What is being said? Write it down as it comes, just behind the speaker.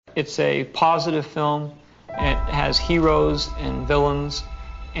It's a positive film. It has heroes and villains,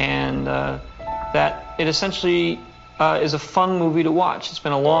 and that it essentially is a fun movie to watch. It's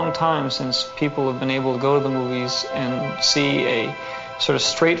been a long time since people have been able to go to the movies and see a sort of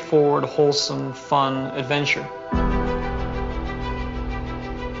straightforward, wholesome, fun adventure.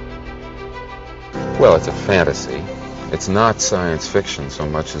 Well, it's a fantasy. It's not science fiction so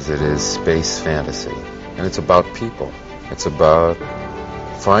much as it is space fantasy. And it's about people. It's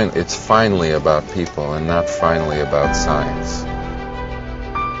finally about people and not finally about science.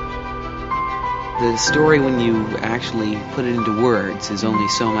 The story, when you actually put it into words, is only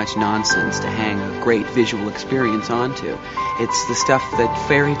so much nonsense to hang a great visual experience onto. It's the stuff that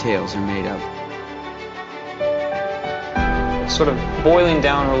fairy tales are made of. It's sort of boiling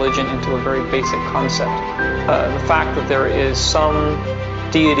down religion into a very basic concept. The fact that there is some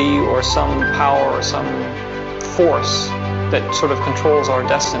deity or some power or some force that sort of controls our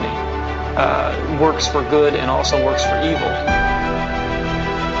destiny works for good and also works for evil.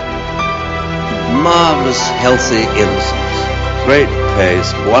 Marvellous, healthy innocence. Great pace,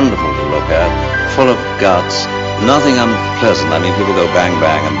 wonderful to look at, full of guts, nothing unpleasant. I mean, people go bang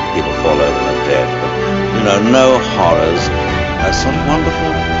bang and people fall over and are dead, but, you know, no horrors. A sort of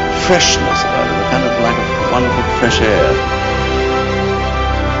wonderful freshness about it, a kind of like a wonderful fresh air.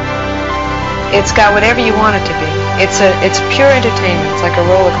 It's got whatever you want it to be. It's pure entertainment. It's like a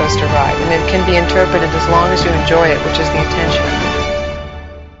roller coaster ride, and it can be interpreted as long as you enjoy it, which is the intention.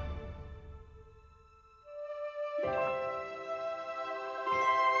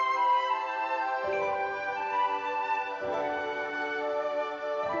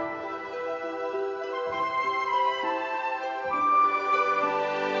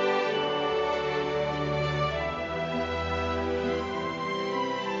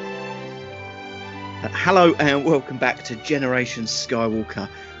 Hello and welcome back to Generation Skywalker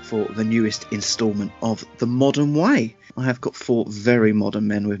for the newest instalment of The Modern Way. I have got four very modern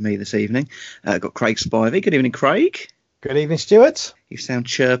men with me this evening. I've got Craig Spivey. Good evening, Craig. Good evening, Stuart. You sound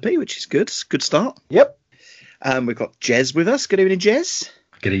chirpy, which is good. Good start. Yep. We've got Jez with us. Good evening, Jez.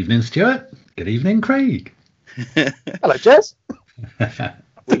 Good evening, Stuart. Good evening, Craig. Hello, Jez.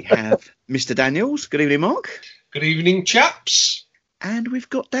 We have Mr. Daniels. Good evening, Mark. Good evening, chaps. And we've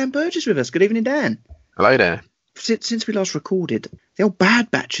got Dan Burgess with us. Good evening, Dan. Hello there. Since we last recorded, the old Bad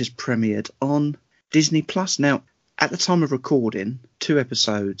Batch has premiered on Disney Plus. Now, at the time of recording, 2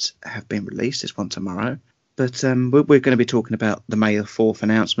 episodes have been released. There's one tomorrow. But we're going to be talking about the May the 4th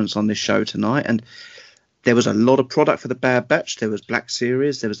announcements on this show tonight. And there was a lot of product for the Bad Batch. There was Black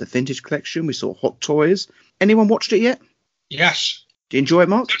Series. There was the Vintage Collection. We saw Hot Toys. Anyone watched it yet? Yes. Do you enjoy it,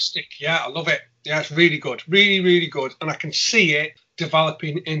 Mark? Fantastic. Yeah, I love it. Yeah, it's really good. Really, really good. And I can see it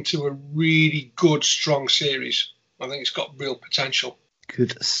developing into a really good, strong series. I think it's got real potential.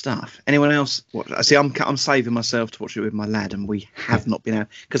 Good stuff. Anyone else? I see. I'm saving myself to watch it with my lad, and we have not been out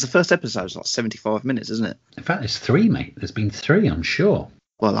because the first episode is like 75 minutes, isn't it? In fact, there's 3, mate. There's been 3, I'm sure.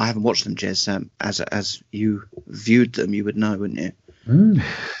 Well, I haven't watched them, Jez. As you viewed them, you would know, wouldn't you?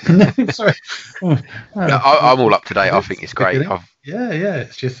 Sorry. I'm all up to date. I think it's great. Yeah.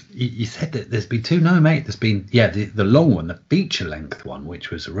 It's just you said that there's been 2. No, mate. There's been the long one, the feature length one, which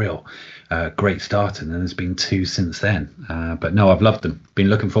was a real great start, and then there's been 2 since then. But no, I've loved them. Been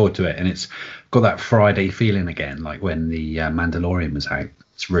looking forward to it, and it's got that Friday feeling again, like when the Mandalorian was out.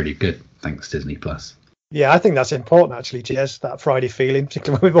 It's really good. Thanks, Disney Plus. Yeah, I think that's important, actually, Jez, that Friday feeling,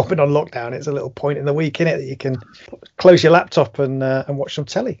 particularly when we've all been on lockdown. It's a little point in the week, innit, that you can close your laptop and watch some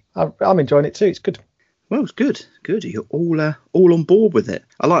telly. I'm enjoying it too. It's good. Well, it's good. Good. You're all on board with it.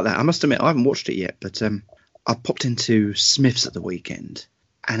 I like that. I must admit, I haven't watched it yet, but I popped into Smith's at the weekend,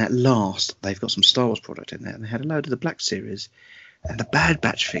 and at last they've got some Star Wars product in there, and they had a load of the Black Series, and the Bad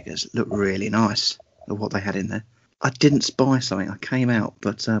Batch figures look really nice of what they had in there. I didn't buy something. I came out,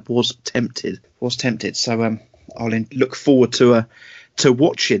 but was tempted. So I'll look forward to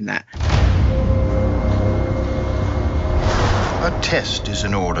watching that. A test is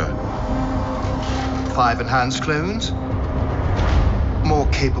in order. 5 enhanced clones, more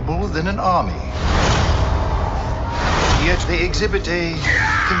capable than an army. Yet they exhibit a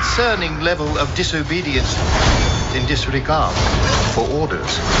concerning level of disobedience and disregard for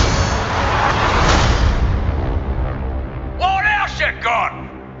orders. What else you got?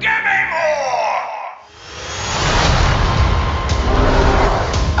 Give me more!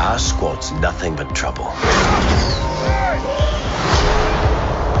 Our squad's nothing but trouble.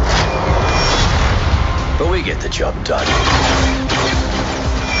 But we get the job done.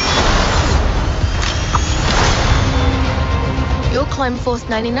 You'll climb Force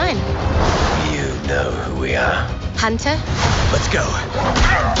 99. You know who we are. Hunter? Let's go.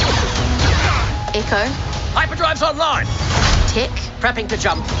 Mako. Hyperdrive's online. Tick. Prepping to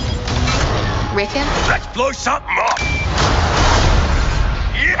jump. Rickon. Let's blow something up.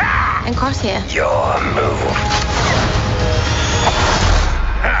 Yeah! And Crosshair. Your move.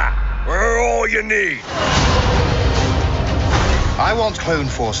 Ha! We're all you need. I want Clone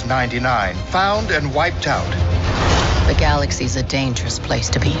Force 99 found and wiped out. The galaxy's a dangerous place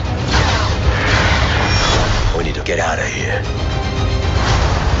to be. We need to get out of here.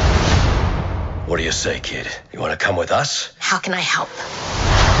 What do you say, kid? You want to come with us? How can I help?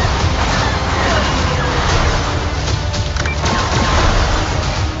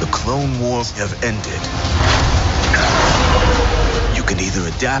 The Clone Wars have ended. You can either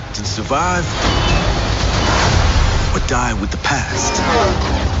adapt and survive, or die with the past.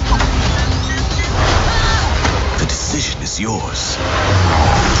 The decision is yours.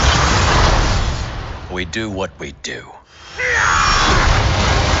 We do what we do.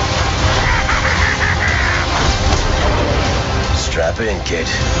 Strap in, kid.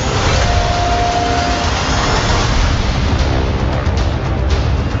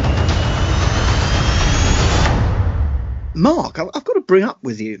 Mark, I've got to bring up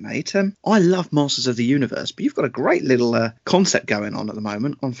with you, mate. I love Masters of the Universe, but you've got a great little concept going on at the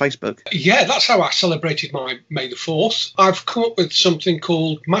moment on Facebook. Yeah, that's how I celebrated my May the 4th. I've come up with something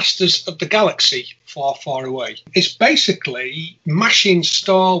called Masters of the Galaxy Far, Far Away. It's basically mashing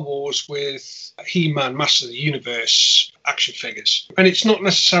Star Wars with He-Man, Masters of the Universe action figures. And it's not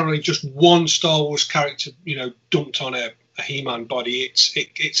necessarily just one Star Wars character, dumped on a He-Man body.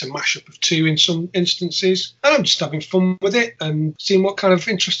 It's a mashup of two in some instances, and I'm just having fun with it and seeing what kind of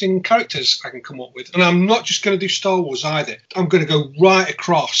interesting characters I can come up with. And I'm not just going to do Star Wars either. I'm going to go right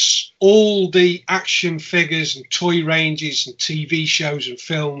across all the action figures and toy ranges and TV shows and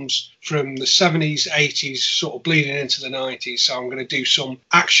films from the 70s, 80s, sort of bleeding into the 90s. So I'm going to do some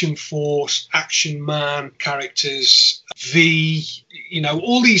Action Force, Action Man characters,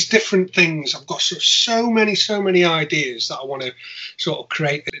 all these different things. I've got so many ideas that I want to sort of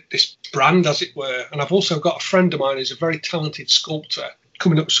create this brand, as it were. And I've also got a friend of mine who's a very talented sculptor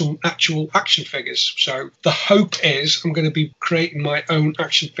coming up with some actual action figures. So the hope is I'm going to be creating my own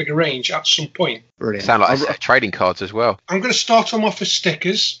action figure range at some point. Brilliant. Sound like trading cards as well. I'm going to start them off as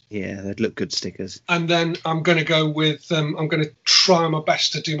stickers. Yeah, they'd look good stickers. And then I'm going to go with, I'm going to try my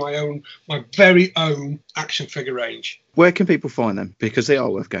best to do my very own action figure range. Where can people find them? Because they are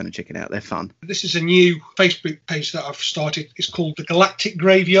worth going and checking out. They're fun. This is a new Facebook page that I've started. It's called The Galactic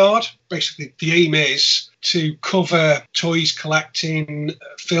Graveyard. Basically, the aim is to cover toys, collecting,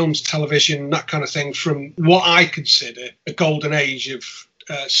 films, television, that kind of thing, from what I consider a golden age of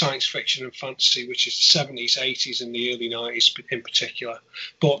science fiction and fantasy, which is the 70s, 80s, and the early 90s in particular.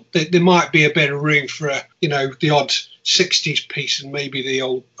 But there might be a bit of room for the odd 60s piece and maybe the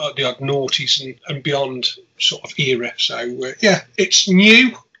odd noughties and beyond sort of era. So it's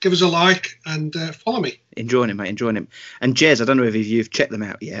new. Give us a like and follow me. Enjoying it, mate. Enjoying it. And Jez, I don't know if you've checked them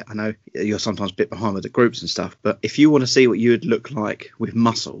out yet. I know you're sometimes a bit behind with the groups and stuff, but if you want to see what you would look like with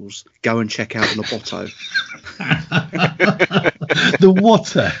muscles, go and check out Loboto. The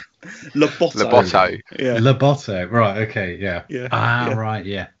water. Loboto. Yeah. Loboto. Right. Okay. Yeah. Yeah. Right.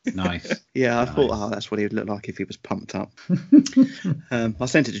 Yeah. Nice. Yeah. I thought, that's what he would look like if he was pumped up. I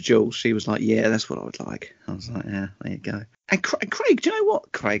sent it to Jules. She was like, yeah, that's what I would like. I was like, yeah, there you go. And Craig, do you know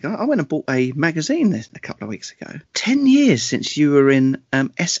what, Craig? I went and bought a magazine a couple of weeks ago. 10 years since you were in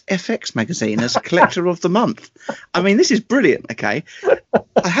SFX magazine as collector of the month. I mean, this is brilliant. Okay,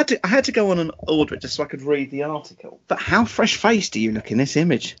 I had to go on and order it just so I could read the article. But how fresh-faced do you look in this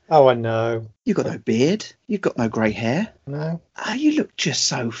image? Oh, I know. You've got no beard. You've got no grey hair. No. Oh, you look just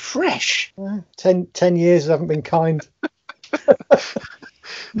so fresh. 10 years haven't been kind.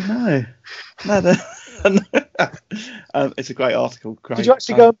 No. It's a great article, Craig. Did you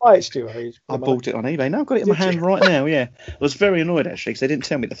actually go and buy it, Stuart? I bought it on eBay. No, I've got it in my hand right now, yeah. I was very annoyed, actually, because they didn't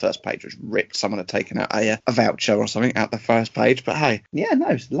tell me the first page was ripped. Someone had taken out a voucher or something out the first page. But hey, yeah, no,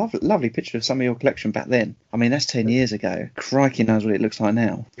 it's a lovely picture of some of your collection back then. I mean, that's 10 years ago. Crikey knows what it looks like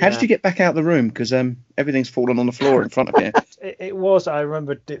now. How did you get back out of the room? Because everything's fallen on the floor in front of you. It was, I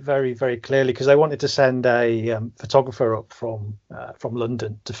remembered it very, very clearly, because they wanted to send a photographer up from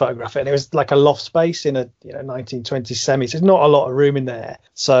London to photograph it. And it was like a loft space in a 1920s semi. So there's not a lot of room in there.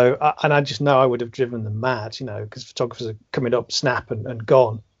 So, and I just know I would have driven them mad, because photographers are coming up, snap and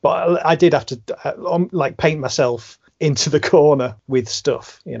gone. But I did have to paint myself into the corner with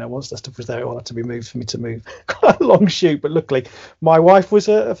stuff. Once the stuff was there, it all had to be moved for me to move. Quite a long shoot, but luckily my wife was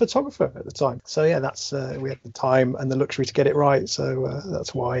a photographer at the time. So yeah, that's we had the time and the luxury to get it right. So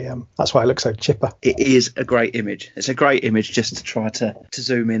that's why I look so chipper. It is a great image. It's a great image just to try to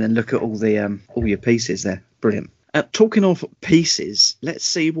zoom in and look at all the all your pieces there. Brilliant. Talking of pieces, let's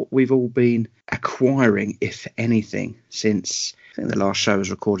see what we've all been acquiring, if anything, since I think the last show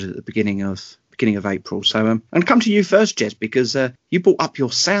was recorded at the beginning of April. So I'm going to come to you first, Jez, because you bought up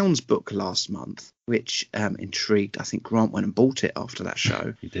your Sounds book last month, which intrigued. I think Grant went and bought it after that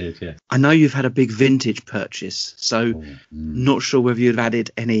show. He did, yeah. I know you've had a big vintage purchase, so not sure whether you've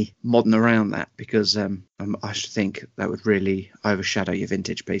added any modern around that, because I should think that would really overshadow your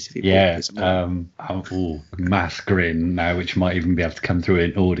vintage piece if you bought it. Mass grin now, which might even be able to come through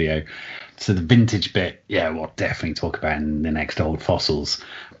in audio. So the vintage bit, we'll definitely talk about in the next Old Fossils.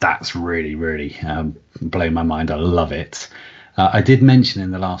 That's really, really blown my mind. I love it. I did mention in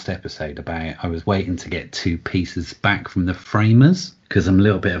the last episode about I was waiting to get 2 pieces back from the framers because I'm a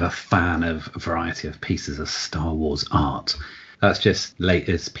little bit of a fan of a variety of pieces of Star Wars art. That's just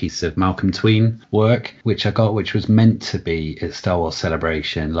latest piece of Malcolm Tween work, which I got, which was meant to be at Star Wars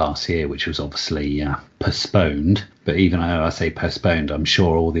Celebration last year, which was obviously postponed. But even though I say postponed, I'm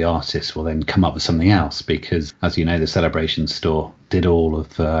sure all the artists will then come up with something else because, as you know, the Celebration store did all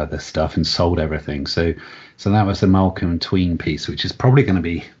of the stuff and sold everything. So that was the Malcolm Tween piece, which is probably going to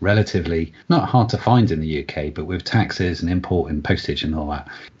be relatively not hard to find in the UK, but with taxes and import and postage and all that,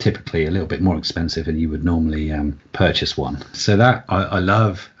 typically a little bit more expensive than you would normally purchase one. So that I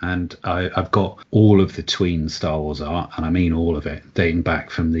love, and I've got all of the Tween Star Wars art, and I mean all of it, dating back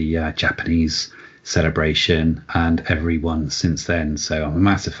from the Japanese Celebration and everyone since then. So I'm a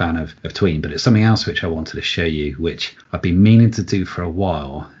massive fan of Tween, but it's something else which I wanted to show you, which I've been meaning to do for a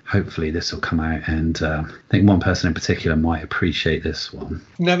while. Hopefully this will come out, and I think one person in particular might appreciate this one.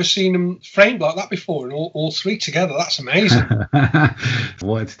 Never seen them framed like that before, and all 3 together. That's amazing.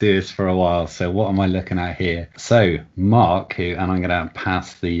 Wanted to do this for a while. So what am I looking at here? So Mark, and I'm going to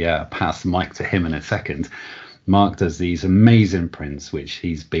pass the mic to him in a second. Mark does these amazing prints, which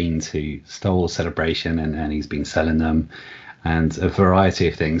he's been to Star Wars Celebration and he's been selling them, and a variety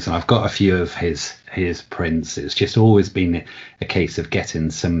of things. And I've got a few of his prints. It's just always been a case of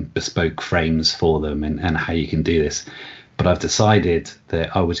getting some bespoke frames for them and how you can do this. But I've decided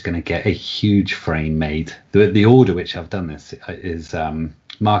that I was going to get a huge frame made. The order which I've done this is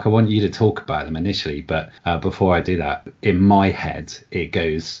Mark, I want you to talk about them initially, but before I do that, in my head, it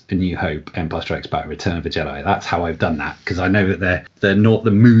goes A New Hope, Empire Strikes Back, Return of the Jedi. That's how I've done that, because I know that they're not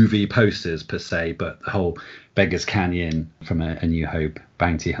the movie posters per se, but the whole Beggar's Canyon from A New Hope,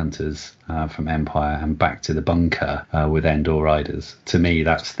 Bounty Hunters from Empire, and Back to the Bunker with Endor Riders. To me,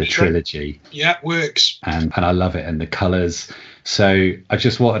 that's the trilogy. Yeah, it works. And I love it, and the colours. So I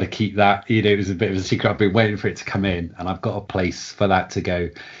just wanted to keep that, it was a bit of a secret. I've been waiting for it to come in, and I've got a place for that to go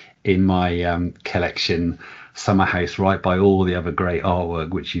in my collection summer house, right by all the other great artwork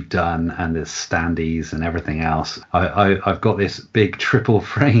which you've done, and the standees and everything else. I've got this big triple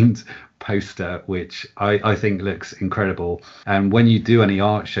framed poster which I think looks incredible, and when you do any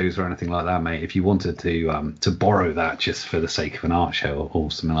art shows or anything like that, mate, if you wanted to borrow that just for the sake of an art show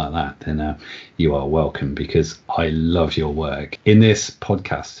or something like that, then you are welcome, because I love your work. In this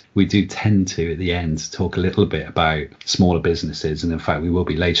podcast we do tend to at the end talk a little bit about smaller businesses, and in fact we will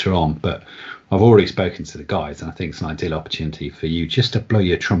be later on, but I've already spoken to the guys, and I think it's an ideal opportunity for you just to blow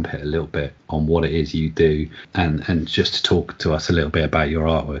your trumpet a little bit on what it is you do, and just to talk to us a little bit about your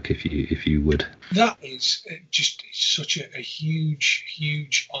artwork, if you would. That is just such a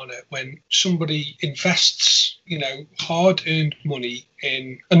huge honour when somebody invests, hard-earned money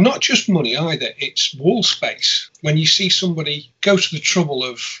in, and not just money either, it's wall space. When you see somebody go to the trouble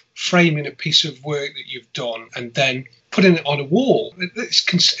of framing a piece of work that you've done and then putting it on a wall,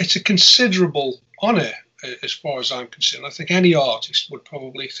 it's a considerable honour as far as I'm concerned. I think any artist would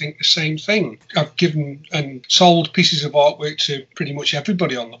probably think the same thing. I've given and sold pieces of artwork to pretty much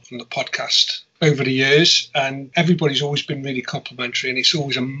everybody on the podcast over the years, and everybody's always been really complimentary, and it's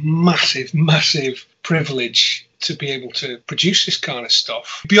always a massive privilege to be able to produce this kind of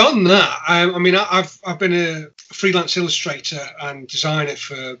stuff. Beyond that, I've been a freelance illustrator and designer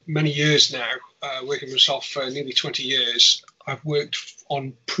for many years now, working for myself for nearly 20 years. I've worked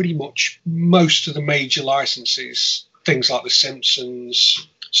on pretty much most of the major licenses, things like The Simpsons,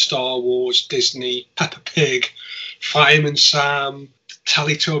 Star Wars, Disney, Peppa Pig, Fireman Sam,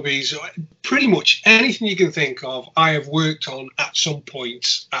 Teletubbies, pretty much anything you can think of, I have worked on at some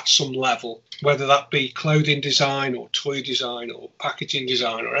point, at some level, whether that be clothing design or toy design or packaging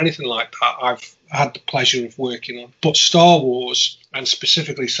design or anything like that. I've had the pleasure of working on. But Star Wars, and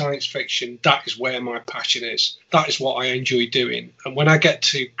specifically science fiction, that is where my passion is. That is what I enjoy doing. And when I get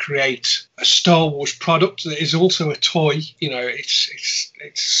to create a Star Wars product that is also a toy, it's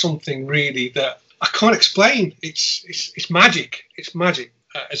something really that I can't explain. It's magic. It's magic.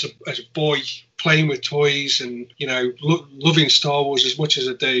 As a boy playing with toys and loving Star Wars as much as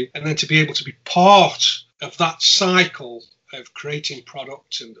I do, and then to be able to be part of that cycle of creating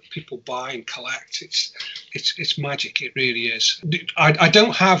products and that people buy and collect, it's magic. It really is. I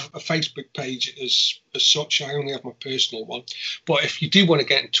don't have a Facebook page as such. I only have my personal one. But if you do want to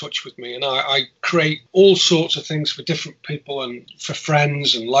get in touch with me, and I create all sorts of things for different people and for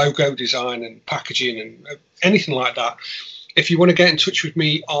friends and logo design and packaging and anything like that. If you want to get in touch with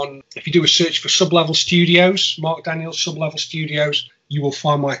me if you do a search for Sublevel Studios, Mark Daniels Sublevel Studios, you will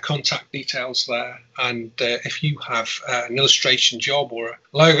find my contact details there. And if you have an illustration job or a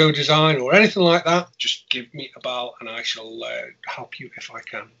logo design or anything like that, just give me a bell and I shall help you if I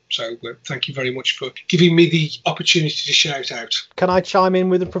can. So thank you very much for giving me the opportunity to shout out. Can I chime in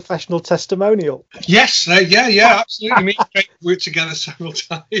with a professional testimonial? Yes, yeah, absolutely. Me and Craig worked together several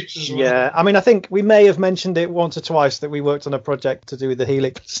times as well. Yeah, I mean, I think we may have mentioned it once or twice that we worked on a project to do with the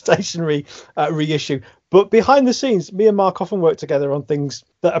Helix stationery reissue. But behind the scenes, me and Mark often work together on things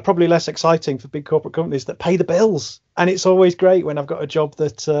that are probably less exciting for big corporate companies that pay the bills. And it's always great when I've got a job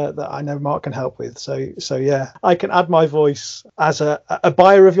that I know Mark can help with. So yeah, I can add my voice as a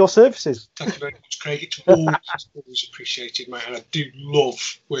buyer of your services. Thank you very much, Craig. It's always appreciated, mate. And I do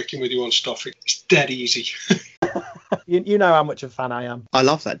love working with you on stuff. It's dead easy. You know how much of a fan I am. I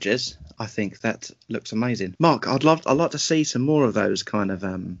love that, Jez. I think that looks amazing. Mark, I'd like to see some more of those kind of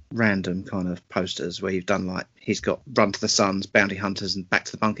random kind of posters where you've done, like, he's got Run to the Suns, Bounty Hunters and Back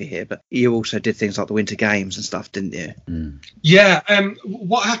to the Bunker here, but you also did things like the Winter Games and stuff, didn't you? Yeah,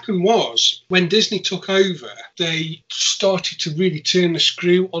 what happened was when Disney took over, they started to really turn the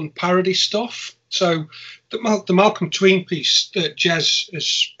screw on parody stuff. So the Malcolm Tween piece that Jez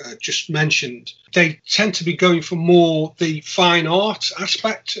has just mentioned, they tend to be going for more the fine art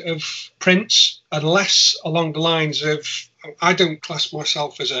aspect of prints and less along the lines of, I don't class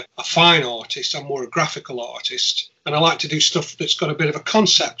myself as a fine artist, I'm more a graphical artist. And I like to do stuff that's got a bit of a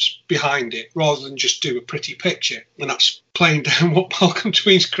concept behind it rather than just do a pretty picture. And that's playing down what Malcolm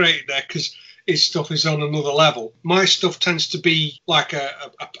Tween's created there, because his stuff is on another level. My stuff tends to be like a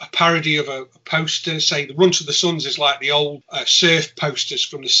parody of a poster. Say the Run to the Suns is like the old surf posters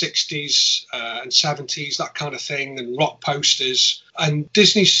from the 60s and 70s, that kind of thing, and rock posters. And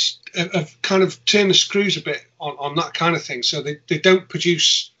Disney's have kind of turned the screws a bit on that kind of thing. So they don't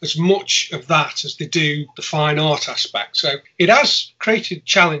produce as much of that as they do the fine art aspect. So it has created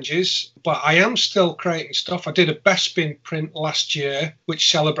challenges, but I am still creating stuff. I did a Bespin print last year,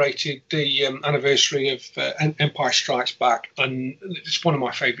 which celebrated the anniversary of Empire Strikes Back. And it's one of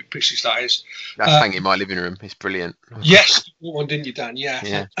my favourite pieces, that is. That's hanging in my living room. It's brilliant. Yes, you one, didn't you, Dan?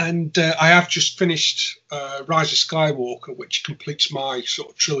 Yeah. And I have just finished Rise of Skywalker, which completes my sort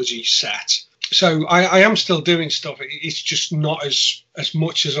of trilogy set. So I am still doing stuff. It's just not as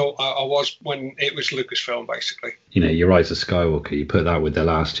much as I was when it was Lucasfilm, basically. You know, your Rise of Skywalker, you put that with The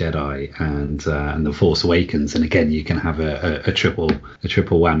Last Jedi and The Force Awakens, and again, you can have a triple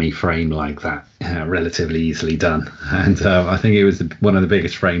whammy frame like that, relatively easily done. And I think it was one of the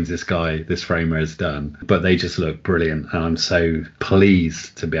biggest frames this framer has done. But they just look brilliant, and I'm so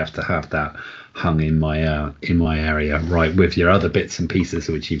pleased to be able to have that hung in my area, right with your other bits and pieces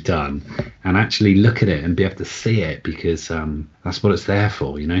which you've done, and actually look at it and be able to see it, because that's what it's there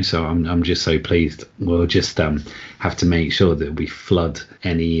for, you know. So I'm just so pleased. We'll just have to make sure that we flood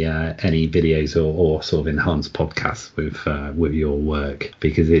any videos or sort of enhanced podcasts with your work,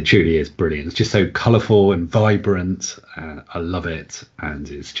 because it truly is brilliant. It's just so colourful and vibrant. I love it, and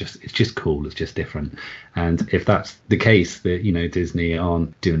it's just cool. It's just different. And if that's the case, that, you know, Disney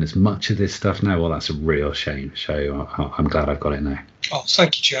aren't doing as much of this stuff now, well, that's a real shame. So I'm glad I've got it now. Oh,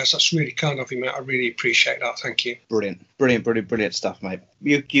 thank you, Jez. That's really kind of you, mate. I really appreciate that. Thank you. Brilliant stuff, mate.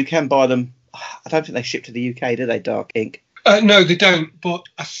 You can buy them. I don't think they ship to the UK, do they, Dark Ink? No, they don't. But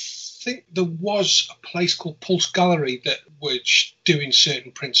I think there was a place called Pulse Gallery that was doing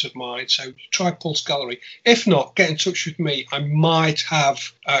certain prints of mine. So try Pulse Gallery. If not, get in touch with me. I might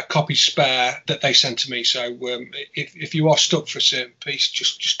have a copy spare that they sent to me. So if you are stuck for a certain piece,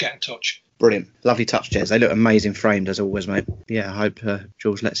 just get in touch. Brilliant. Lovely touch, Jez. They look amazing framed as always, mate. Yeah, I hope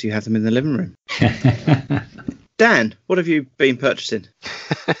George lets you have them in the living room. Dan, what have you been purchasing?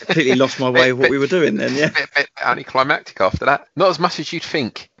 Completely lost my way of what we were doing then, yeah. Bit anticlimactic after that. Not as much as you'd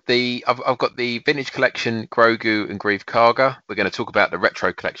think. I've got the Vintage Collection, Grogu and Grieve Karga. We're going to talk about the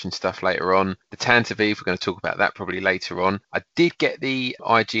Retro Collection stuff later on. The Tantive, we're going to talk about that probably later on. I did get the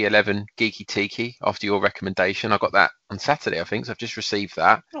IG-11 Geeky Tiki after your recommendation. I got that on Saturday, I think, so I've just received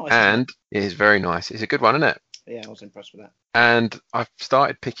that. Oh, and it is very nice. It's a good one, isn't it? Yeah, I was impressed with that. And I've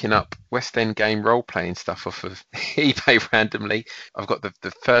started picking up West End game role-playing stuff off of eBay randomly. I've got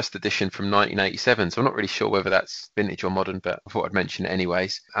the first edition from 1987, so I'm not really sure whether that's vintage or modern, but I thought I'd mention it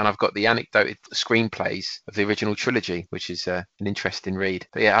anyways. And I've got the anecdoted screenplays of the original trilogy, which is an interesting read.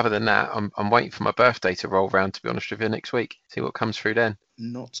 But yeah, other than that, I'm waiting for my birthday to roll round, to be honest with you, next week. See what comes through then.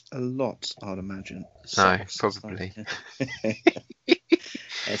 Not a lot, I'd imagine. No, probably.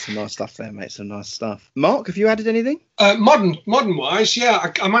 There's some nice stuff there, mate. Some nice stuff. Mark, have you added anything? Modern wise, yeah.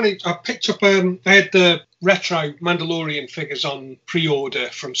 I picked up. I had the retro Mandalorian figures on pre-order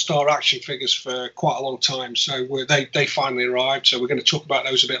from Star Action Figures for quite a long time, so they finally arrived. So we're going to talk about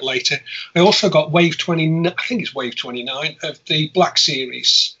those a bit later. I also got Wave 20. I think it's Wave 29 of the Black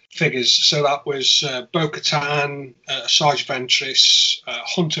Series figures. So that was Bo-Katan, Sarge Ventress,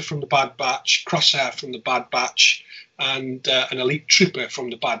 Hunter from the Bad Batch, Crosshair from the Bad Batch, and an Elite Trooper from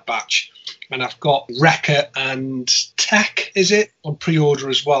the Bad Batch. And I've got Wrecker and Tech, is it, on pre-order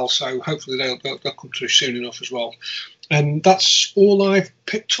as well. So hopefully they'll come through soon enough as well. And that's all I've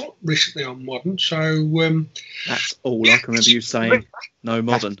picked up recently on Modern. So that's all I can remember you saying. No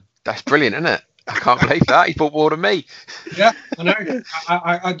Modern. That's brilliant, isn't it? I can't believe that. He bought more than me. Yeah, I know.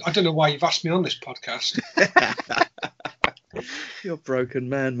 I don't know why you've asked me on this podcast. You're a broken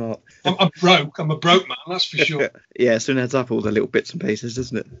man, Mark. I'm broke. I'm a broke man, that's for sure. Yeah, it soon adds up all the little bits and pieces,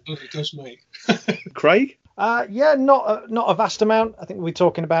 doesn't it? It does, mate. Craig? Yeah, not a vast amount. I think we'll be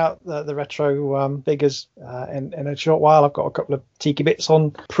talking about the retro figures in a short while. I've got a couple of Tiki bits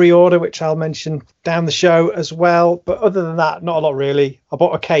on pre-order, which I'll mention down the show as well. But other than that, not a lot really. I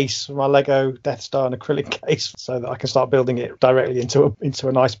bought a case for my Lego Death Star, an acrylic case, so that I can start building it directly into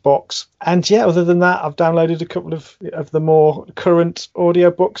a nice box. And yeah, other than that, I've downloaded a couple of the more current audio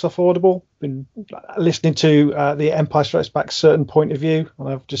books off Audible. Been listening to the Empire Strikes Back Certain Point of View, and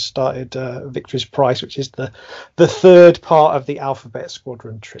I've just started Victory's Price, which is the third part of the Alphabet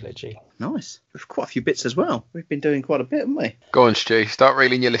Squadron trilogy. Nice. We've quite a few bits as well. We've been doing quite a bit, haven't we? Go on, Stu. Start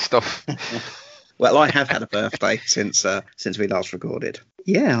reeling your list off. Well, I have had a birthday since we last recorded.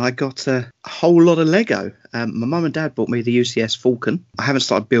 Yeah, I got a whole lot of Lego. My mum and dad bought me the UCS Falcon. I haven't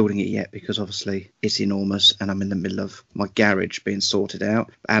started building it yet because obviously it's enormous and I'm in the middle of my garage being sorted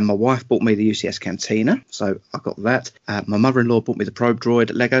out. And my wife bought me the UCS Cantina, so I got that. My mother-in-law bought me the Probe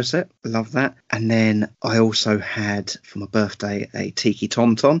Droid Lego set. Love that. And then I also had, for my birthday, a Tiki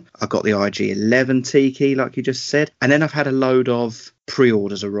Tauntaun. I got the IG-11 Tiki, like you just said. And then I've had a load of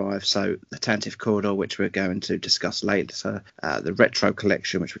pre-orders arrive, so the Tantive Corridor, which we're going to discuss later, so the Retro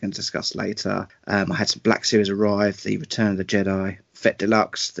Collection, which we're going to discuss later. I had some Black Series arrive, the Return of the Jedi, Fett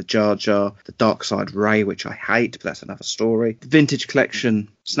Deluxe, the Jar Jar, the Dark Side Ray, which I hate, but that's another story. The Vintage Collection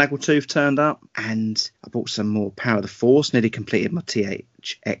Snaggletooth turned up, and I bought some more Power of the Force, nearly completed my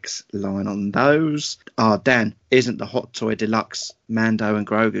THX line on those. Dan, isn't the Hot Toy Deluxe Mando and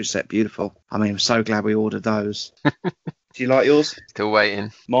Grogu set beautiful? I mean, I'm so glad we ordered those. Do you like yours? Still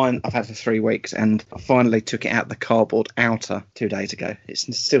waiting. Mine, I've had for 3 weeks, and I finally took it out the cardboard outer 2 days ago. It's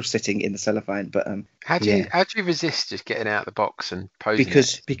still sitting in the cellophane, but how do you resist just getting out of the box and posing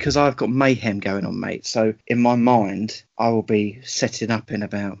it? Because I've got mayhem going on, mate. So in my mind, I will be setting up in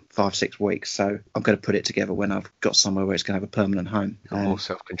about 5-6 weeks. So I'm going to put it together when I've got somewhere where it's going to have a permanent home. You're more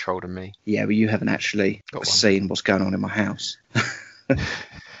self-control than me. Yeah, but you haven't actually seen what's going on in my house.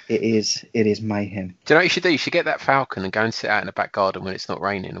 It is mayhem. Do you know what you should do? You should get that Falcon and go and sit out in the back garden when it's not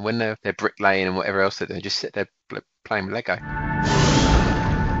raining. And when they're bricklaying and whatever else they're doing, just sit there playing with Lego.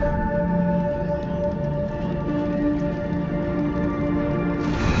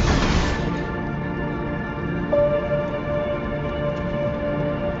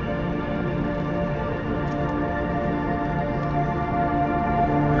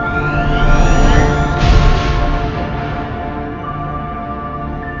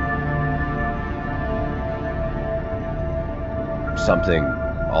 Something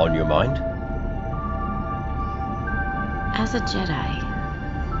on your mind? As a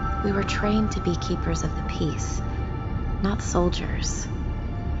Jedi, we were trained to be keepers of the peace, not soldiers.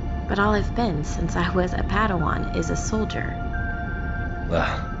 But all I've been since I was a Padawan is a soldier.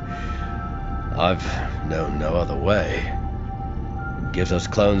 Well, I've known no other way. It gives us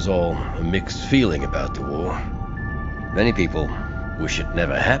clones all a mixed feeling about the war. Many people wish it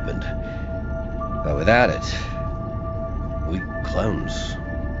never happened. But without it, we clones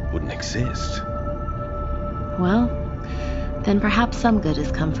wouldn't exist. Well, then perhaps some good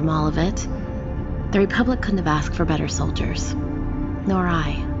has come from all of it. The Republic couldn't have asked for better soldiers, nor I,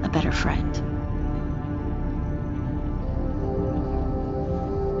 a better friend.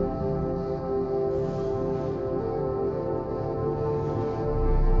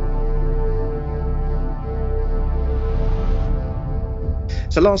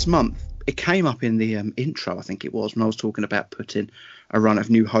 So last month, it came up in the intro, I think it was, when I was talking about putting a run of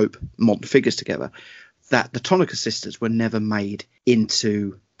New Hope modern figures together, that the Tonica sisters were never made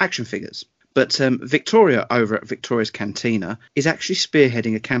into action figures. But Victoria over at Victoria's Cantina is actually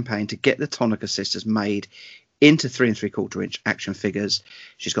spearheading a campaign to get the Tonica sisters made into 3 3/4 inch action figures.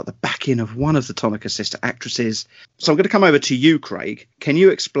 She's got the backing of one of the Tonica sister actresses. So I'm going to come over to you, Craig. Can you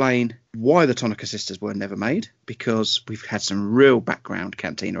explain why the Tonica sisters were never made? Because we've had some real background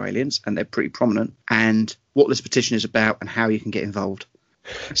Cantina aliens and they're pretty prominent, and what this petition is about and how you can get involved.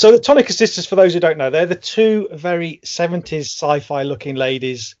 So the Tonica sisters, for those who don't know, they're the two very 70s sci-fi looking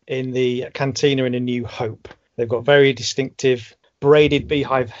ladies in the Cantina in A New Hope. They've got very distinctive braided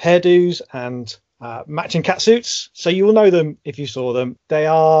beehive hairdos and matching catsuits. So you will know them if you saw them. They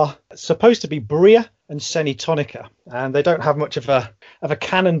are supposed to be Bria and Seni Tonica, and they don't have much of a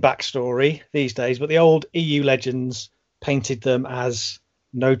canon backstory these days, but the old EU legends painted them as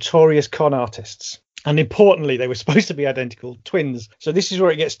notorious con artists. And importantly, they were supposed to be identical twins. So this is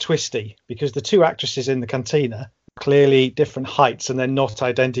where it gets twisty, because the two actresses in the Cantina are clearly different heights and they're not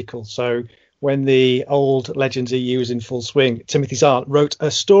identical. So when the old Legends EU was in full swing, Timothy Zahn wrote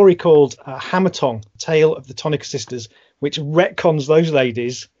a story called Hammertong, Tale of the Tonica Sisters, which retcons those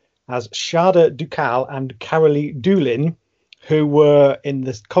ladies as Shada Dukal and Carolee Doolin, who were, in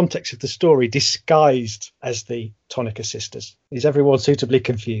the context of the story, disguised as the Tonica Sisters. Is everyone suitably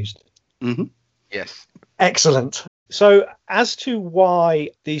confused? Mm-hmm. Yes. Excellent. So as to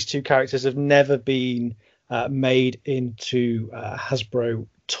why these two characters have never been made into Hasbro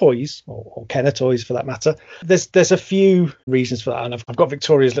toys or Kenner toys for that matter, there's a few reasons for that, and I've got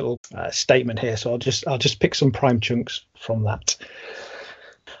Victoria's little statement here, so I'll just pick some prime chunks from that.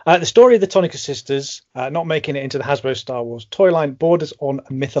 The story of the Tonica sisters not making it into the Hasbro Star Wars toy line borders on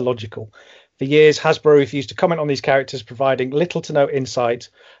mythological. For years, Hasbro refused to comment on these characters, providing little to no insight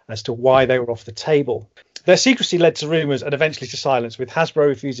as to why they were off the table. Their secrecy led to rumours and eventually to silence, with Hasbro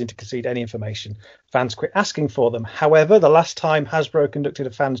refusing to concede any information. Fans quit asking for them. However, the last time Hasbro conducted a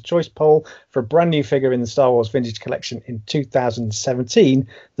fans' choice poll for a brand new figure in the Star Wars Vintage Collection in 2017,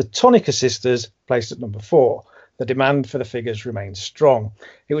 the Tonica sisters placed at number 4. The demand for the figures remains strong.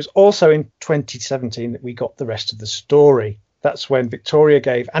 It was also in 2017 that we got the rest of the story. That's when Victoria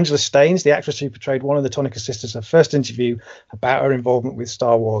gave Angela Staines, the actress who portrayed one of the Tonica sisters, her first interview about her involvement with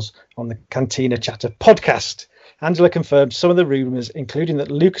Star Wars on the Cantina Chatter podcast. Angela confirmed some of the rumours, including that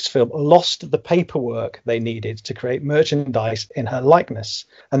Lucasfilm lost the paperwork they needed to create merchandise in her likeness,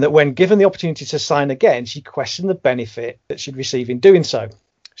 and that when given the opportunity to sign again, she questioned the benefit that she'd receive in doing so.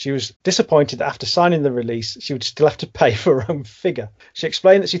 She was disappointed that after signing the release, she would still have to pay for her own figure. She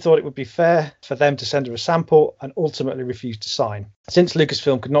explained that she thought it would be fair for them to send her a sample and ultimately refused to sign. Since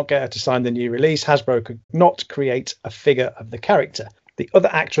Lucasfilm could not get her to sign the new release, Hasbro could not create a figure of the character. The other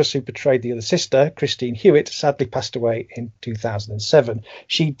actress who portrayed the other sister, Christine Hewitt, sadly passed away in 2007.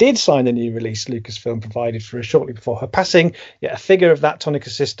 She did sign the new release Lucasfilm provided for her shortly before her passing, yet a figure of that Tonica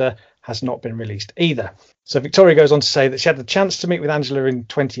sister has not been released either. So Victoria goes on to say that she had the chance to meet with Angela in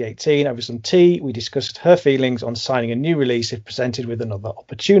 2018 over some tea. We discussed her feelings on signing a new release if presented with another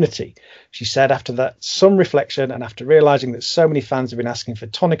opportunity. She said after that some reflection and after realising that so many fans have been asking for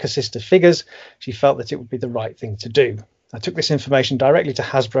Tonica sister figures, she felt that it would be the right thing to do. I took this information directly to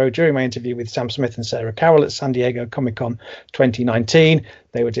Hasbro during my interview with Sam Smith and Sarah Carroll at San Diego Comic-Con 2019.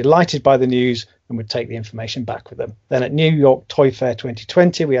 They were delighted by the news and would take the information back with them. Then at New York Toy Fair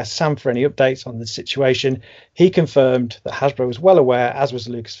 2020, we asked Sam for any updates on the situation. He confirmed that Hasbro was well aware, as was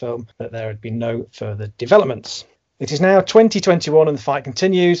Lucasfilm, that there had been no further developments. It is now 2021 and the fight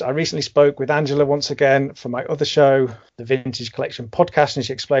continues. I recently spoke with Angela once again for my other show, the Vintage Collection podcast, and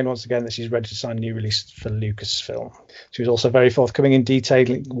she explained once again that she's ready to sign a new release for Lucasfilm. She was also very forthcoming in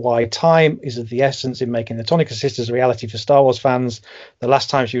detailing why time is of the essence in making the Tonica sisters a reality for Star Wars fans. The last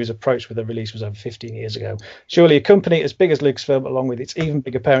time she was approached with a release was over 15 years ago. Surely a company as big as Lucasfilm, along with its even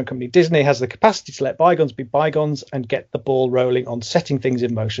bigger parent company Disney, has the capacity to let bygones be bygones and get the ball rolling on setting things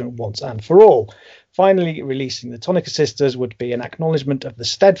in motion once and for all. Finally, releasing the Tonica sisters would be an acknowledgement of the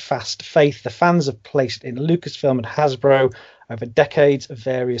steadfast faith the fans have placed in Lucasfilm and Hasbro over decades of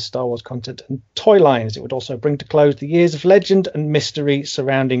various Star Wars content and toy lines. It would also bring to close the years of legend and mystery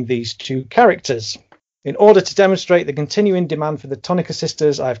surrounding these two characters. In order to demonstrate the continuing demand for the Tonica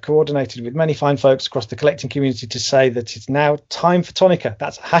Sisters, I have coordinated with many fine folks across the collecting community to say that it's now time for Tonica.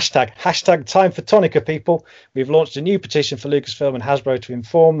 That's a hashtag time for Tonica, people. We've launched a new petition for Lucasfilm and Hasbro to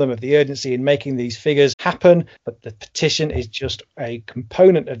inform them of the urgency in making these figures happen, but the petition is just a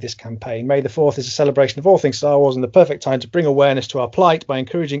component of this campaign. May the 4th is a celebration of all things Star Wars and the perfect time to bring awareness to our plight by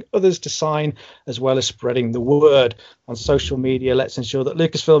encouraging others to sign, as well as spreading the word. On social media, let's ensure that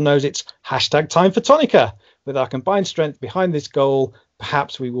Lucasfilm knows it's hashtag time for Tonica. With our combined strength behind this goal,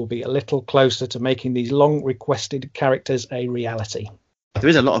 perhaps we will be a little closer to making these long requested characters a reality. There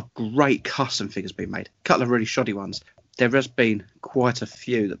is a lot of great custom figures being made. A couple of really shoddy ones. There has been quite a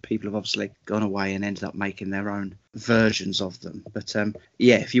few that people have obviously gone away and ended up making their own versions of them. But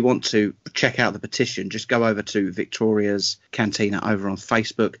yeah, if you want to check out the petition, just go over to Victoria's Cantina over on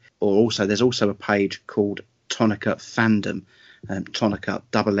Facebook, or also there's also a page called Tonica Fandom, Tonica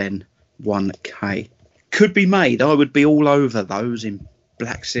NN1K. Could be made. I would be all over those in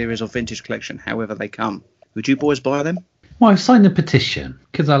Black Series or Vintage Collection, however they come. Would you boys buy them? Well, I've signed the petition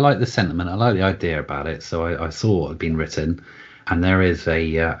because I like the sentiment. I like the idea about it. So I saw what had been written, and there is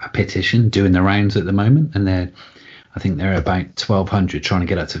a petition doing the rounds at the moment, and I think they're about 1,200, trying to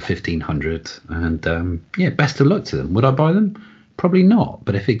get up to 1,500. And yeah, best of luck to them. Would I buy them? Probably not.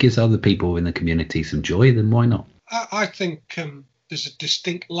 But if it gives other people in the community some joy, then why not? I think there's a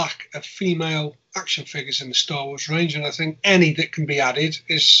distinct lack of female action figures in the Star Wars range, and I think any that can be added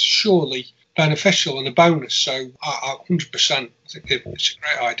is surely beneficial and a bonus. So I 100% think it's a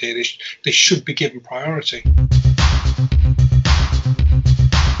great idea. They should be given priority.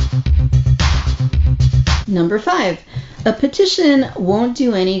 Number 5, a petition won't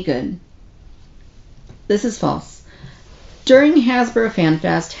do any good. This is false. During Hasbro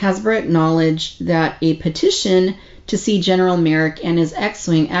FanFest, Hasbro acknowledged that a petition to see General Merrick and his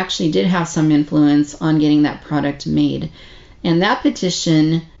X-Wing actually did have some influence on getting that product made. And that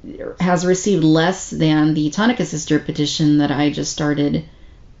petition has received less than the Tonica Sister petition that I just started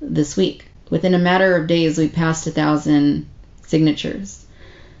this week. Within a matter of days, we passed 1,000 signatures.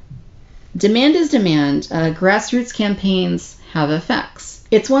 Demand is demand. Grassroots campaigns have effects.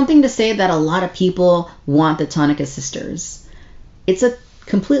 It's one thing to say that a lot of people want the Tonica Sisters. It's a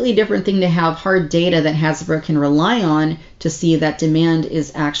completely different thing to have hard data that Hasbro can rely on to see that demand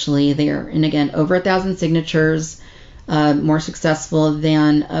is actually there. And again, over 1,000 signatures, more successful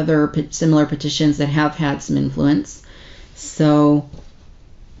than other similar petitions that have had some influence. So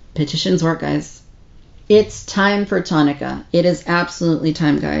petitions work, guys. It's time for Tonica. It is absolutely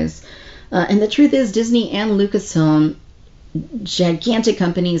time, guys. And the truth is, Disney and Lucasfilm, gigantic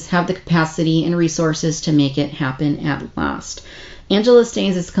companies, have the capacity and resources to make it happen at last. Angela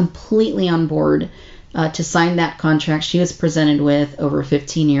Staines is completely on board to sign that contract she was presented with over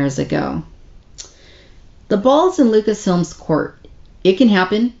 15 years ago. The ball's in Lucasfilm's court. It can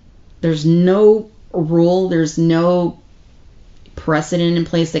happen. There's no rule, there's no precedent in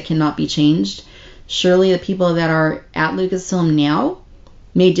place that cannot be changed. Surely the people that are at Lucasfilm now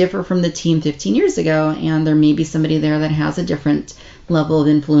may differ from the team 15 years ago, and there may be somebody there that has a different level of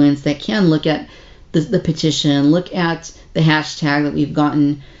influence that can look at the petition, look at the hashtag that we've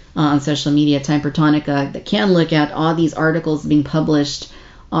gotten on social media, Time for Tonica, that can look at all these articles being published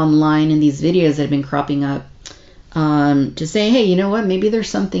online and these videos that have been cropping up to say, hey, you know what, maybe there's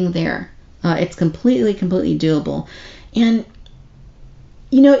something there. It's completely doable. And,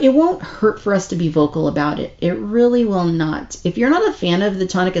 you know, it won't hurt for us to be vocal about it. It really will not. If you're not a fan of the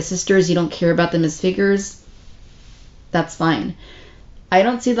Tonica Sisters, you don't care about them as figures, that's fine. I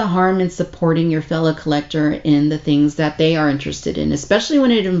don't see the harm in supporting your fellow collector in the things that they are interested in, especially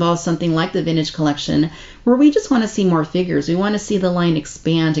when it involves something like the Vintage Collection, where we just want to see more figures. We want to see the line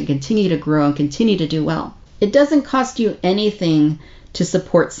expand and continue to grow and continue to do well. It doesn't cost you anything to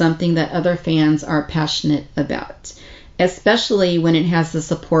support something that other fans are passionate about, especially when it has the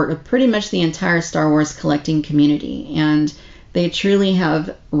support of pretty much the entire Star Wars collecting community. And they truly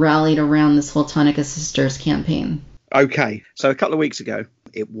have rallied around this whole Tonica Sisters campaign. Okay, so a couple of weeks ago,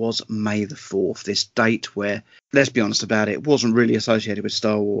 it was May the 4th, this date where, let's be honest about it, wasn't really associated with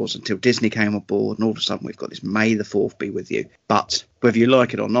Star Wars until Disney came on board, and all of a sudden we've got this May the 4th be with you. But whether you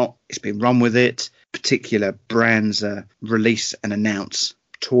like it or not, it's been run with it. Particular brands release and announce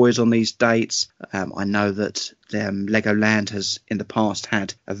toys on these dates. I know that Legoland has in the past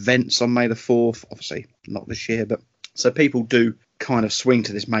had events on May the 4th, obviously not this year, but so people do kind of swing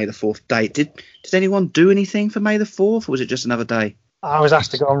to this May the 4th date. Did anyone do anything for May the 4th, or was it just another day? I was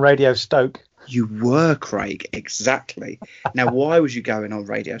asked to go on Radio Stoke. You were, Craig, exactly. Now, why was you going on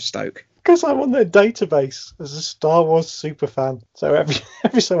Radio Stoke? because I'm on their database as a Star Wars super fan. So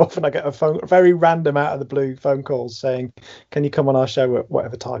every so often I get a very random out of the blue phone calls saying, "Can you come on our show at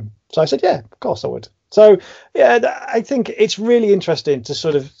whatever time?" So I said, "Yeah, of course I would." So yeah, I think it's really interesting to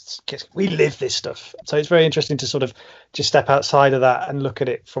sort of we live this stuff. So it's very interesting to sort of just step outside of that and look at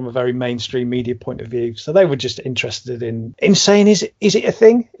it from a very mainstream media point of view. So they were just interested in saying, is it a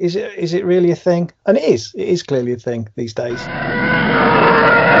thing? Is it really a thing? And it is clearly a thing these days.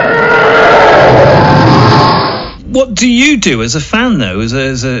 What do you do as a fan, though,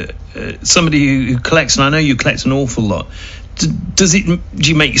 as a somebody who collects? And I know you collect an awful lot. Do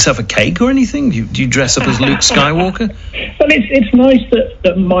you make yourself a cake or anything? Do you dress up as Luke Skywalker? Well, it's nice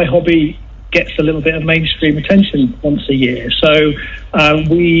that my hobby gets a little bit of mainstream attention once a year. So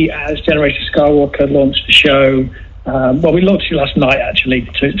we, as Generation Skywalker, launched the show. We launched it last night, actually,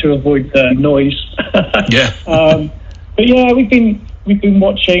 to avoid the noise. Yeah. But yeah, we've been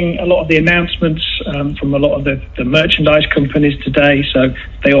watching a lot of the announcements from a lot of the merchandise companies today. So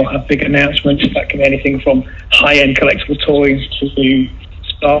they all have big announcements. That can be anything from high-end collectible toys to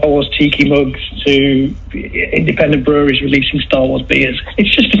Star Wars tiki mugs to independent breweries releasing Star Wars beers.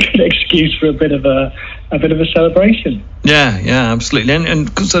 It's just a good excuse for a bit of a celebration. Yeah, absolutely.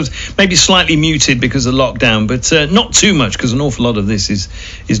 And cause maybe slightly muted because of lockdown, but not too much, because an awful lot of this is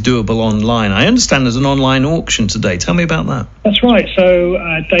doable online. I understand there's an online auction today. Tell me about that. That's right. So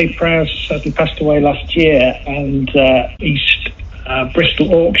Dave Prowse sadly passed away last year, and East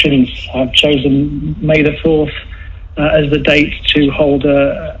Bristol Auctions have chosen May the 4th as the date to hold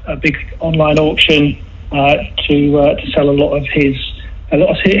a big online auction to sell a lot of his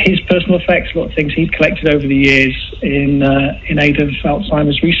personal effects, a lot of things he's collected over the years in aid of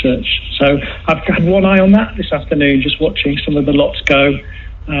Alzheimer's research. So I've had one eye on that this afternoon, just watching some of the lots go,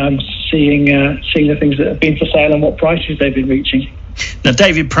 seeing the things that have been for sale and what prices they've been reaching. Now,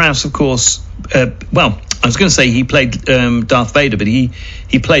 David Prowse, of course, I was going to say he played Darth Vader, but he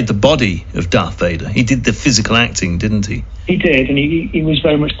played the body of Darth Vader. He did the physical acting, didn't he? He did, and he was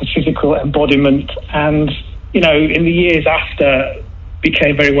very much the physical embodiment. And, in the years after,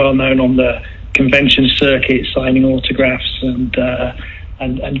 became very well known on the convention circuit, signing autographs and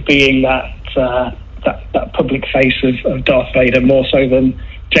being that public face of Darth Vader, more so than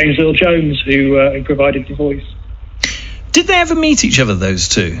James Earl Jones, who provided the voice. Did they ever meet each other, those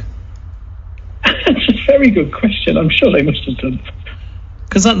two? That's a very good question. I'm sure they must have done.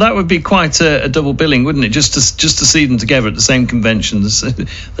 Because that would be quite a double billing, wouldn't it? Just to see them together at the same convention,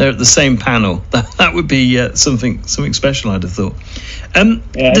 they're at the same panel. That would be something special, I'd have thought.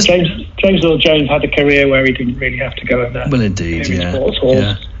 James Earl Jones had a career where he didn't really have to go over. Well, indeed, yeah.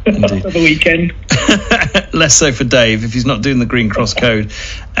 Indeed. For the weekend. Less so for Dave if he's not doing the Green Cross Code.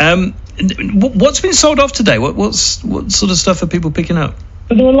 What's been sold off today? What sort of stuff are people picking up?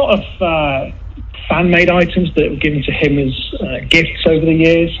 There were a lot of fan-made items that were given to him as gifts over the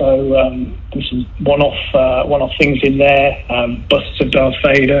years. So there's some one-off things in there, busts of Darth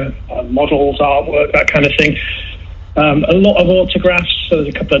Vader, models, artwork, that kind of thing. A lot of autographs. So there's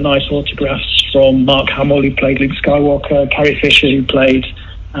a couple of nice autographs from Mark Hamill, who played Luke Skywalker, Carrie Fisher, who played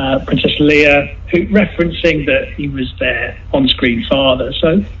Princess Leia, referencing that he was their on-screen father.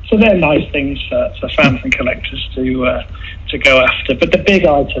 So they're nice things for fans and collectors to go after. But the big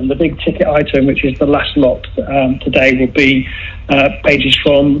item, the big ticket item, which is the last lot today, will be pages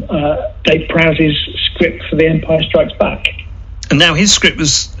from Dave Prowse's script for The Empire Strikes Back. And now his script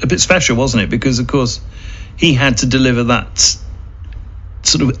was a bit special, wasn't it? Because, of course, he had to deliver that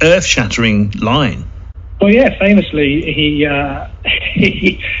sort of earth-shattering line. Well, yeah, famously, he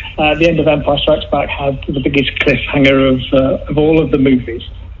the end of Empire Strikes Back had the biggest cliffhanger of all of the movies.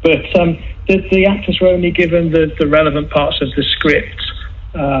 But the actors were only given the relevant parts of the script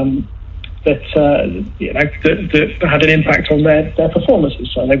that had an impact on their performances,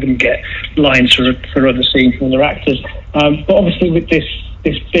 so they wouldn't get lines for other scenes from other actors. But obviously, with this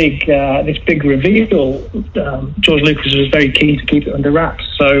big reveal, George Lucas was very keen to keep it under wraps.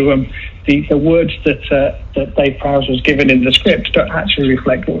 So the words that Dave Prowse was given in the script don't actually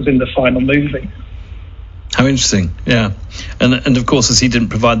reflect what was in the final movie. How interesting, yeah. And of course, as he didn't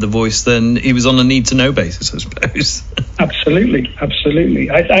provide the voice, then he was on a need-to-know basis, I suppose. Absolutely.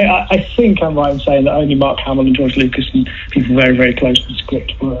 I think I'm right in saying that only Mark Hamill and George Lucas and people very, very close to the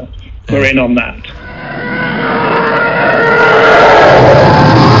script were in on that.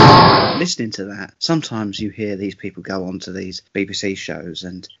 listening to that, sometimes you hear these people go on to these BBC shows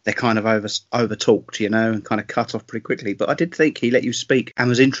and they're kind of over talked, you know, and kind of cut off pretty quickly. But I did think he let you speak and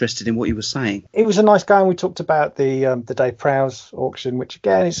was interested in what you were saying. It was a nice guy, and we talked about the Dave Prowse auction, which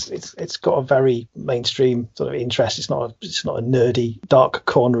again it's got a very mainstream sort of interest. It's not a nerdy dark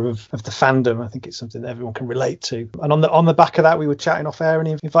corner of the fandom. I think it's something that everyone can relate to. And on the back of that, we were chatting off air, and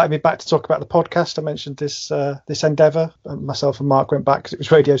he invited me back to talk about the podcast. I mentioned this endeavour. Myself and Mark went back because it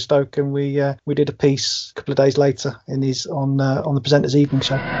was Radio Stoke, and we did a piece a couple of days later on the Presenters Evening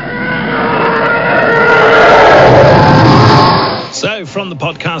Show. So, from the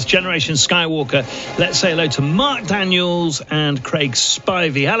podcast Generation Skywalker, let's say hello to Mark Daniels and Craig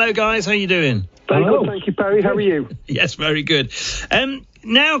Spivey. Hello, guys. How you doing? Very good, thank you, Barry. How are you? Yes, very good.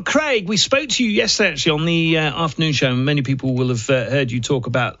 Now, Craig, we spoke to you yesterday, actually, on the afternoon show, and many people will have heard you talk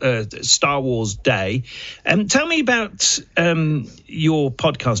about Star Wars Day. Tell me about your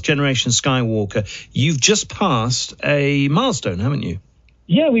podcast, Generation Skywalker. You've just passed a milestone, haven't you?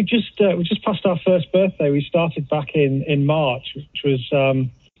 Yeah, we just passed our first birthday. We started back in March, which was, and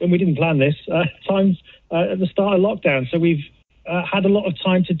we didn't plan this, times at the start of lockdown. So we've had a lot of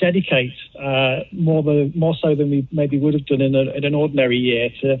time to dedicate, more so than we maybe would have done in an ordinary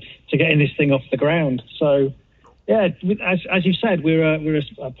year to getting this thing off the ground. So, yeah, as you said, we're a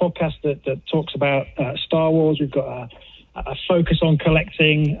podcast that talks about Star Wars. We've got a focus on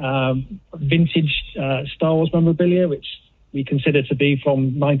collecting vintage Star Wars memorabilia, which we consider to be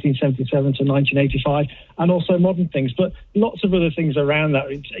from 1977 to 1985, and also modern things, but lots of other things around that.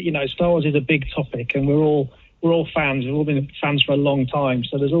 You know, Star Wars is a big topic, and we're all fans. We've all been fans for a long time,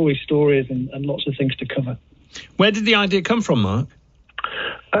 so there's always stories and lots of things to cover. Where did the idea come from, Mark?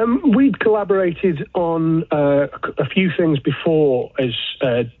 We'd collaborated on a few things before as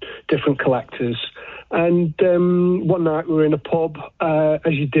different collectors. And one night we were in a pub,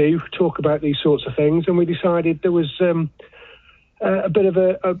 as you do, talk about these sorts of things, and we decided there was a bit of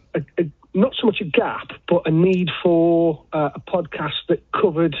a not so much a gap, but a need for a podcast that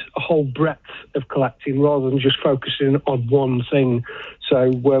covered a whole breadth of collecting rather than just focusing on one thing.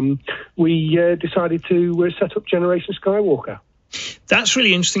 So we decided to set up Generation Skywalker. That's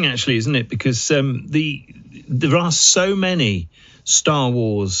really interesting, actually, isn't it? Because there are so many Star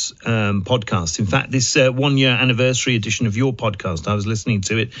Wars podcasts. In fact, this 1 year anniversary edition of your podcast, I was listening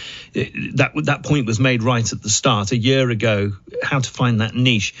to it. That point was made right at the start a year ago. How to find that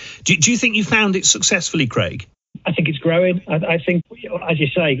niche? Do you think you found it successfully, Craig? I think it's growing. I think, as you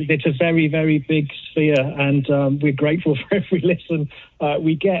say, it's a very, very big sphere, and we're grateful for every listen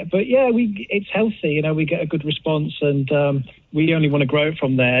we get. But yeah, it's healthy. You know, we get a good response, and we only want to grow it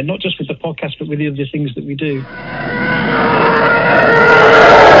from there. Not just with the podcast, but with the other things that we do.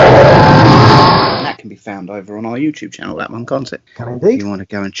 That can be found over on our YouTube channel, that one, can't it? Can indeed. You want to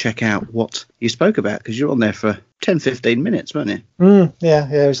go and check out what you spoke about, because you're on there for 10-15 minutes, weren't you?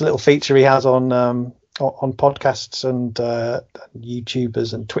 Yeah, it was a little feature he has on podcasts and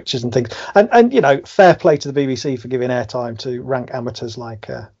YouTubers and Twitchers and things. And you know, fair play to the BBC for giving airtime to rank amateurs like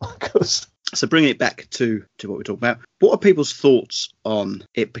us. So bringing it back to what we're talking about, what are people's thoughts on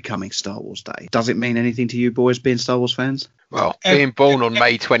it becoming Star Wars Day? Does it mean anything to you boys being Star Wars fans? Well, being born on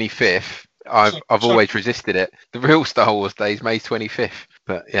May 25th, I've always resisted it. The real Star Wars Day is May 25th.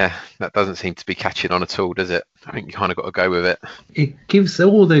 But yeah, that doesn't seem to be catching on at all, does it? I think you kind of got to go with it. It gives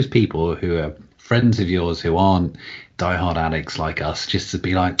all those people who are friends of yours who aren't diehard addicts like us just to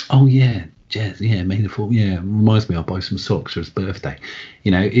be like, oh yeah, May the 4th, yeah, reminds me I'll buy some socks for his birthday.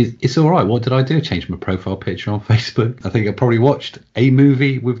 You know, it's all right. What did I do? Change my profile picture on Facebook. I think I probably watched a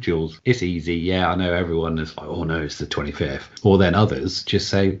movie with Jules. It's easy. Yeah, I know everyone is like, oh no, it's the 25th. Or then others just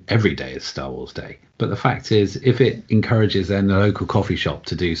say every day is Star Wars Day. But the fact is, if it encourages then the local coffee shop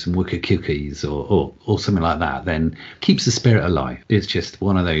to do some wicked cookies or something like that, then keeps the spirit alive. It's just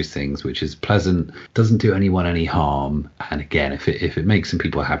one of those things which is pleasant, doesn't do anyone any harm. And again, if it makes some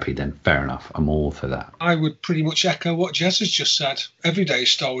people happy, then fair enough. I'm all for that. I would pretty much echo what Jez has just said. Every day is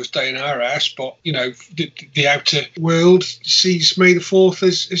Star Wars Day in our house, but, you know, the outer world sees May the 4th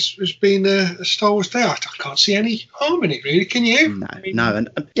as being a Star Wars Day. I can't see any harm in it, really. Can you? No. And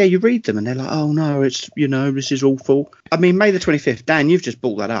yeah, you read them and they're like, oh no, it's, you know, this is awful. I mean, May the 25th, Dan, you've just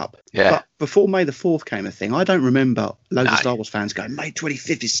brought that up. Yeah. But before May the 4th came a thing, I don't remember loads of Star Wars fans going, May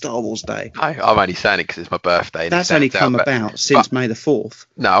 25th is Star Wars Day. I'm only saying it because it's my birthday. That's only come about since May the 4th.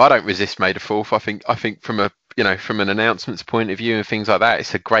 No, I don't resist May the 4th. I think from an announcement's point of view and things like that,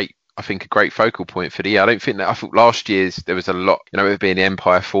 it's a great I think, a great focal point for the year. I don't think that, I thought last year's there was a lot, with it being the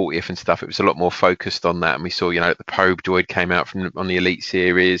Empire 40th and stuff, it was a lot more focused on that. And we saw, the Probe droid came out on the Elite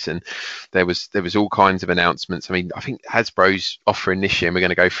series, and there was all kinds of announcements. I mean, I think Hasbro's offering this year, and we're going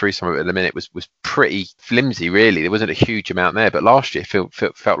to go through some of it in a minute, was pretty flimsy, really. There wasn't a huge amount there, but last year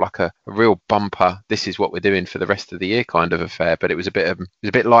felt like a real bumper. This is what we're doing for the rest of the year kind of affair. But it was a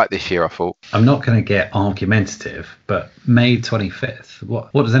bit light this year, I thought. I'm not going to get argumentative, but May 25th.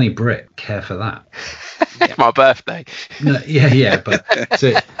 What does any Brit care for that? It's my birthday. No, yeah, but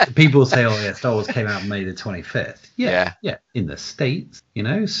so people say, oh yeah, Star Wars came out May the 25th. Yeah, in the States,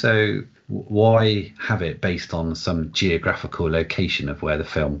 so why have it based on some geographical location of where the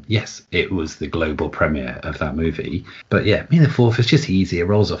film? Yes, it was the global premiere of that movie, but yeah, May the 4th is just easy. It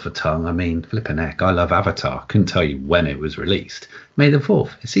rolls off the tongue. I mean, flipping heck, I love Avatar. Couldn't tell you when it was released. May the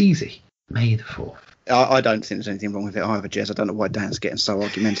 4th. It's easy. May the 4th. I don't think there's anything wrong with it either, Jez. I don't know why Dan's getting so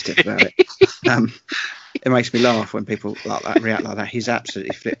argumentative about it. It makes me laugh when people like that react like that. He's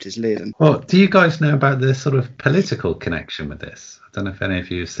absolutely flipped his lid. And well, do you guys know about the sort of political connection with this? I don't know if any of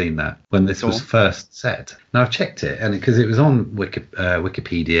you have seen that when this was first said. Now I've checked it, and because it was on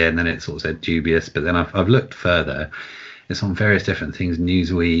Wikipedia, and then it sort of said dubious, but then I've looked further. It's on various different things.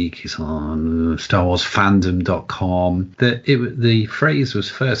 Newsweek, it's on StarWarsFandom.com. The phrase was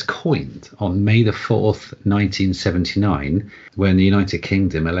first coined on May the 4th, 1979, when the United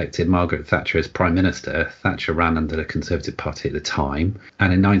Kingdom elected Margaret Thatcher as Prime Minister. Thatcher ran under the Conservative Party at the time.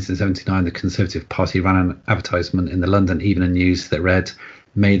 And in 1979, the Conservative Party ran an advertisement in the London Evening News that read,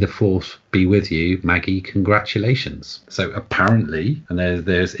 "May the 4th be with you, Maggie, congratulations." So apparently, and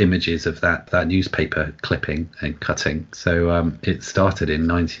there's images of that newspaper clipping and cutting. So it started in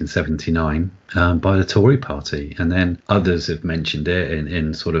 1979 by the Tory party, and then others have mentioned it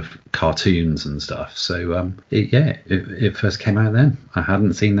in sort of cartoons and stuff. So it first came out then. I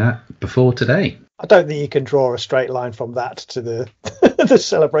hadn't seen that before today. I don't think you can draw a straight line from that to the the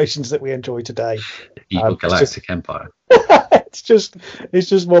celebrations that we enjoy today. Evil Galactic Empire. It's just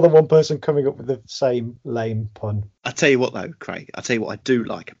more than one person coming up with the same lame pun. I tell you what though, Craig, I tell you what I do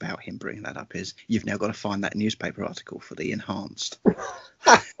like about him bringing that up is you've now got to find that newspaper article for the enhanced.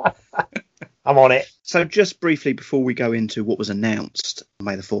 I'm on it. So just briefly before we go into what was announced on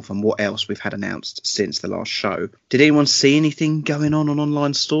May the 4th and what else we've had announced since the last show, did anyone see anything going on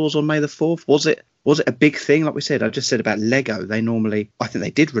online stores on May the 4th? Was it a big thing? Like we said, I just said about Lego. I think they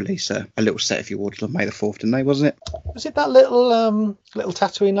did release a little set if you ordered on May the 4th, didn't they? Wasn't it? Was it that little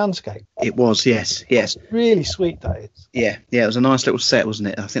Tatooine landscape? It was, yes. Really sweet, that is. Yeah, it was a nice little set, wasn't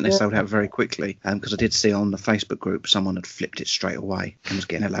it? I think they sold out very quickly because I did see on the Facebook group someone had flipped it straight away and was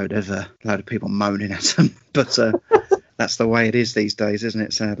getting a load of people moaning at them. But that's the way it is these days, isn't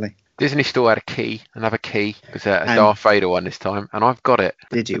it? Sadly. Disney Store had another key. It was a Darth Vader one this time, and I've got it.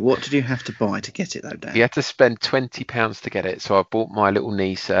 Did you? What did you have to buy to get it though, Dan? You had to spend £20 to get it, so I bought my little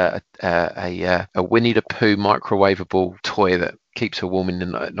niece a Winnie the Pooh microwavable toy that keeps her warm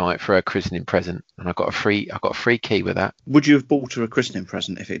at night for her christening present, and I got a free key with that. Would you have bought her a christening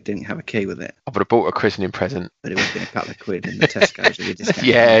present if it didn't have a key with it? I would have bought a christening present, but it would have been a couple of quid in the Tesco's.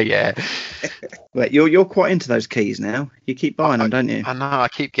 Yeah. But you're quite into those keys now. You keep buying them, don't you? I know. I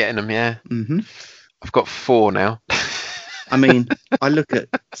keep getting them. Yeah. Mm-hmm. I've got 4 now. I mean, I look at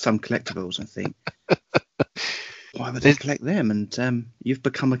some collectibles and think, why would they collect them? And you've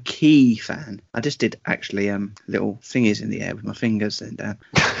become a key fan. I just did actually little thingies in the air with my fingers, and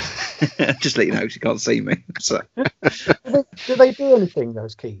just let you know, because you can't see me. So, do they do anything,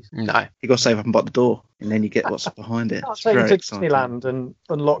 those keys? No. You got to save up and buy the door, and then you get what's behind it. I'll take you to Disneyland and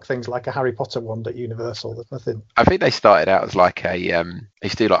unlock things like a Harry Potter wand at Universal. There's nothing. I think they started out as like they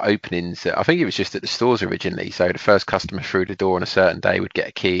used to do like openings. I think it was just at the stores originally. So the first customer through the door on a certain day would get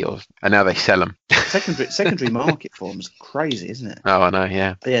a key, and now they sell them. Secondary market forms crazy, isn't it? Oh, I know,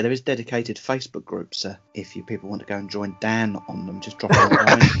 yeah. But yeah, there is dedicated Facebook groups. If you people want to go and join Dan on them, just drop them a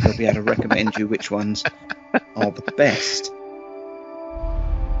line. They'll be able to recommend you which ones are the best.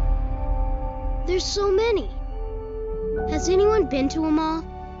 There's so many. Has anyone been to them all?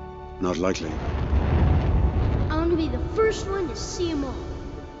 Not likely. I want to be the first one to see them all.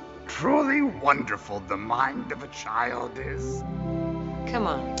 Truly wonderful the mind of a child is. Come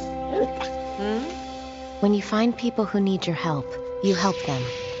on. When you find people who need your help, you help them,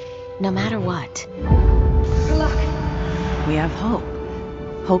 no matter what. Good luck. We have hope.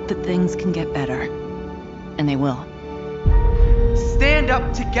 Hope that things can get better. And they will. Stand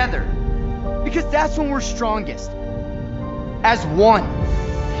up together. Because that's when we're strongest. As one.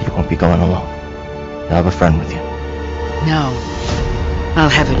 You won't be going alone. You'll have a friend with you. No. I'll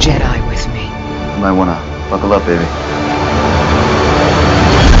have a Jedi with me. You might want to buckle up, baby.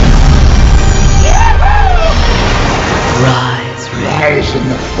 force in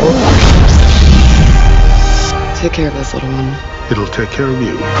the Force. Take care of this little one. It'll take care of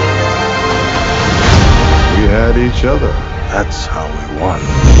you. We had each other. That's how we won.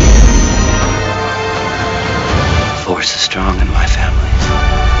 The Force is strong in my family.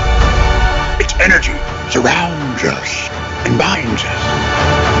 Its energy surrounds us and binds us.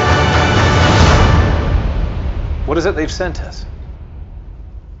 What is it they've sent us?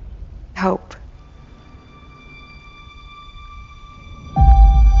 Hope.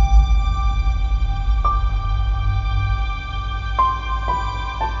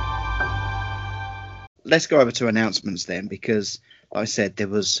 Let's go over to announcements then, because like I said, there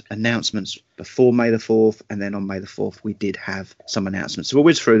was announcements before May the 4th, and then on May the 4th we did have some announcements. So we'll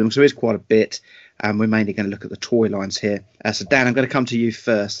whiz through them, so there's quite a bit. We're mainly going to look at the toy lines here. So Dan, I'm going to come to you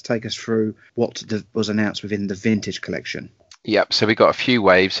first to take us through what was announced within the vintage collection. Yep, so we got a few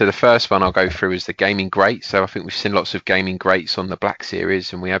waves. So the first one I'll go through is the Gaming Greats. So I think we've seen lots of Gaming Greats on the Black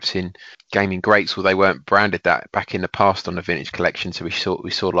Series, and we have seen Gaming Greats, well, they weren't branded that back in the past on the vintage collection. So we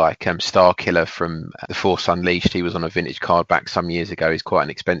saw like Star Killer from The Force Unleashed. He was on a vintage card back some years ago. He's quite an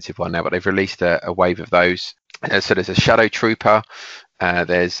expensive one now, but they've released a wave of those. So there's a Shadow Trooper,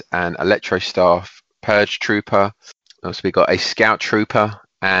 there's an Electro Staff Purge Trooper. Also we got a Scout Trooper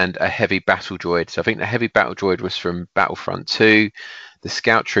and a Heavy Battle Droid. So I think the Heavy Battle Droid was from Battlefront 2. The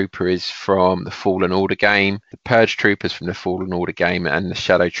Scout Trooper is from the Fallen Order game. The Purge Trooper is from the Fallen Order game. And the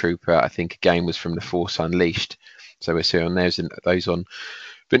Shadow Trooper, I think, again, was from the Force Unleashed. So we're seeing those on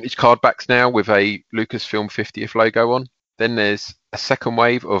vintage card backs now with a Lucasfilm 50th logo on. Then there's a second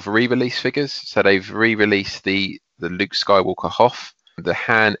wave of re-release figures. So they've re-released the Luke Skywalker Hoth, the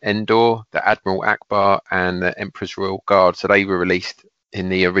Han Endor, the Admiral Akbar, and the Emperor's Royal Guard. So they were released in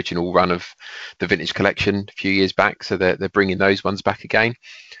the original run of the vintage collection a few years back, so they're bringing those ones back again.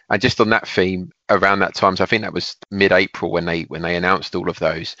 And just on that theme, around that time, so I think that was mid-April when they announced all of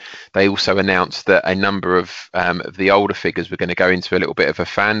those, they also announced that a number of the older figures were going to go into a little bit of a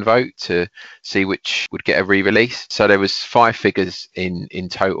fan vote to see which would get a re-release. So there was 5 figures in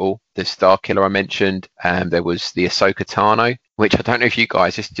total. The Star Killer I mentioned, there was the Ahsoka Tano, which I don't know if you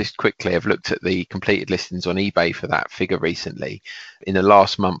guys just quickly have looked at the completed listings on eBay for that figure recently. In the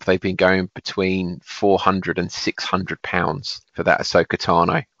last month, they've been going between £400 and £600 for that Ahsoka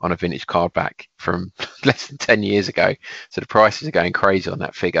Tano on a vintage card back from less than 10 years ago. So the prices are going crazy on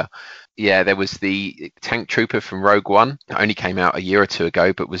that figure. Yeah, there was the Tank Trooper from Rogue One. It only came out a year or two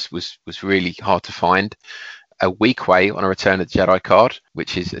ago, but was really hard to find. A Weequay on a Return of the Jedi card,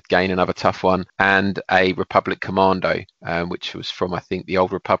 which is again another tough one, and a Republic Commando, which was from, I think, the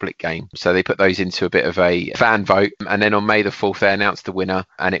Old Republic game. So they put those into a bit of a fan vote, and then on May the 4th they announced the winner,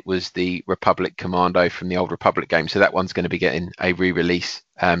 and it was the Republic Commando from the Old Republic game. So that one's going to be getting a re-release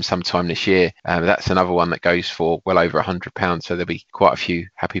sometime this year. That's another one that goes for well over £100. So there'll be quite a few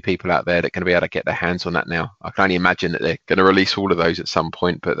happy people out there that are going to be able to get their hands on that now. I can only imagine that they're going to release all of those at some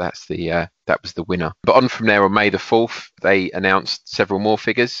point, but that was the winner. But on from there, on May the 4th, they announced several more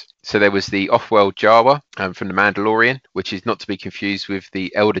figures. So there was the Off-World Jawa from The Mandalorian, which is not to be confused with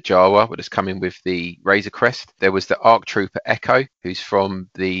the Elder Jawa, but is coming with the Razor Crest. There was the ARC Trooper Echo, who's from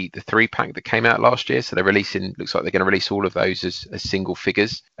the 3-pack that came out last year. So they're releasing, looks like they're going to release all of those as single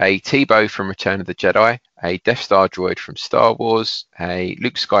figures. A T-Bow from Return of the Jedi, a Death Star droid from Star Wars, a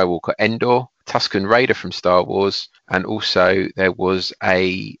Luke Skywalker Endor, Tusken Raider from Star Wars, and also there was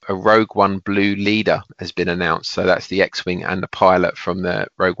a Rogue One Blue Leader has been announced. So that's the X-Wing and the pilot from the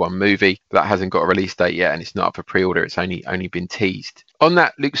Rogue One movie. That hasn't got a release date yet, and it's not up for pre-order. It's only been teased. On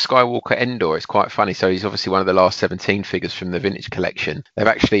that Luke Skywalker Endor, it's quite funny. So he's obviously one of the last 17 figures from the vintage collection. They've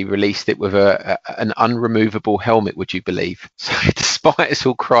actually released it with an unremovable helmet, would you believe? So despite us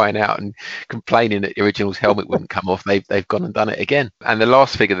all crying out and complaining that the original's helmet wouldn't come off, they've gone and done it again. And the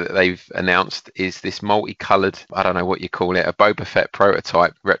last figure that they've announced is this multicoloured, I don't know what you call it, a Boba Fett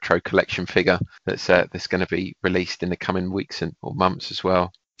prototype retro collection figure that's going to be released in the coming weeks or months as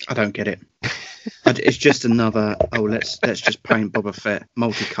well. I don't get it. It's just another, let's just paint Boba Fett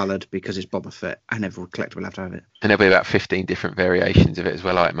multicoloured because it's Boba Fett, and every collector will have to have it. And there'll be about 15 different variations of it as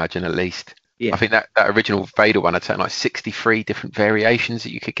well, I imagine, at least. Yeah. I think that original Vader one had something like 63 different variations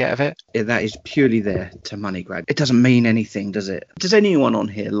that you could get of it. Yeah, that is purely there to money grab. It doesn't mean anything, does it? Does anyone on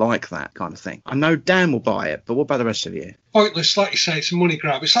here like that kind of thing? I know Dan will buy it, but what about the rest of you? Pointless, like you say, it's a money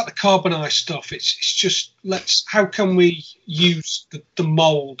grab. It's like the carbonized stuff. It's just, how can we use the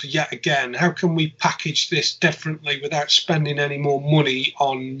mould yet again? How can we package this differently without spending any more money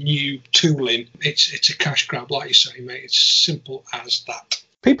on new tooling? It's a cash grab, like you say, mate. It's simple as that.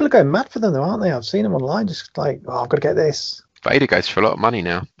 People are going mad for them, though, aren't they? I've seen them online, just like, I've got to get this. Vader goes for a lot of money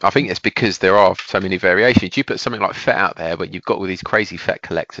now. I think it's because there are so many variations. You put something like Fett out there, but you've got all these crazy Fett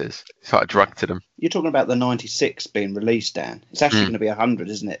collectors. It's like a drug to them. You're talking about the 96 being released, Dan. It's actually going to be 100,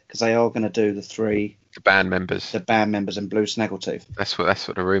 isn't it? Because they are going to do the band members and Blue Snaggletooth. That's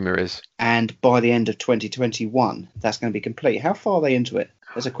what the rumor is. And by the end of 2021, that's going to be complete. How far are they into it?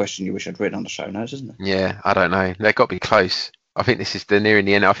 There's a question you wish I'd written on the show notes, isn't it? Yeah, I don't know. They've got to be close. I think they're nearing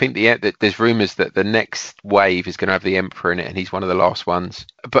the end. I think there's rumours that the next wave is going to have the Emperor in it, and he's one of the last ones.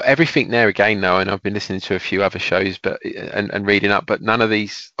 But everything there again, though, and I've been listening to a few other shows, and reading up, but none of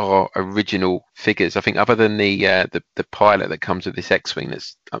these are original figures. I think other than the pilot that comes with this X-wing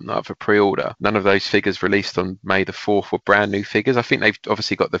that's up for pre-order, none of those figures released on May the 4th were brand new figures. I think they've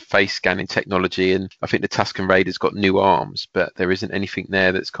obviously got the face scanning technology, and I think the Tusken Raider's got new arms, but there isn't anything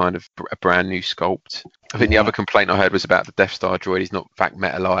there that's kind of a brand new sculpt. I think the other complaint I heard was about the Death Star droid. He's not vac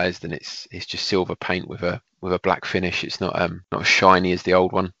metalized, and it's just silver paint with a black finish. It's not as shiny as the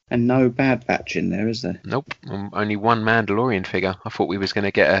old one. And no Bad Batch in there, is there? Nope. Only one Mandalorian figure. I thought we was going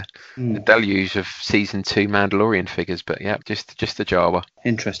to get a deluge of season 2 Mandalorian figures, but yeah, just a Jawa.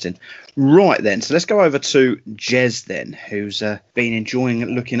 Interesting. Right then, so let's go over to Jez then, who's been enjoying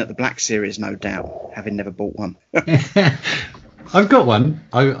looking at the Black Series, no doubt, having never bought one. I've got one.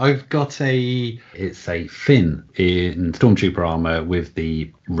 I've got it's a Finn in Stormtrooper armor with the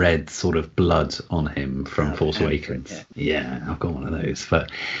red sort of blood on him from Force Awakens. Yeah, I've got one of those.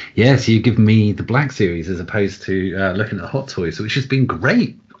 But yeah, so you give me the Black Series as opposed to looking at the Hot Toys, which has been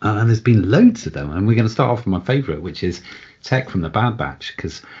great. And there's been loads of them. And we're going to start off with my favourite, which is Tech from the Bad Batch,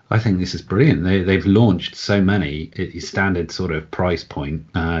 because I think this is brilliant. They've launched so many at your standard sort of price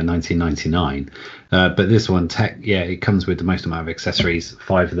point, $19.99. But this one, Tech, it comes with the most amount of accessories,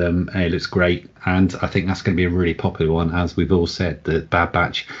 5 of them. It looks great, and I think that's going to be a really popular one, as we've all said. The Bad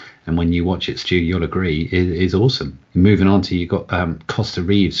Batch, and when you watch it, Stu, you'll agree, is awesome. Moving on to, you've got Costa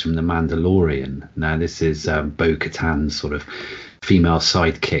Reeves from The Mandalorian. Now, this is Bo-Katan's sort of female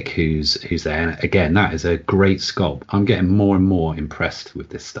sidekick who's there, and again, that is a great sculpt. I'm getting more and more impressed with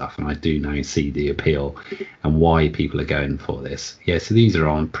this stuff, and I do now see the appeal and why people are going for this. So these are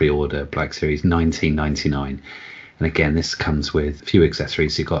on pre-order, Black Series, $19.99. And again, this comes with a few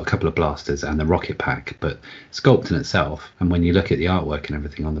accessories. You've got a couple of blasters and the rocket pack, but sculpt in itself, and when you look at the artwork and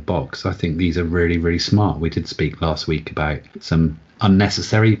everything on the box, I think these are really, really smart. We did speak last week about some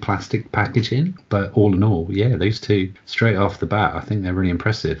unnecessary plastic packaging, but all in all, those two straight off the bat, I think they're really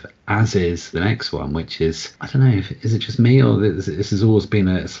impressive, as is the next one, which is, I don't know, is it just me, or this has always been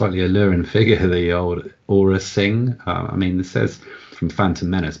a slightly alluring figure, the old Aura Singh. I mean, this says from Phantom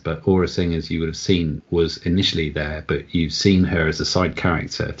Menace, but Aura Singh, as you would have seen, was initially there, but you've seen her as a side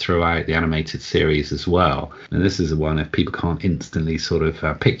character throughout the animated series as well. And this is the one, if people can't instantly sort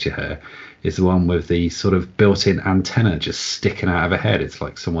of picture her, is the one with the sort of built-in antenna just sticking out of her head. It's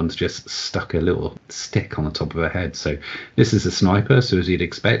like someone's just stuck a little stick on the top of her head. So this is a sniper, so as you'd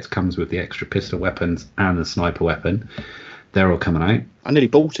expect, comes with the extra pistol weapons and the sniper weapon. They're all coming out. I nearly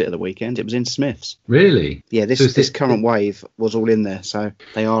bought it at the weekend. It was in Smith's. Really? Yeah, this current wave was all in there, so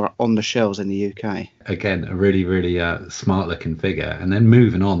they are on the shelves in the UK. Again, a really, really smart looking figure. And then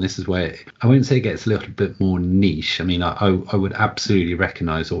moving on, this is where I wouldn't say it gets a little bit more niche. I mean, I would absolutely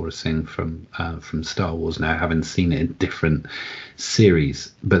recognise Aura Singh from Star Wars now, having seen it in different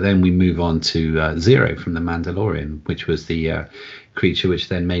series. But then we move on to Zero from The Mandalorian, which was the creature which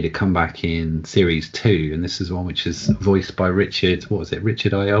then made a comeback in series 2, and this is one which is voiced by Richard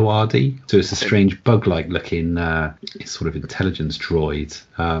Ayoade. So it's a strange bug-like looking sort of intelligence droid.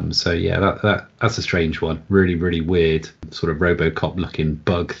 So yeah, that's a strange one. Really, really weird sort of RoboCop looking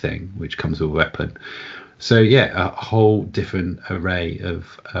bug thing which comes with a weapon. So yeah, a whole different array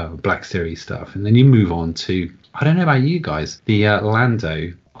of Black Series stuff. And then you move on to, I don't know about you guys, the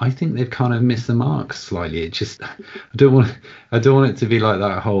Lando. I think they've kind of missed the mark slightly. It just, I don't want it to be like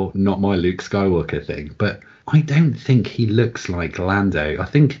that whole not my Luke Skywalker thing, but I don't think he looks like Lando. I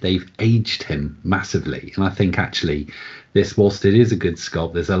think they've aged him massively, and I think actually this, whilst it is a good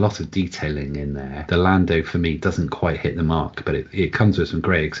sculpt, there's a lot of detailing in there. The Lando for me doesn't quite hit the mark, but it comes with some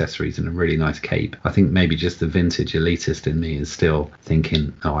great accessories and a really nice cape. I think maybe just the vintage elitist in me is still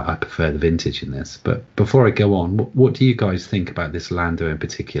thinking, I prefer the vintage in this. But before I go on, what do you guys think about this Lando in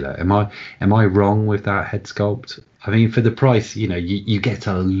particular? Am I wrong with that head sculpt? I mean, for the price, you get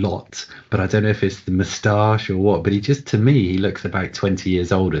a lot, but I don't know if it's the moustache or what, but to me, he looks about 20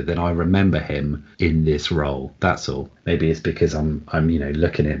 years older than I remember him in this role. That's all. Maybe it's because I'm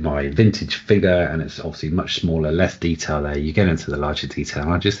looking at my vintage figure, and it's obviously much smaller, less detail there. You get into the larger detail,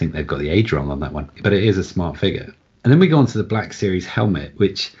 and I just think they've got the age wrong on that one. But it is a smart figure. And then we go on to the Black Series helmet,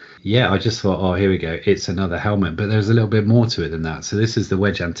 which, I just thought, oh, here we go. It's another helmet, but there's a little bit more to it than that. So this is the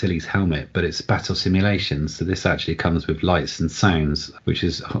Wedge Antilles helmet, but it's battle simulation. So this actually comes with lights and sounds, which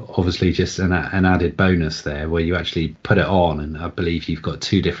is obviously just an added bonus there, where you actually put it on, and I believe you've got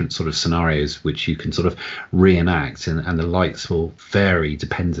 2 different sort of scenarios which you can sort of reenact, and the lights will vary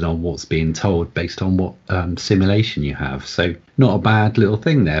depending on what's being told based on what simulation you have. So not a bad little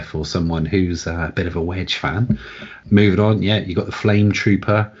thing there for someone who's a bit of a Wedge fan. Moving on, you got the Flame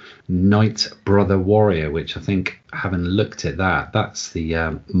Trooper Knight Brother Warrior, which I think, having looked at that's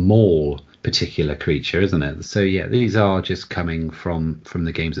the Maul particular creature, isn't it? So these are just coming from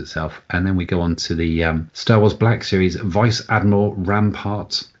the games itself. And then we go on to the Star Wars Black Series Vice Admiral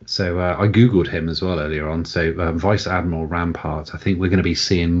Rampart. So I googled him as well earlier on. So Vice Admiral Rampart, I think we're going to be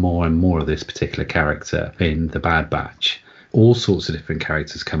seeing more and more of this particular character in the Bad Batch. All sorts of different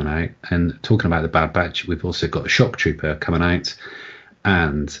characters coming out. And talking about the Bad Batch, we've also got a Shock Trooper coming out.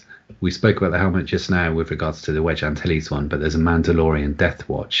 And we spoke about the helmet just now with regards to the Wedge Antilles one, but there's a Mandalorian Death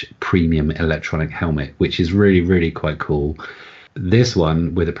Watch premium electronic helmet, which is really, really quite cool. This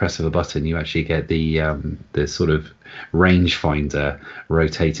one, with the press of a button, you actually get the sort of rangefinder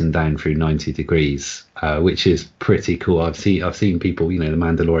rotating down through 90 degrees, which is pretty cool. I've seen people, the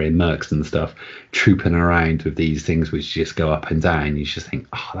Mandalorian mercs and stuff, trooping around with these things which just go up and down. You just think,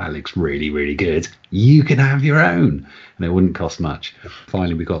 oh, that looks really, really good. You can have your own, and it wouldn't cost much.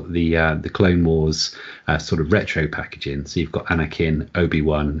 Finally, we got the Clone Wars sort of retro packaging. So you've got Anakin,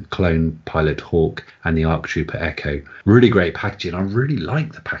 Obi-Wan, Clone Pilot Hawk, and the ARC Trooper Echo. Really great packaging. I really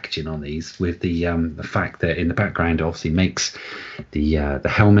like the packaging on these, with the fact that in the background obviously makes the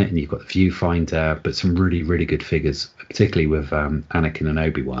helmet, and you've got the viewfinder, but some really, really good figures, particularly with Anakin and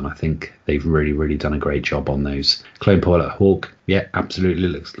Obi-Wan. I think they've really, really done a great job on those. Clone Pilot Hawk,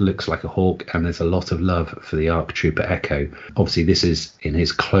 absolutely looks like a Hawk, and there's a lot of love for the ARC Trooper Echo. Obviously, this is in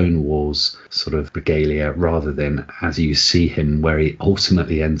his Clone Wars sort of regalia, rather than as you see him where he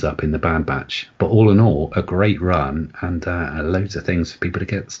ultimately ends up in the Bad Batch. But all in all, a great run, and loads of things for people to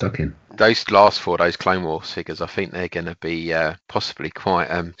get stuck in. Those last 4, those Clone Wars figures, I think they're going to be possibly quite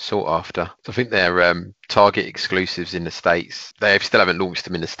sought after. I think they're Target exclusives in the States. They still haven't launched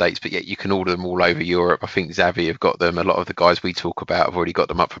them in the States, but yet you can order them all over Europe. I think Xavi have got them. A lot of the guys we talk about have already got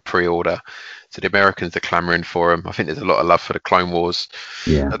them up for pre-order. So the Americans are clamouring for them. I think there's a lot of love for the Clone Wars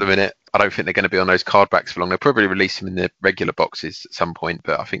at the minute. I don't think they're going to be on those card backs for long. They'll probably release them in the regular boxes at some point,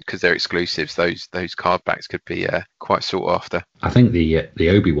 but I think because they're exclusives, those card backs could be quite sought after. I think the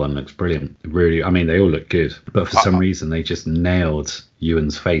Obi-Wan looks brilliant. Really, I mean, they all look good, but for some reason they just nailed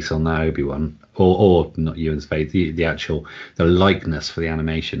Ewan's face on that Obi-Wan, or not Ewan's face. The likeness for the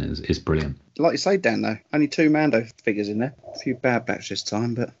animation is brilliant. Like you say, Dan, though, only 2 Mando figures in there. A few Bad Batch this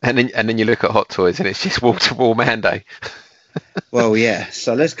time, but and then you look at Hot Toys and it's just wall-to-wall Mando. Well,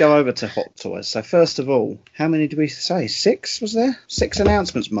 so let's go over to Hot Toys. So first of all, how many did we say? 6, was there? 6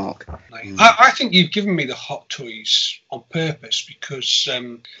 announcements, Mark. I think you've given me the Hot Toys on purpose, because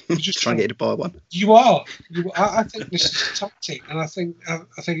you're just trying to get you to buy one. You are. I think this is a tactic, and I think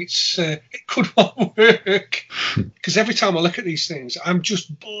it's it could well work, because every time I look at these things, I'm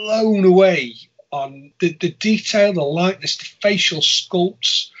just blown away on the detail, the likeness, the facial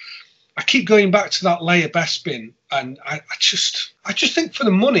sculpts. I keep going back to that Leia Bespin, and I just think for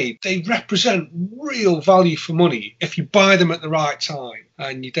the money, they represent real value for money if you buy them at the right time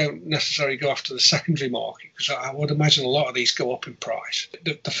and you don't necessarily go after the secondary market, because I would imagine a lot of these go up in price.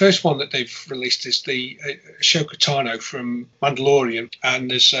 The first one that they've released is the Ahsoka Tano from Mandalorian,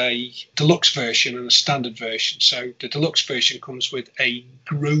 and there's a deluxe version and a standard version. So the deluxe version comes with a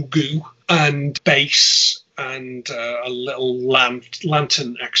Grogu and base and a little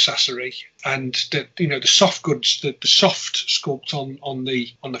lantern accessory, and the soft goods, the soft sculpt on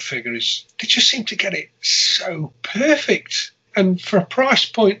the figure is, they just seem to get it so perfect. And for a price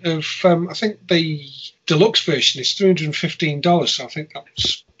point of I think the deluxe version is $315, so I think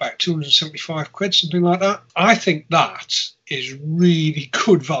that's about 275 quid, something like that. I think that is really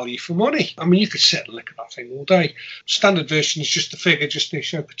good value for money. I mean, you could sit and look at that thing all day. Standard version is just the figure, just the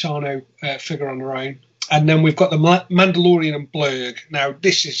Ahsoka Tano figure on her own. And then we've got the Mandalorian and Blurg. Now,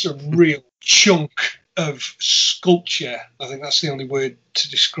 this is a real chunk of sculpture. I think that's the only word to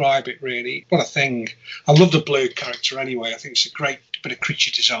describe it, really. What a thing. I love the Blurg character anyway. I think it's a great bit of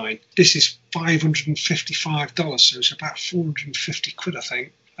creature design. This is $555, so it's about 450 quid, I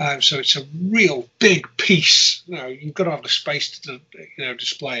think. So it's a real big piece. You've got to have the space to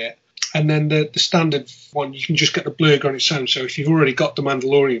display it. And then the standard one, you can just get the Blurg on its own. So if you've already got the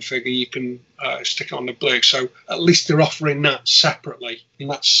Mandalorian figure, you can stick it on the Blurg. So at least they're offering that separately. And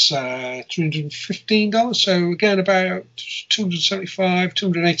that's $315. So again, about 275,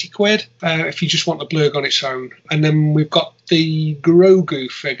 280 quid if you just want the Blurg on its own. And then we've got the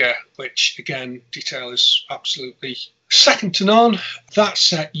Grogu figure, which again, detail is absolutely second to none. That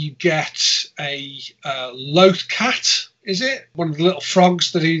set, you get a Loth Cat. Is it one of the little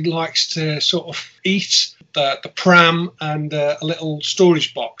frogs that he likes to sort of eat? The pram and a little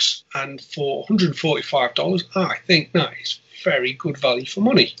storage box, and for $145, I think that is very good value for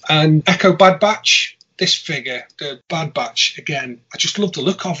money. And Echo Bad Batch, this figure, the Bad Batch, again, I just love the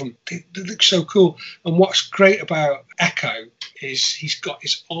look of them. They look so cool. And what's great about Echo is he's got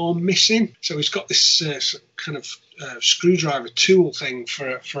his arm missing, so he's got this kind of screwdriver tool thing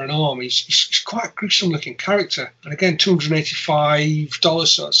for an arm. He's quite a gruesome looking character. And again, $285,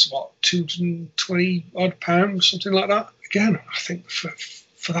 so that's what, 220 odd pounds, something like that. Again, I think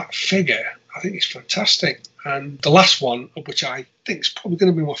for that figure, I think it's fantastic. And the last one, which I think is probably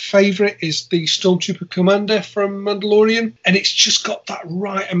going to be my favourite, is the Stormtrooper Commander from Mandalorian. And it's just got that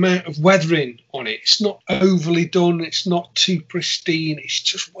right amount of weathering on it. It's not overly done. It's not too pristine. It's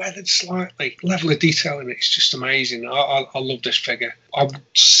just weathered slightly. Level of detail in it is just amazing. I love this figure. I'm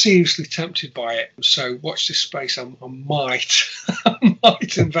seriously tempted by it. So watch this space. I might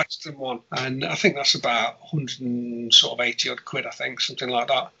invest in one. And I think that's about 180 odd quid, I think, something like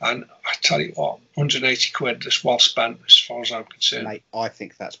that. And I tell you what, 180 quid is well spent as far as I'm concerned. Mate, I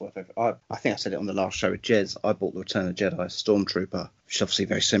think that's worth it. I think I said it on the last show with Jez. I bought the Return of the Jedi Stormtrooper, which is obviously a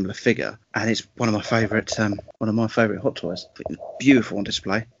very similar figure, and it's one of my favourite Hot Toys. Beautiful on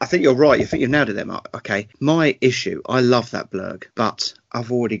display. I think you're right. You think you've nailed it there, Mark. Okay, my issue, I love that Blurg, but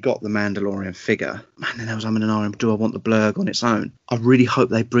I've already got the Mandalorian figure. Man, then I was umming and ahhing, do I want the Blurg on its own? I really hope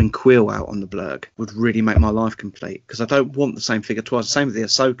they bring Quill out on the Blurg. Would really make my life complete, because I don't want the same figure twice. Same with the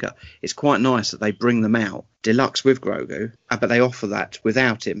Ahsoka. It's quite nice that they bring them out deluxe with Grogu, but they offer that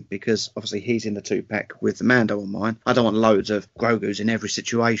without him, because obviously he's in the 2-pack with the Mando on mine. I don't want loads of Grogus in every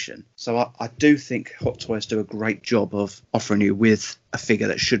situation. So I do think Hot Toys do a great job of offering you with a figure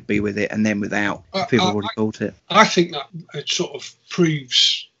that should be with it and then without, if people have already bought it. I think that it sort of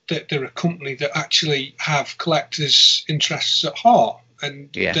proves that they're a company that actually have collectors' interests at heart.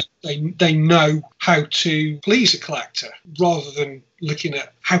 And they know how to please a collector, rather than looking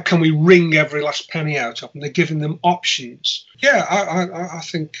at how can we wring every last penny out of them. They're giving them options. Yeah, I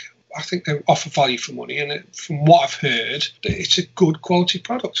think they offer value for money, and from what I've heard, it's a good quality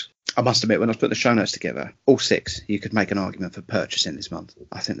product. I must admit, when I was putting the show notes together, all 6 you could make an argument for purchasing this month.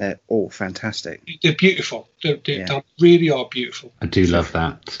 I think they're all fantastic. They're beautiful. They really are beautiful. I do love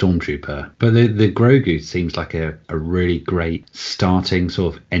that Stormtrooper. But the Grogu seems like a really great starting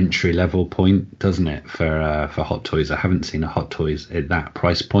sort of entry level point, doesn't it, for Hot Toys? I haven't seen a Hot Toys at that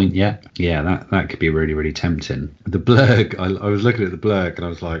price point yet. Yeah, that could be really, really tempting. The Blurg, I was looking at the Blurg and I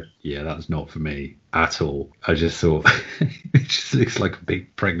was like, yeah, that's not for me at all. I just thought it just looks like a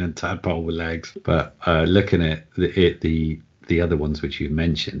big pregnant tadpole with legs. But looking at the other ones which you've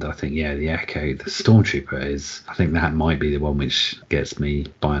mentioned, I think, the Echo, the Stormtrooper I think that might be the one which gets me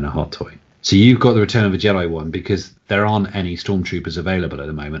buying a Hot Toy. So you've got the Return of the Jedi one, because there aren't any Stormtroopers available at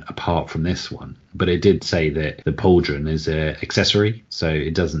the moment apart from this one. But it did say that the pauldron is an accessory, so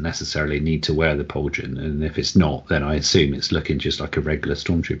it doesn't necessarily need to wear the pauldron. And if it's not, then I assume it's looking just like a regular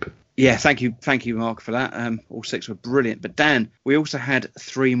Stormtrooper. Yeah, thank you, Mark, for that. All 6 were brilliant. But Dan, we also had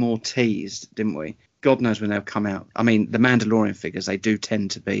 3 more teased, didn't we? God knows when they'll come out. I mean, the Mandalorian figures, they do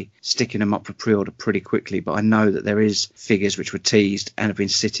tend to be sticking them up for pre-order pretty quickly, but I know that there is figures which were teased and have been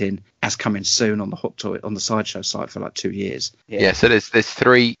sitting as coming soon on the Hot Toy on the Sideshow site for like 2 years. Yeah, so there's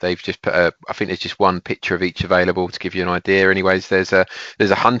 3. They've just put I think there's just one picture of each available to give you an idea. Anyways, there's a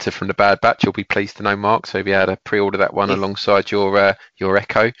Hunter from the Bad Batch. You'll be pleased to know, Mark. So you'll be able to pre-order that one alongside your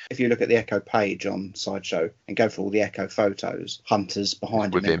Echo. If you look at the Echo page on Sideshow and go for all the Echo photos, Hunter's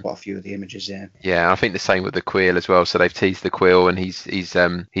behind him in quite a few of the images. Yeah, I think the same with the Quill as well. So they've teased the Quill, and he's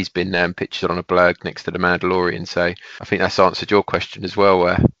been pictured on a Blurg next to the Mandalorian. So I think that's answered your question as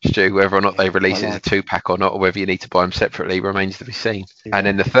well, Stu. Whether or not they release it as a 2-pack or not, or whether you need to buy them separately, remains to be seen. Yeah. And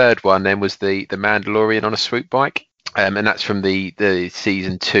then the third one then was the Mandalorian on a swoop bike, and that's from the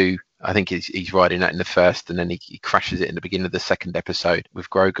season 2. I think he's riding that in the first, and then he crashes it in the beginning of the second episode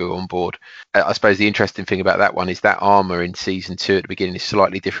with Grogu on board. I suppose the interesting thing about that one is that armor in season 2 at the beginning is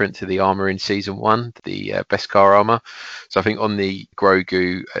slightly different to the armor in season 1, the Beskar armor. So I think on the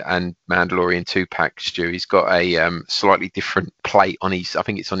Grogu and Mandalorian 2-pack, Stu, he's got a slightly different plate on his, I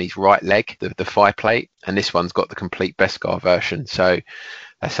think it's on his right leg, the thigh plate, and this one's got the complete Beskar version. So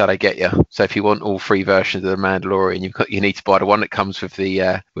That's how they get you. So if you want all 3 versions of the Mandalorian, you need to buy the one that comes with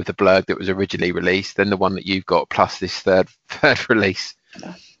the blurb that was originally released, then the one that you've got plus this third release.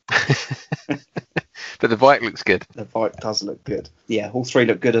 But the bike looks good. The bike does look good. Yeah, all 3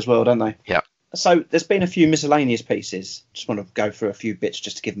 look good as well, don't they? Yeah. So there's been a few miscellaneous pieces. Just want to go through a few bits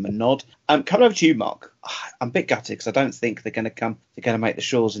just to give them a nod. Coming over to you, Mark. I'm a bit gutted because I don't think they're going to come. They're going to make the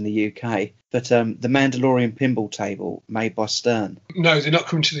shores in the UK. But the Mandalorian pinball table made by Stern. No, they're not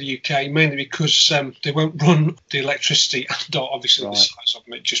coming to the UK, mainly because they won't run the electricity and obviously the size of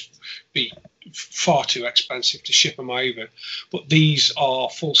them. It'd just be far too expensive to ship them over. But these are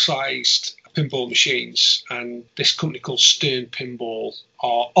full-sized pinball machines, and this company called Stern Pinball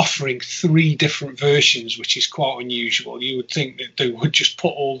are offering 3 different versions, which is quite unusual. You would think that they would just put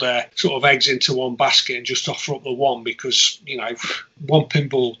all their sort of eggs into one basket and just offer up the one, because, you know, one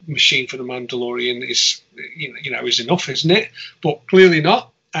pinball machine for the Mandalorian is, you know, is enough, isn't it? But clearly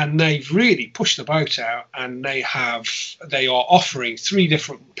not. And they've really pushed the boat out, and they are offering 3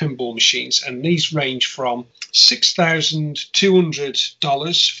 different pinball machines, and these range from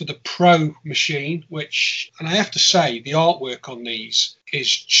 $6,200 for the Pro machine, which, and I have to say, the artwork on these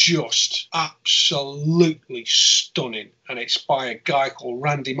is just absolutely stunning. And it's by a guy called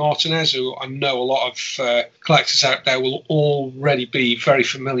Randy Martinez, who I know a lot of collectors out there will already be very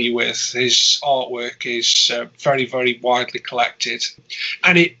familiar with. His artwork is very, very widely collected.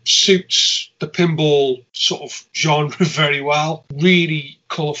 And it suits the pinball sort of genre very well. Really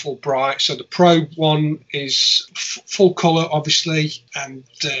colourful, bright. So the Pro one is full colour, obviously, and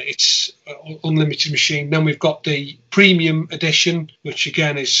it's an unlimited machine. Then we've got the Premium Edition, which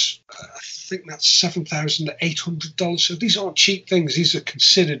again is, I think that's $7,800. So these aren't cheap things. These are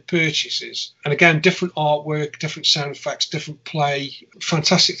considered purchases. And again, different artwork, different sound effects, different play,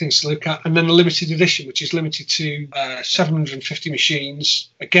 fantastic things to look at. And then the limited edition, which is limited to 750 machines.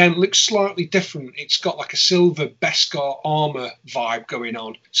 Again, looks slightly different. It's got like a silver Beskar armor vibe going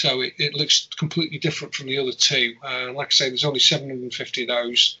on. So it looks completely different from the other 2. Like I say, there's only 750 of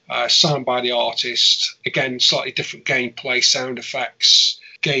those, signed by the artist. Again, slightly different gameplay, sound effects,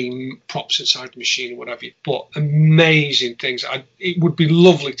 game props inside the machine or whatever. But amazing things. It would be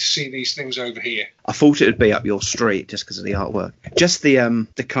lovely to see these things over here. I thought it would be up your street just because of the artwork. Just the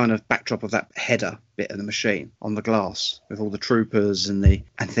kind of backdrop of that header bit of the machine on the glass with all the troopers and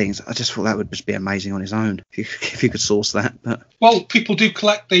things. I just thought that would just be amazing on its own if you could source that. But well, people do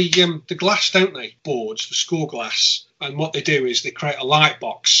collect the glass, don't they? Boards, the score glass. And what they do is they create a light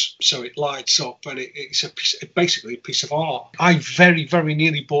box so it lights up, and it's basically a piece of art. I very, very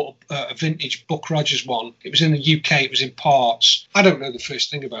nearly bought a vintage Buck Rogers one. It was in the UK. It was in parts. I don't know the first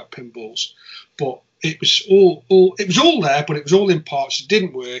thing about pinballs, but it was all there, but it was all in parts. It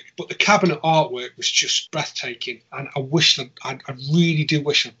didn't work, but the cabinet artwork was just breathtaking. And I really do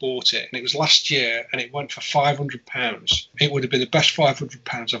wish I'd bought it. And it was last year, and it went for £500. It would have been the best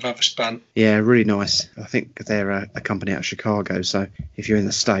 £500 I've ever spent. Yeah, really nice. I think they're a company out of Chicago, so if you're in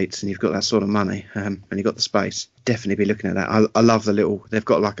the States and you've got that sort of money and you've got the space, definitely be looking at that. I love they've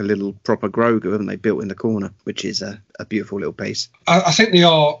got like a little proper Grogu, haven't they, built in the corner, which is a beautiful little piece. I think they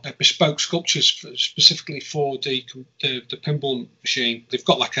are bespoke sculptures specifically for the pinball machine. They've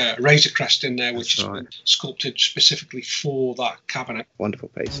got like a Razor Crest in there, which is sculpted specifically for that cabinet. Wonderful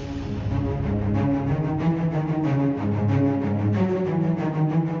piece.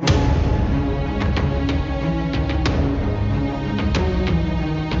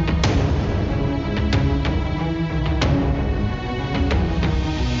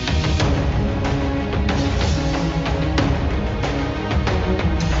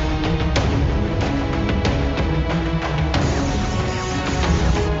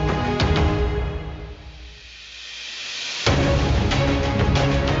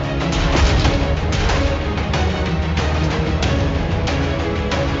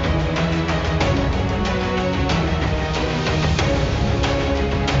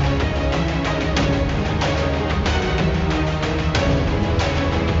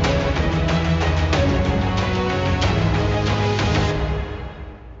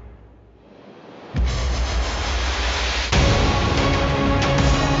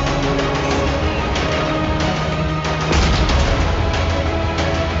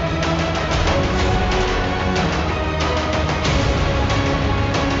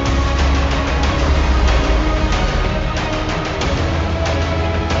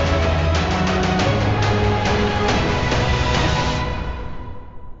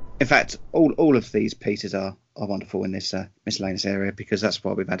 In fact, all of these pieces are wonderful in this miscellaneous area, because that's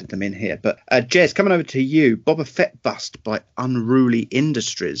why we've added them in here. But Jez, coming over to you, Boba Fett bust by Unruly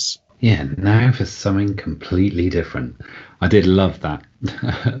Industries. Yeah, now for something completely different. I did love that.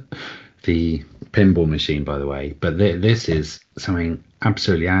 The pinball machine, by the way, but this is something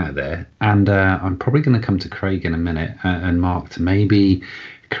absolutely out of there. And I'm probably going to come to Craig in a minute and Mark to maybe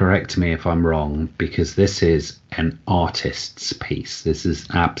correct me if I'm wrong, because this is an artist's piece. This is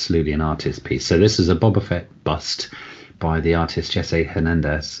absolutely an artist's piece. So this is a Boba Fett bust by the artist Jesse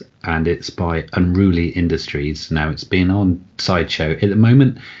Hernandez, and it's by Unruly Industries. Now, it's been on Sideshow. At the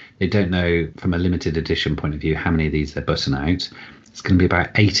moment, they don't know from a limited edition point of view how many of these they're busting out. It's going to be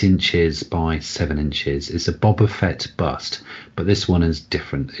about 8 inches by 7 inches. It's a Boba Fett bust, but this one is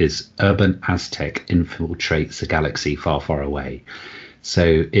different. It's Urban Aztec infiltrates a galaxy far, far away.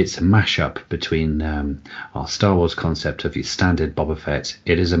 So it's a mashup between our Star Wars concept of your standard Boba Fett.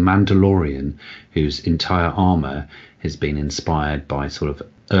 It is a Mandalorian whose entire armor has been inspired by sort of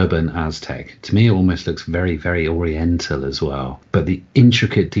urban Aztec. To me, it almost looks very, very oriental as well. But the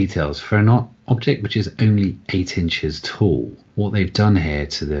intricate details for an object which is only 8 inches tall, what they've done here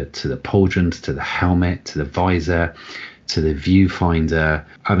to the pauldrons, to the helmet, to the visor, to the viewfinder.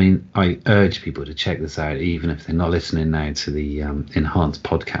 I mean, I urge people to check this out, even if they're not listening now to the enhanced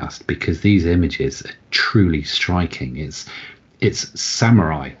podcast, because these images are truly striking. It's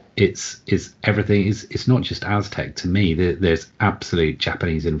samurai. It's everything. It's not just Aztec to me. There's absolute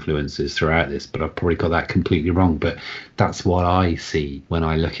Japanese influences throughout this, but I've probably got that completely wrong. But that's what I see when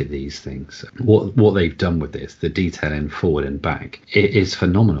I look at these things. What they've done with this, the detailing forward and back, it is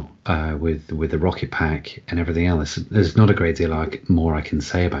phenomenal. With the rocket pack and everything else, there's not a great deal more I can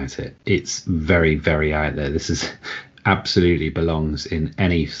say about it. It's very, very out there. This is absolutely belongs in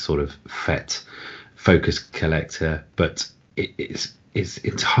any sort of Fett focus collector, but it's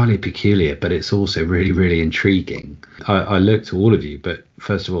entirely peculiar, but it's also really, really intriguing. I look to all of you, but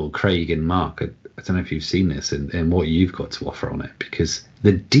first of all, Craig and Mark, I don't know if you've seen this and what you've got to offer on it, because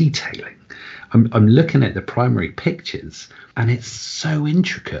the detailing, I'm looking at the primary pictures and it's so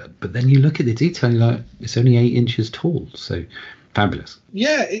intricate, but then you look at the detail and you're like, it's only 8 inches tall. So fabulous.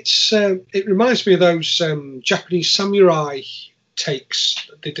 Yeah, it reminds me of those Japanese samurai takes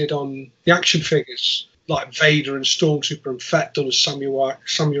that they did on the action figures, like Vader and Stormtrooper and Fett done as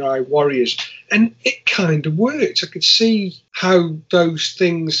samurai warriors, and it kind of worked. I could see how those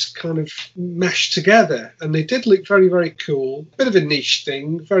things kind of meshed together, and they did look very, very cool. Bit of a niche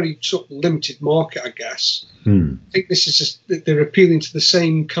thing, very sort of limited market, I guess. I think this is just, they're appealing to the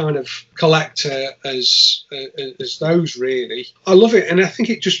same kind of collector as those, really. I love it, and I think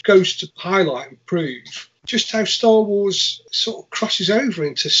it just goes to highlight and prove just how Star Wars sort of crosses over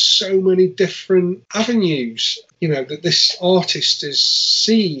into so many different avenues. You know, that this artist is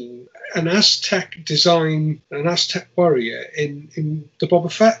seeing an Aztec design, an Aztec warrior in the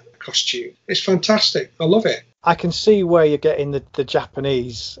Boba Fett costume. It's fantastic. I love it. I can see where you're getting the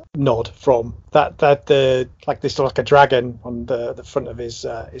Japanese nod from. That the like this like a dragon on the front of his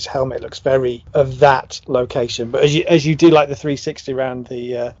helmet looks very of that location. But as you do like the 360 around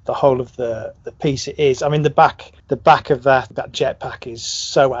the whole of the piece, it is. I mean, the back of that jetpack is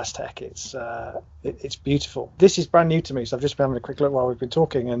so Aztec. It's beautiful. This is brand new to me, so I've just been having a quick look while we've been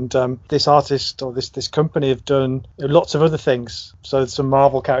talking. And this artist or this company have done lots of other things. So some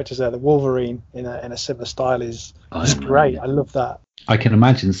Marvel characters there. The Wolverine in a similar style is great. I love that. I can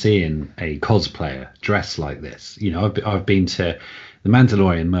imagine seeing a cosplayer dressed like this. You know, I've been to the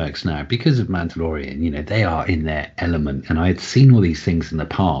Mandalorian Mercs now because of Mandalorian. You know, they are in their element, and I had seen all these things in the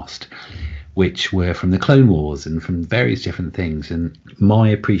past, which were from the Clone Wars and from various different things. And my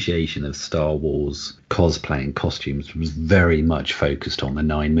appreciation of Star Wars cosplay and costumes was very much focused on the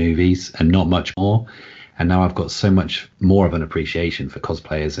 9 movies and not much more. And now I've got so much more of an appreciation for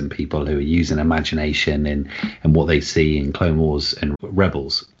cosplayers and people who are using imagination and what they see in Clone Wars and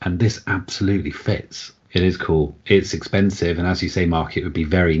Rebels. And this absolutely fits. It is cool. It's expensive. And as you say, Mark, it would be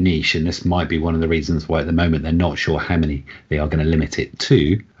very niche. And this might be one of the reasons why at the moment they're not sure how many they are going to limit it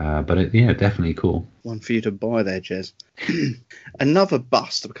to. But definitely cool. One for you to buy there, Jez. Another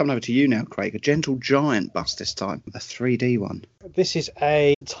bust. We're coming over to you now, Craig. A Gentle Giant bust this time. A 3D one. This is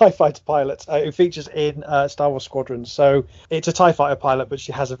a TIE fighter pilot who features in Star Wars Squadrons. So it's a TIE fighter pilot, but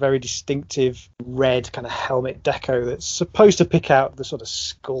she has a very distinctive red kind of helmet deco that's supposed to pick out the sort of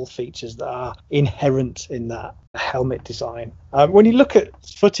skull features that are inherent in that helmet design. When you look at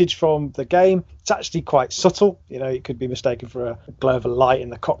footage from the game, it's actually quite subtle. You know, it could be mistaken for a glow of a light in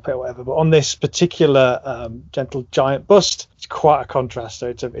the cockpit or whatever. But on this particular Gentle Giant bust, it's quite a contrast. So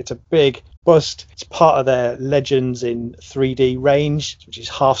it's a big bust. It's part of their Legends in 3D range, which is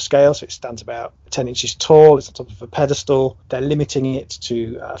half scale, so it stands about 10 inches tall. It's on top of a pedestal. They're limiting it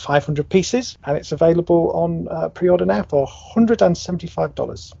to 500 pieces, and it's available on pre-order now for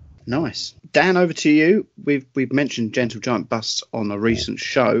 $175. Nice. Dan, over to you. We've mentioned Gentle Giant busts on a recent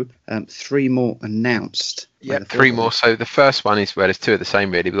show. 3 more announced. Yeah, 3 more. So the first one is, well, there's 2 of the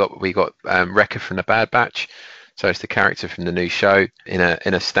same really. We got Wrecker from the Bad Batch. So it's the character from the new show in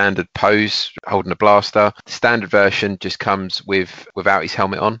a standard pose, holding a blaster. The standard version just comes without his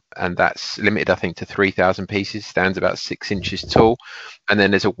helmet on, and that's limited, I think, to 3,000 pieces. Stands about 6 inches tall. And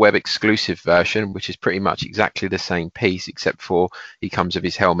then there's a web exclusive version, which is pretty much exactly the same piece, except for he comes with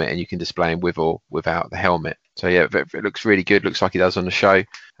his helmet, and you can display him with or without the helmet. So yeah, it looks really good. Looks like he does on the show.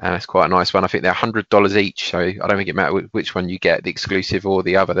 And it's quite a nice one. I think they're $100 each. So I don't think it matters which one you get, the exclusive or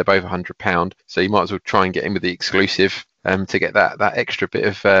the other. They're both £100. So you might as well try and get in with the exclusive to get that extra bit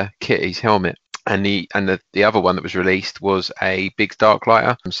of kit, his helmet. And the other one that was released was a big dark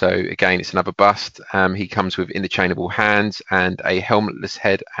lighter. So again, it's another bust. He comes with interchangeable hands and a helmetless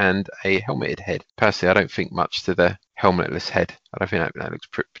head and a helmeted head. Personally, I don't think much to the helmetless head. I don't think that looks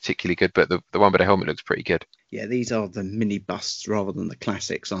particularly good, but the one with the helmet looks pretty good. Yeah, these are the mini busts rather than the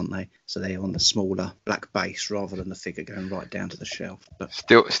classics, aren't they? So they're on the smaller black base rather than the figure going right down to the shelf. But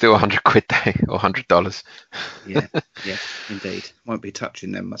still £100 there, or $100. yeah, indeed. Won't be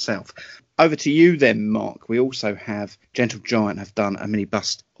touching them myself. Over to you then, Mark. We also have Gentle Giant have done a mini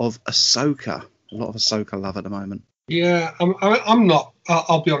bust of Ahsoka. A lot of Ahsoka love at the moment. Yeah, I'm not.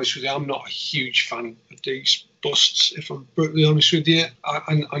 I'll be honest with you. I'm not a huge fan of these busts, if I'm brutally honest with you.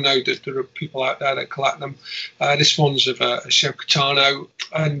 I know that there are people out there that collect them. This one's of Ahsoka Tano,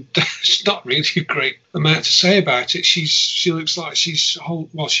 and it's not really a great amount to say about it. She looks like she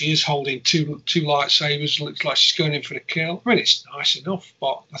is holding two lightsabers. Looks like she's going in for the kill. I mean, it's nice enough,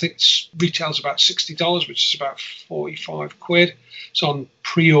 but I think it retails about $60, which is about 45 quid. It's on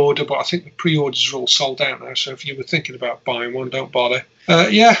pre-order, but I think the pre-orders are all sold out now. So if you were thinking about buying one, don't bother.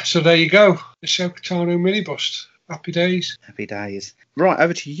 So there you go. The Ahsoka Tano mini bust. Happy days. Happy days. Right,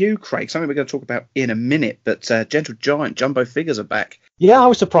 over to you, Craig. Something we're going to talk about in a minute, but Gentle Giant jumbo figures are back. Yeah, I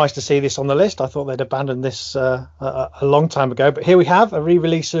was surprised to see this on the list. I thought they'd abandoned this a long time ago. But here we have a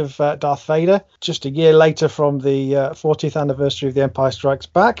re-release of Darth Vader, just a year later from the 40th anniversary of The Empire Strikes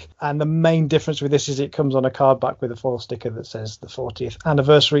Back. And the main difference with this is it comes on a card back with a foil sticker that says the 40th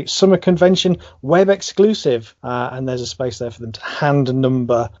Anniversary Summer Convention Web Exclusive. And there's a space there for them to hand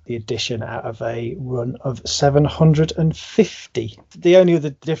number the edition out of a run of 750. The only other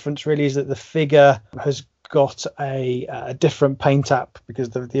difference really is that the figure has got a different paint app because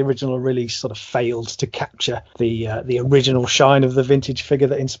the original release sort of failed to capture the original shine of the vintage figure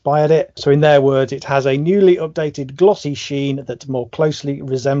that inspired it. So in their words, it has a newly updated glossy sheen that more closely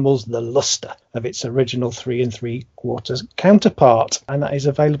resembles the luster of its original 3 3/4 counterpart, and that is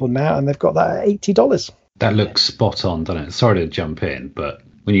available now, and they've got that at $80. That looks spot on, doesn't it? Sorry to jump in, but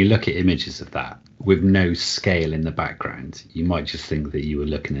when you look at images of that with no scale in the background, you might just think that you were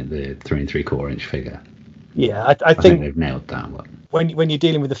looking at the 3 3/4 figure. Yeah, I think they've nailed that one. When you're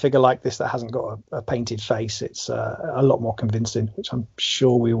dealing with a figure like this that hasn't got a painted face, it's a lot more convincing, which I'm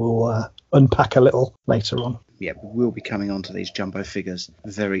sure we will unpack a little later on. Yeah, we'll be coming on to these jumbo figures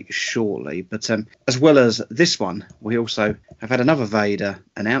very shortly. But as well as this one, we also have had another Vader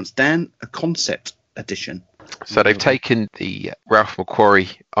announced, Dan, a concept edition. So they've taken the Ralph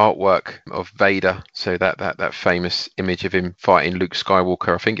McQuarrie artwork of Vader, so that famous image of him fighting Luke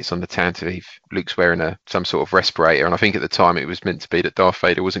Skywalker. I think it's on the Tantive. Luke's wearing some sort of respirator, and I think at the time it was meant to be that Darth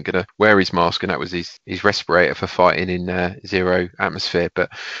Vader wasn't going to wear his mask, and that was his respirator for fighting in zero atmosphere. But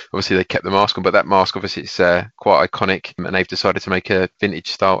obviously they kept the mask on. But that mask, obviously, it's quite iconic, and they've decided to make a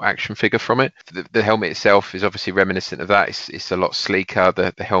vintage style action figure from it. The helmet itself is obviously reminiscent of that. It's a lot sleeker.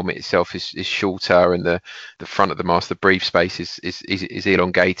 The helmet itself is shorter, and the front of the mask, the brief space is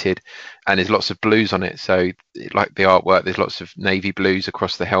elongated, and there's lots of blues on it. So like the artwork, there's lots of navy blues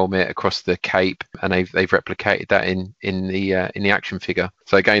across the helmet, across the cape, and they've replicated that in the action figure.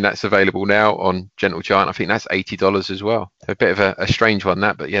 So again, that's available now on Gentle Giant. I think that's $80 as well. A bit of a strange one,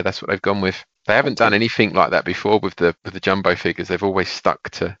 that, but yeah, that's what they've gone with. They haven't done anything like that before with the jumbo figures. They've always stuck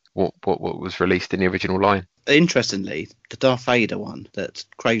to what was released in the original line. Interestingly, the Darth Vader one that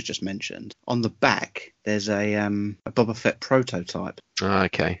Craig's just mentioned, on the back there's a Boba Fett prototype.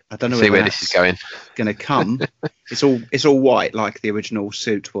 Okay. I don't know where this is going to come. It's all white like the original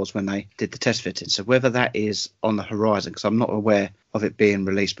suit was when they did the test fitting. So whether that is on the horizon, because I'm not aware of it being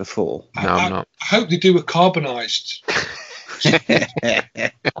released before. No, I'm not. I hope they do a carbonised.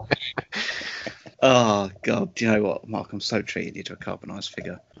 Oh God, do you know what, Mark? I'm so treating you to a carbonised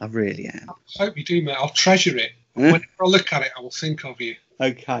figure. I really am. I hope you do, mate. I'll treasure it. Whenever I look at it, I will think of you.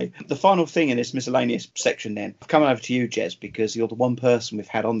 Okay. The final thing in this miscellaneous section then, I've come over to you, Jez, because you're the one person we've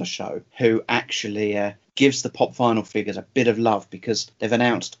had on the show who actually gives the Pop Vinyl figures a bit of love because they've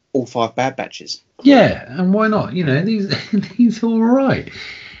announced all 5 Bad Batches. Yeah, and why not? You know, these are all right.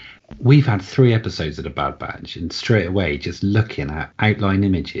 We've had 3 episodes of The Bad Batch, and straight away, just looking at outline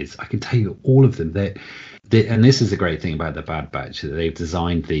images, I can tell you all of them. And this is the great thing about The Bad Batch, that they've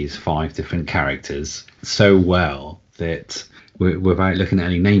designed these 5 different characters so well that without looking at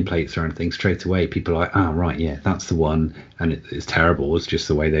any nameplates or anything, straight away people are like, oh, right, yeah, that's the one. And it's terrible. It's just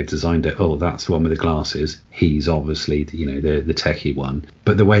the way they've designed it. Oh, that's the one with the glasses. He's obviously, the techie one.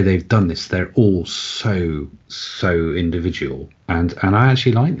 But the way they've done this, they're all so individual. And I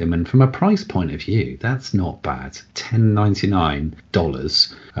actually like them. And from a price point of view, that's not bad.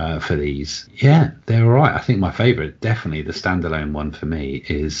 $10.99 for these. Yeah, they're all right. I think my favourite, definitely the standalone one for me,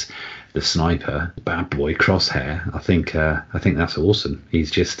 is the Sniper, Bad Boy Crosshair. I think that's awesome. He's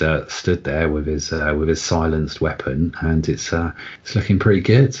just stood there with his silenced weapon, and it's looking pretty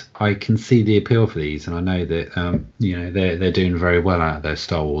good. I can see the appeal for these, and I know that they're doing very well out of their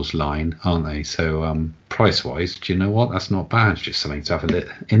Star Wars line, aren't they? So price wise, do you know what? That's not bad. Just something to have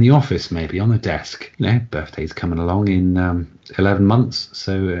in the office, maybe on the desk. Birthday's coming along in 11 months,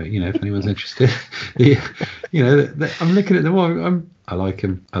 so if anyone's interested, I'm looking at them. I like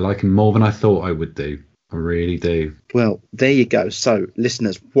him. I like him more than I thought I would do. I really do. Well, there you go. So,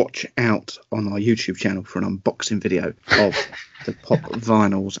 listeners, watch out on our YouTube channel for an unboxing video of the Pop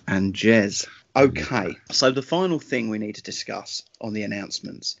Vinyls and Jez. Okay, so the final thing we need to discuss on the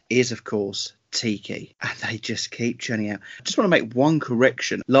announcements is, of course, Tiki, and they just keep churning out. I just want to make one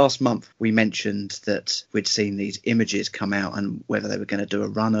correction. Last month we mentioned that we'd seen these images come out and whether they were going to do a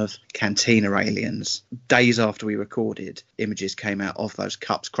run of Cantina aliens. Days after we recorded, images came out of those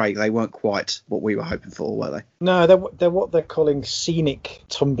cups. Craig, they weren't quite what we were hoping for, were they? No, they're what they're calling scenic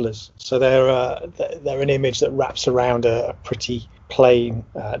tumblers. So they're an image that wraps around a pretty plain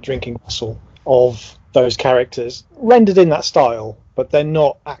drinking vessel of those characters, rendered in that style, but they're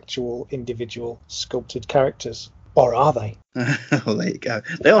not actual individual sculpted characters. Or are they? Well, there you go.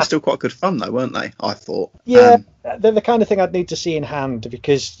 They are still quite good fun, though, weren't they? I thought. Yeah, they're the kind of thing I'd need to see in hand,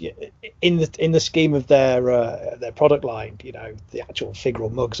 because in the scheme of their product line, the actual figure or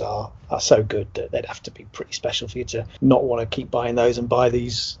mugs are so good that they'd have to be pretty special for you to not want to keep buying those and buy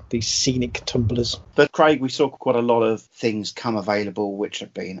these scenic tumblers. But Craig, we saw quite a lot of things come available which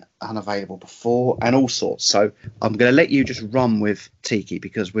have been unavailable before, and all sorts. So I'm going to let you just run with Tiki,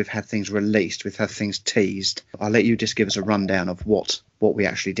 because we've had things released, we've had things teased. I'll let you just give us a rundown of what we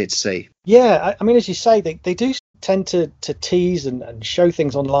actually did see. Yeah, I mean, as you say, they do tend to tease and show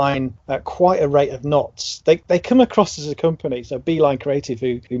things online at quite a rate of knots. They come across as a company, so Beeline Creative,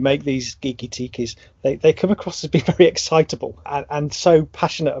 who make these geeky tikis, they come across as being very excitable and so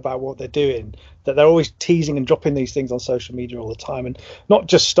passionate about what they're doing that they're always teasing and dropping these things on social media all the time. And not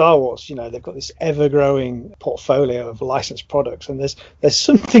just Star Wars, they've got this ever-growing portfolio of licensed products, and there's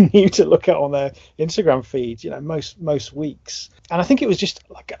something new to look at on their Instagram feed, most weeks. And I think it was just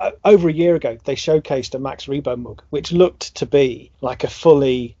like over a year ago, they showcased a Max Rebo mug, which looked to be like a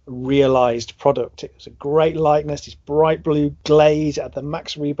fully realized product. It was a great likeness, this bright blue glaze at the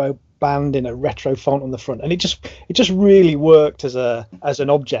Max Rebo band in a retro font on the front, and it just really worked as an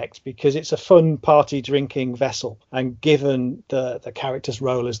object, because it's a fun party drinking vessel, and given the character's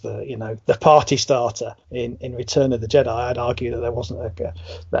role as the party starter in Return of the Jedi, I'd argue that there wasn't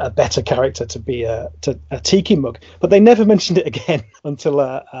a better character to be a tiki mug. But they never mentioned it again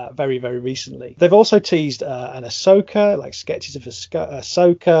until very, very recently. They've also teased an Ahsoka, like sketches of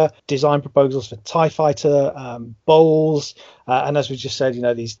Ahsoka, design proposals for TIE Fighter, bowls, and as we just said,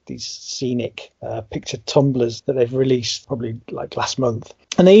 these scenic picture tumblers that they've released probably like last month.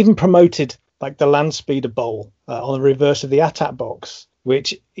 And they even promoted like the Landspeeder bowl on the reverse of the AT-AT box,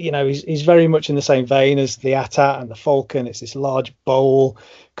 which is very much in the same vein as the AT-AT and the Falcon. It's this large bowl,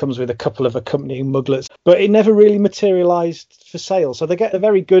 comes with a couple of accompanying muglets, but it never really materialized for sale. So they're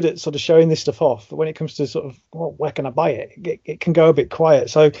very good at sort of showing this stuff off, but when it comes to sort of, well, where can I buy it? It can go a bit quiet.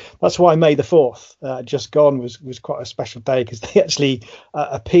 So that's why May the 4th, just gone, was quite a special day, because they actually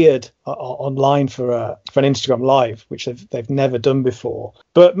appeared online for an Instagram Live, which they've never done before.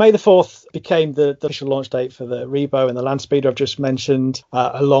 But May the 4th became the official launch date for the Rebo and the Landspeeder I've just mentioned,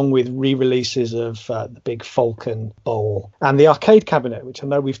 along with re-releases of the big Falcon bowl and the arcade cabinet, which I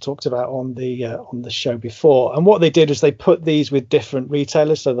know we've talked about on the show before. And what they did is they put these with different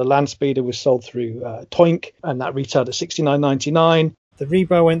retailers. So the Landspeeder was sold through Toink, and that retailed at $69.99. The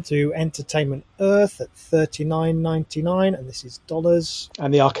Rebo went to Entertainment Earth at $39.99, and this is dollars.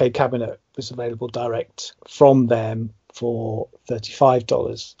 And the arcade cabinet was available direct from them for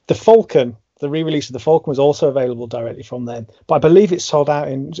 $35. The Falcon, the re-release of the Falcon, was also available directly from them, but I believe it sold out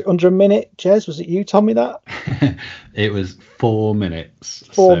in under a minute. Jez, was it you told me that? It was 4 minutes.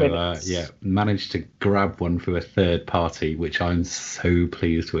 4 minutes. Yeah, managed to grab one through a third party, which I'm so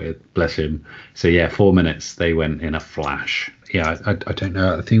pleased with. Bless him. So yeah, 4 minutes. They went in a flash. Yeah, I don't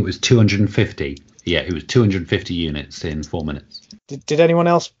know. I think it was 250. Yeah, it was 250 units in 4 minutes. Did anyone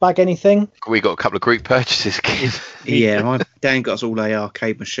else bag anything? We got a couple of group purchases, kid. Yeah, Dan got us all a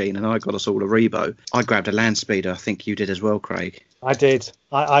arcade machine and I got us all a Rebo. I grabbed a land speeder. I think you did as well, Craig. I did.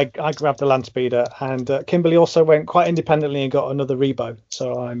 I grabbed the land speeder, and Kimberly also went quite independently and got another Rebo.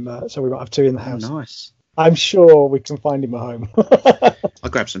 So so we might have two in the house. Oh, nice. I'm sure we can find him at home. I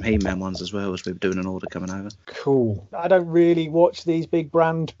grabbed some He-Man ones as well as we were doing an order coming over. Cool. I don't really watch these big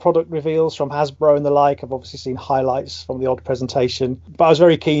brand product reveals from Hasbro and the like. I've obviously seen highlights from the odd presentation, but I was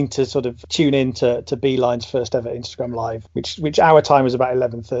very keen to sort of tune in to Beeline's first ever Instagram Live, which our time was about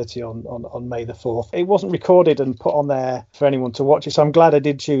 11:30 on May the 4th. It wasn't recorded and put on there for anyone to watch it, so I'm glad I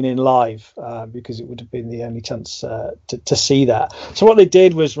did tune in live because it would have been the only chance to see that. So what they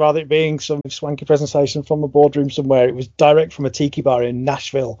did was, rather it being some swanky presentation from a boardroom somewhere, it was direct from a tiki bar in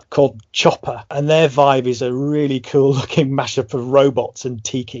Nashville called Chopper, and their vibe is a really cool looking mashup of robots and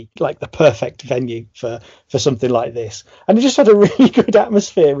tiki, like the perfect venue for something like this. And it just had a really good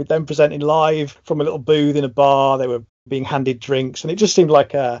atmosphere with them presenting live from a little booth in a bar. They were being handed drinks, and it just seemed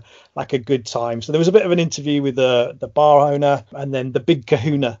like a good time. So there was a bit of an interview with the bar owner, and then the big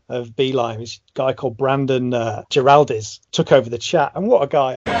kahuna of Beeline, this guy called Brandon Geraldez, took over the chat. And what a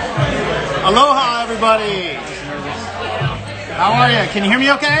guy. Aloha, everybody. How are you? Can you hear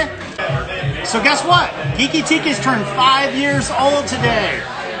me okay? So guess what? Geeky Tiki's turned 5 years old today.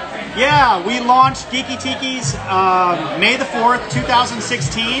 Yeah, we launched Geeky Tiki's May the 4th,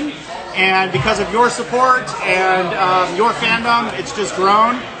 2016. And because of your support and your fandom, it's just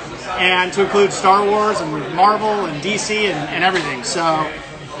grown. And to include Star Wars and Marvel and DC and everything. So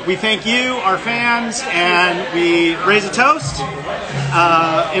we thank you, our fans, and we raise a toast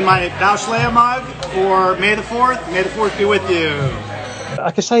in my Bauschlea mug for May the 4th. May the 4th be with you.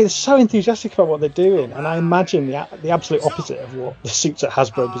 Like I say, they're so enthusiastic about what they're doing, and I imagine the absolute opposite of what the suits at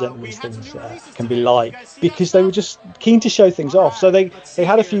Hasbro presenting these things can be like, because they were just keen to show things off. So they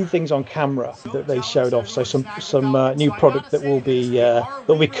had a few things on camera that they showed off. So some new product that will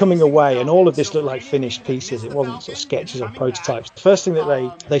be coming away, and all of this looked like finished pieces. It wasn't sort of sketches or prototypes. The first thing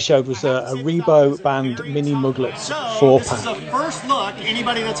that they showed was a Rebo band mini Muglets 4-pack. This is a first look.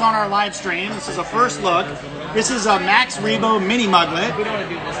 Anybody that's on our live stream, this is a first look. This is a Max Rebo mini Muglet.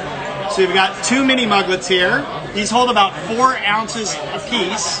 So you've got two mini Muglets here. These hold about 4 ounces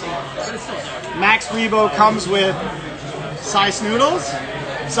apiece. Max Rebo comes with Sice Noodles.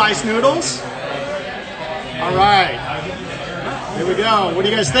 All right. Here we go. What do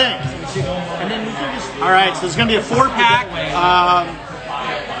you guys think? All right, so there's going to be a 4-pack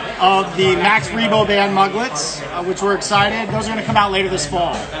of the Max Rebo band Muglets, which we're excited. Those are going to come out later this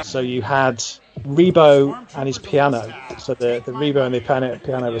fall. So you had Rebo and his piano. So the Rebo and the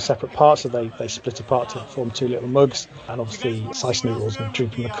piano were separate parts, so they split apart to form 2 little mugs, and obviously Sice Noodles and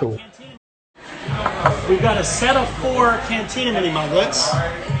Drinking the Cool. We've got a set of 4 Cantina mini Muglets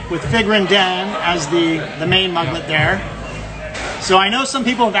with Figrin Den as the main Muglet there. So I know some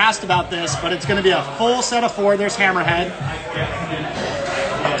people have asked about this, but it's going to be a full set of 4. There's Hammerhead,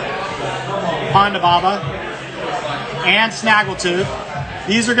 Ponda Baba, and Snaggletooth.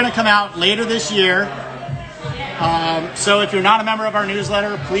 These are going to come out later this year. So if you're not a member of our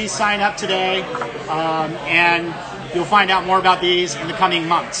newsletter, please sign up today, and you'll find out more about these in the coming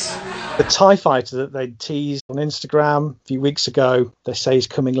months. The TIE Fighter that they teased on Instagram a few weeks ago, they say is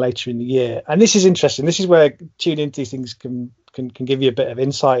coming later in the year. And this is interesting. This is where tuning into these things can give you a bit of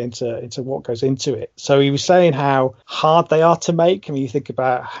insight into what goes into it. So he was saying how hard they are to make. I mean, you think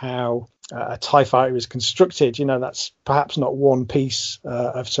about how a TIE Fighter is constructed, that's perhaps not one piece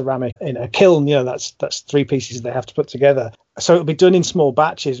of ceramic in a kiln, that's 3 pieces they have to put together. So it'll be done in small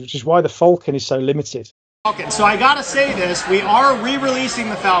batches, which is why the Falcon is so limited. Falcon. So I gotta say this, we are re-releasing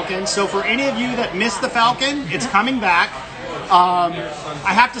the Falcon, so for any of you that missed the Falcon, it's coming back.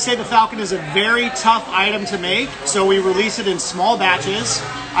 I have to say the Falcon is a very tough item to make, so we release it in small batches.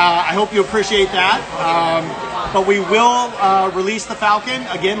 I hope you appreciate that. but we will release the Falcon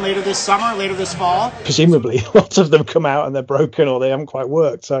again later this summer, later this fall. Presumably, lots of them come out and they're broken or they haven't quite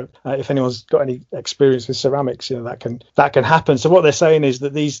worked. So if anyone's got any experience with ceramics, that can happen. So what they're saying is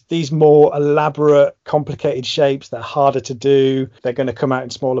that these more elaborate, complicated shapes, they're harder to do. They're going to come out in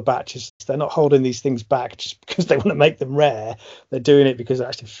smaller batches. They're not holding these things back just because they want to make them rare. They're doing it because they're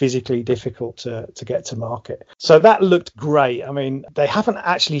actually physically difficult to get to market. So that looked great. I mean, they haven't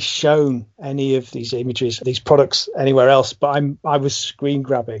actually shown any of these images, these products anywhere else, but I was screen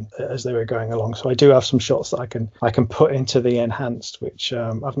grabbing as they were going along. So I do have some shots that I can put into the enhanced, which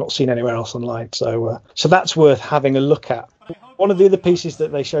I've not seen anywhere else online. So that's worth having a look at. One of the other pieces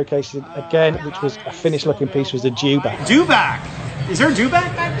that they showcased again, which was a finished looking piece, was the dewback. Dewback? Is there a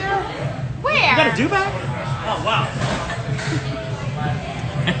dewback back there? Where? You got a dewback? Oh, wow.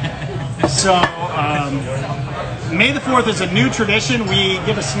 So, May the 4th is a new tradition. We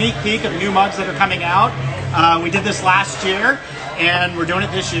give a sneak peek of new mugs that are coming out. We did this last year, and we're doing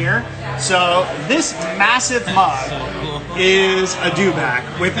it this year. So this massive mug is a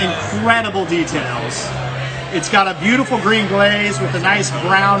dewback with incredible details. It's got a beautiful green glaze with a nice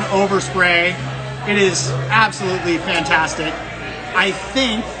brown overspray. It is absolutely fantastic. I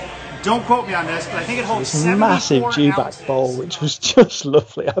think, don't quote me on this, but I think it holds this 74 massive dewback ounces. bowl, which was just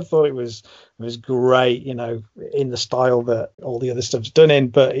lovely. I thought it was great, in the style that all the other stuff's done in,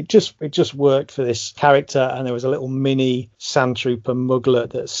 but it just worked for this character. And there was a little mini Sand Trooper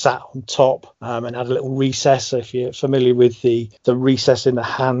muglet that sat on top and had a little recess. So if you're familiar with the recess in the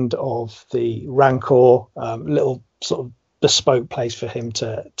hand of the Rancor, little sort of bespoke place for him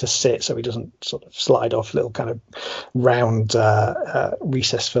to sit so he doesn't sort of slide off, little kind of round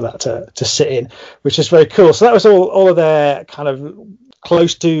recess for that to sit in, which is very cool. So that was all of their kind of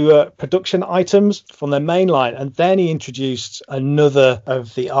close to production items from their main line. And then he introduced another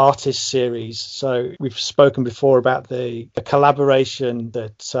of the artist series. So we've spoken before about the collaboration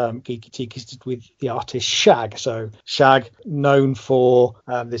that Geeky Tiki's did with the artist Shag. So Shag, known for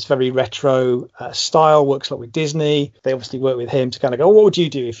this very retro style, works a lot with Disney. They obviously worked with him to kind of go, what would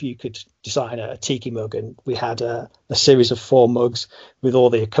you do if you could design a Tiki mug? And we had a series of 4 mugs with all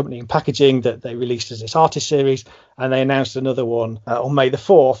the accompanying packaging that they released as this artist series. And they announced another one on May the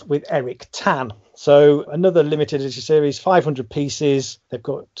 4th with Eric Tan. So another limited edition series, 500 pieces. They've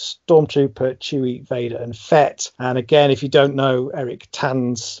got Stormtrooper, Chewie, Vader and Fett. And again, if you don't know Eric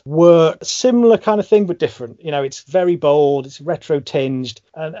Tan's work, similar kind of thing, but different. It's very bold, it's retro tinged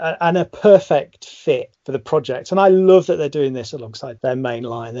and a perfect fit for the project. And I love that they're doing this alongside their main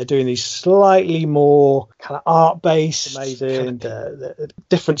line. They're doing these slightly more kind of art-based, amazing,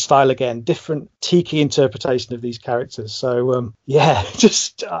 different style again, different Tiki interpretation of these characters. So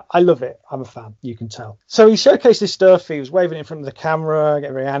I love it. I'm a fan, you can tell. So he showcased this stuff. He was waving it in front of the camera,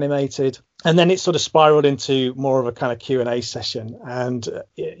 getting very animated. And then it sort of spiraled into more of a kind of Q&A session. And,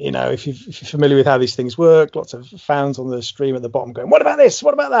 if you're familiar with how these things work, lots of fans on the stream at the bottom going, what about this?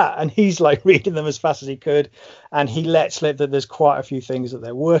 What about that? And he's like reading them as fast as he could. And he let slip that there's quite a few things that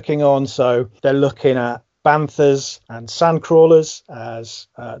they're working on. So they're looking at banthas and sandcrawlers as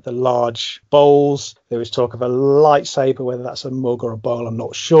the large bowls. There was talk of a lightsaber, whether that's a mug or a bowl, I'm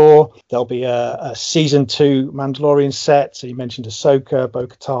not sure. There'll be a season 2 Mandalorian set. So you mentioned Ahsoka,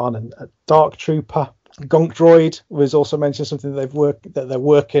 Bo-Katan and a Dark Trooper. Gonk Droid was also mentioned, something that they're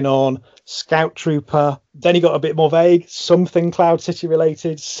working on. Scout Trooper. Then he got a bit more vague, something Cloud City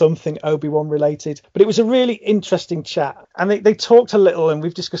related, something Obi-Wan related. But it was a really interesting chat. And they talked a little, and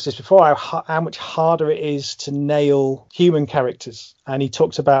we've discussed this before, how much harder it is to nail human characters. And he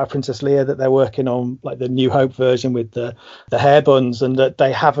talked about Princess Leia, that they're working on like the New Hope version with the hair buns, and that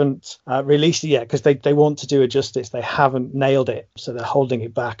they haven't released it yet because they want to do it justice. They haven't nailed it. So they're holding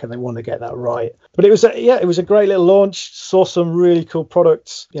it back and they want to get that right. But it was a great little launch. Saw some really cool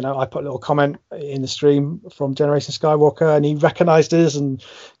products. I put a little comment in the stream from Generation Skywalker, and he recognized us and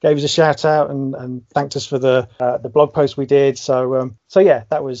gave us a shout out and thanked us for the blog post we did. So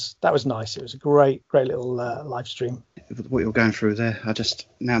that was nice. It was a great little live stream. What you're going through there, I'm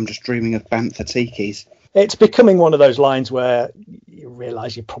just dreaming of Bantha Tikis. It's becoming one of those lines where you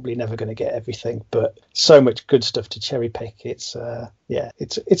realise you're probably never going to get everything, but so much good stuff to cherry pick. It's a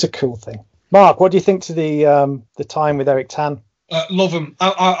cool thing. Mark, what do you think to the time with Eric Tan? Love him.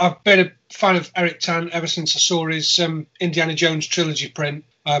 I've been a fan of Eric Tan ever since I saw his Indiana Jones trilogy print.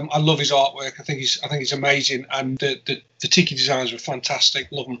 I love his artwork. I think he's amazing, and the Tiki designs were fantastic.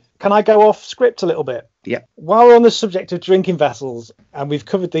 Love them. Can I go off script a little bit? Yeah. While we're on the subject of drinking vessels, and we've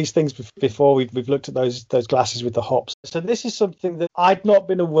covered these things before, we've looked at those glasses with the hops. So this is something that I'd not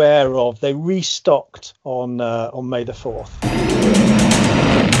been aware of. They restocked on May the 4th.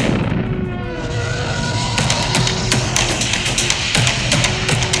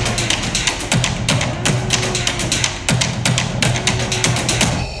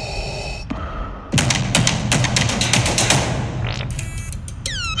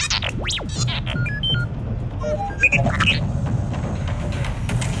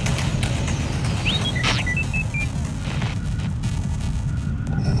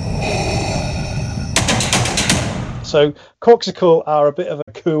 So Corksicle are a bit of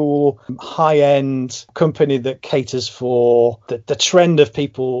a cool, high-end company that caters for the trend of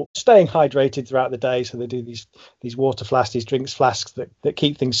people staying hydrated throughout the day. So they do these water flasks, these drinks flasks that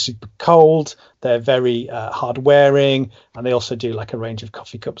keep things super cold. They're very hard-wearing, and they also do like a range of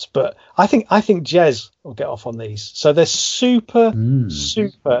coffee cups. But I think Jez will get off on these. So they're super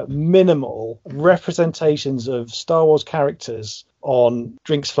minimal representations of Star Wars characters on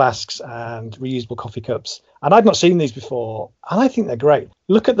drinks flasks and reusable coffee cups. And I'd not seen these before, and I think they're great.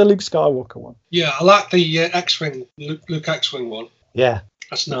 Look at the Luke Skywalker one. Yeah, I like the X-Wing, Luke X-Wing one. Yeah.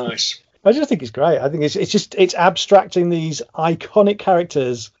 That's nice. I just think it's great. I think it's abstracting these iconic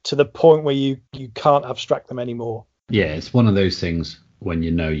characters to the point where you can't abstract them anymore. Yeah, it's one of those things when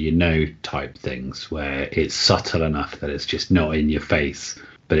you know type things where it's subtle enough that it's just not in your face,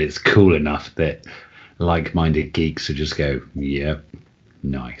 but it's cool enough that like-minded geeks would just go, yeah,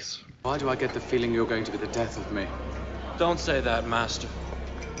 nice. Why do I get the feeling you're going to be the death of me? Don't say that, Master.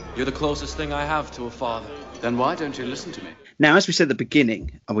 You're the closest thing I have to a father. Then why don't you listen to me? Now, as we said at the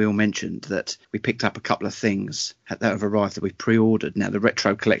beginning, and we all mentioned that we picked up a couple of things that have arrived that we pre-ordered. Now, the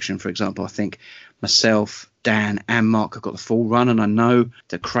retro collection, for example, I think myself, Dan and Mark have got the full run, and I know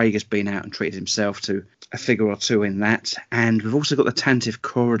that Craig has been out and treated himself to a figure or two in that. And we've also got the Tantive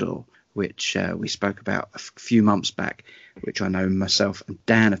Corridor, which we spoke about a few months back, which I know myself and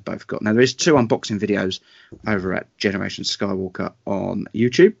Dan have both got. Now, there is 2 unboxing videos over at Generation Skywalker on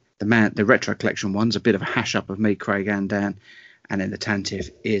YouTube. The retro collection one's a bit of a hash up of me, Craig and Dan, and then the Tantive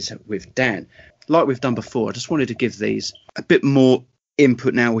is with Dan. Like we've done before, I just wanted to give these a bit more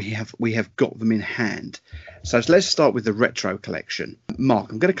input now we have got them in hand. So let's start with the retro collection. Mark,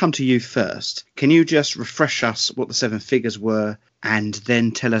 I'm going to come to you first. Can you just refresh us what the 7 figures were, and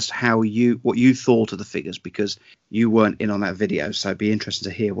then tell us what you thought of the figures, because you weren't in on that video, so it'd be interesting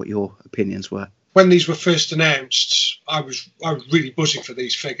to hear what your opinions were. When these were first announced, I was really buzzing for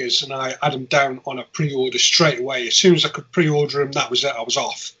these figures, and I had them down on a pre-order straight away. As soon as I could pre-order them, that was it. I was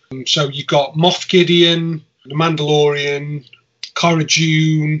off. So you got Moff Gideon, the Mandalorian, Cara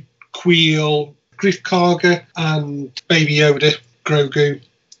Dune, Queel, Grief Karga, and Baby Yoda, Grogu,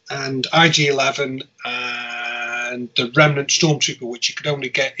 and IG-11, and the Remnant Stormtrooper, which you could only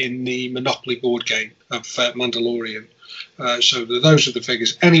get in the Monopoly board game of Mandalorian. So those are the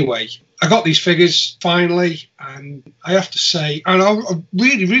figures. Anyway, I got these figures finally, and I have to say, and I'm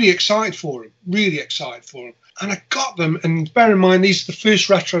really, really excited for them. Really excited for them. And I got them, and bear in mind, these are the first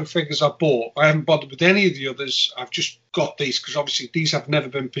retro figures I bought. I haven't bothered with any of the others. I've just got these because obviously these have never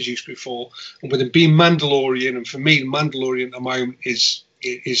been produced before. And with them being Mandalorian, and for me, Mandalorian at the moment is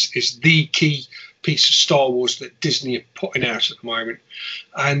the key piece of Star Wars that Disney are putting out at the moment.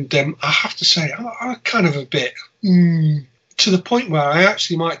 And I have to say, I'm kind of a bit to the point where I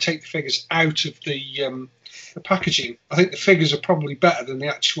actually might take the figures out of the packaging. I think the figures are probably better than the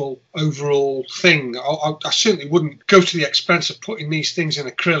actual overall thing. I certainly wouldn't go to the expense of putting these things in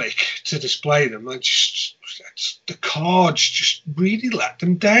acrylic to display them. The cards just really let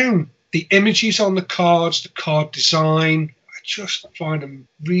them down. The images on the cards, the card design, I just find them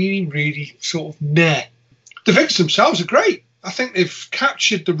really, really sort of meh. The figures themselves are great. I think they've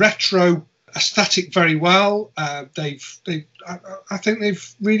captured the retro aesthetic very well. I think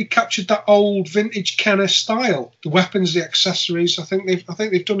they've really captured that old vintage Kenner style. The weapons, the accessories. I think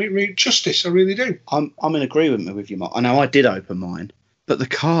they've done it really justice. I really do. I'm in agreement with you, Mark. I know I did open mine, but the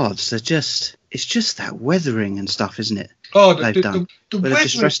cards, it's just that weathering and stuff, isn't it? Oh, the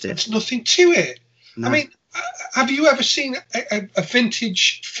weathering, there's nothing to it. No. I mean, have you ever seen a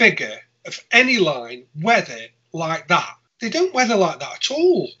vintage figure of any line weather like that? They don't weather like that at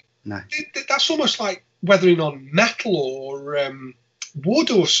all. No. That's almost like weathering on metal or wood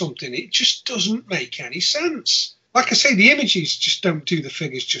or something. It just doesn't make any sense. Like I say, the images just don't do the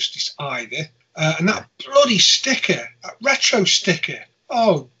figures justice either. And that bloody sticker, that retro sticker,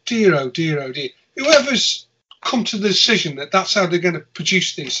 oh dear, oh dear, oh dear. Whoever's come to the decision that that's how they're going to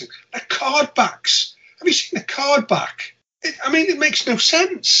produce these things. They're card backs. Have you seen the card back? It makes no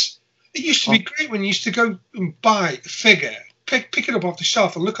sense. It used to be great when you used to go and buy a figure, pick it up off the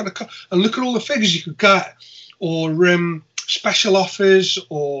shelf and look at all the figures you could get, or special offers,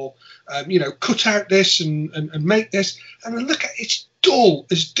 or cut out this and make this, and then look at it's dull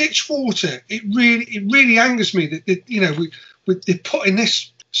as ditch water. It really angers me that they're putting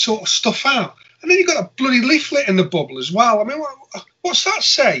this sort of stuff out, and then you've got a bloody leaflet in the bubble as well. I mean, what's that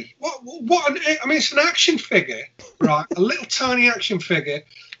say? It's an action figure, right? A little tiny action figure.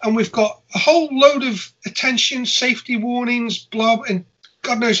 And we've got a whole load of attention, safety warnings, blah, and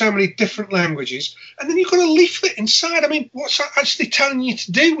God knows how many different languages. And then you've got a leaflet inside. I mean, what's that actually telling you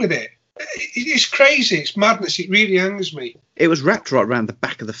to do with it? It's crazy. It's madness. It really angers me. It was wrapped right around the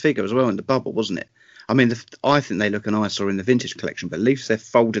back of the figure as well in the bubble, wasn't it? I mean, I think they look an eyesore in the vintage collection, but at least they're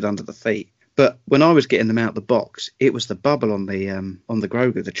folded under the feet. But when I was getting them out of the box, it was the bubble on the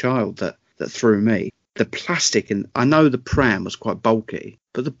Grogu, the child, that threw me. The plastic, and I know the pram was quite bulky,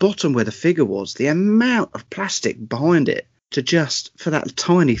 but the bottom where the figure was, the amount of plastic behind it for that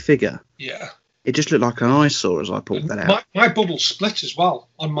tiny figure. Yeah. It just looked like an eyesore as I pulled that out. My bubble split as well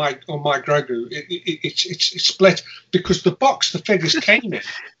on my Grogu. It's split because the box the figures came in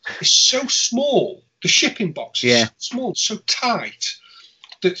is so small. The shipping box is so small, so tight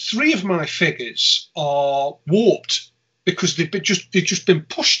that 3 of my figures are warped because they've just been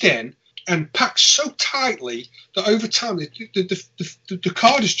pushed in and packed so tightly that over time the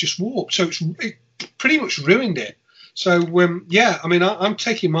card is just warped. So it pretty much ruined it. So I mean, I'm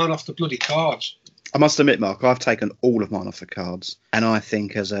taking mine off the bloody cards. I must admit, Mark, I've taken all of mine off the cards, and I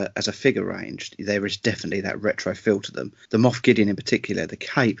think as a figure range, there is definitely that retro feel to them. The Moff Gideon in particular, the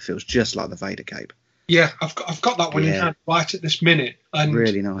cape feels just like the Vader cape. Yeah, I've got that one in hand right at this minute, and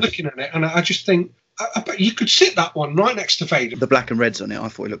really nice. Looking at it, and I just think I bet you could sit that one right next to Vader. The black and reds on it, I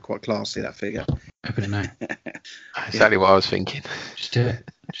thought it looked quite classy, that figure. Open it now. Exactly what I was thinking. Just do it.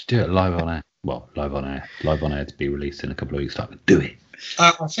 Just do it live on air. Well, live on air to be released in a couple of weeks' time. Do it.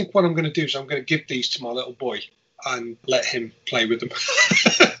 I think what I'm going to do is I'm going to give these to my little boy and let him play with them.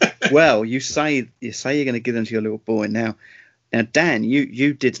 Well, you say you're going to give them to your little boy now. Now, Dan,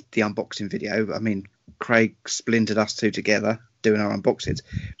 you did the unboxing video. I mean, Craig splintered us two together doing our unboxings,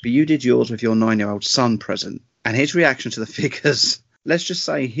 but you did yours with your 9-year-old son present, and his reaction to the figures. Let's just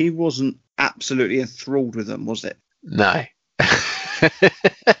say he wasn't absolutely enthralled with them, was it? No.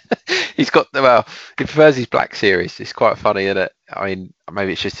 He prefers his Black Series. It's quite funny, isn't it? I mean,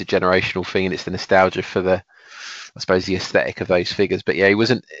 maybe it's just a generational thing and it's the nostalgia for the aesthetic of those figures. But yeah, he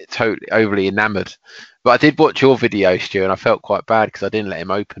wasn't totally overly enamoured. But I did watch your video, Stu, and I felt quite bad because I didn't let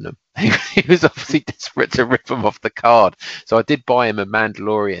him open them. He was obviously desperate to rip them off the card. So I did buy him a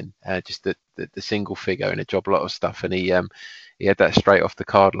Mandalorian, just the single figure and a job lot of stuff. And he had that straight off the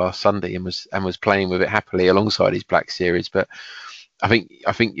card last Sunday and was playing with it happily alongside his Black Series. But I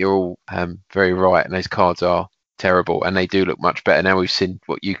think you're all very right, and those cards are terrible, and they do look much better now. We've seen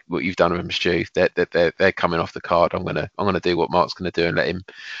what you've done with them, Stu. They're coming off the card. I'm gonna do what Mark's gonna do and let him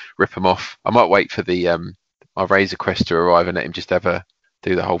rip them off. I might wait for my Razor Crest to arrive and let him just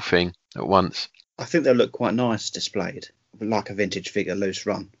do the whole thing at once. I think they'll look quite nice displayed, like a vintage figure, loose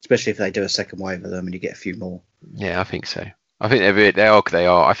run, especially if they do a second wave of them and you get a few more. Yeah, I think so. I think they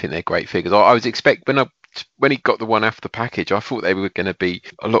are. I think they're great figures. I was expecting when he got the one after the package, I thought they were going to be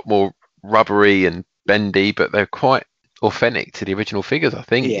a lot more rubbery and bendy, but they're quite authentic to the original figures, I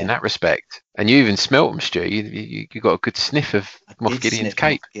think, in that respect. And you even smelt them, Stu. You got a good sniff of Moff Gideon's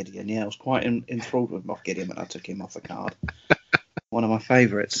cape. Moff Gideon, yeah, I was quite enthralled with Moff Gideon when I took him off the card. One of my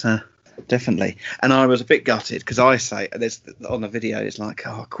favourites, definitely. And I was a bit gutted because I say on the video, it's like,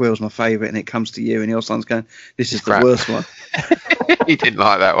 Quill's my favourite, and it comes to you, and your son's going, this is the worst one. He didn't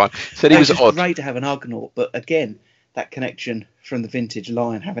like that one. Said he was odd. It's great to have an Ugnaught, but again, that connection from the vintage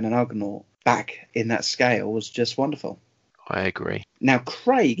line, having an Ugnaught back in that scale was just wonderful. I agree. Now,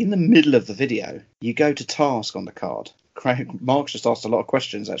 Craig, in the middle of the video, you go to task on the card. Mark's just asked a lot of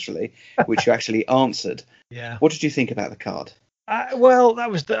questions, actually, which you actually answered. Yeah. What did you think about the card? Well,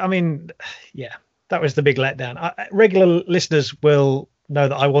 that was that was the big letdown. Regular listeners will know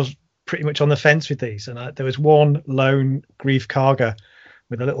that I was pretty much on the fence with these, and there was one lone Grief Karga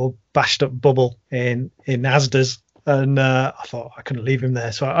with a little bashed up bubble in Asda's, and I thought I couldn't leave him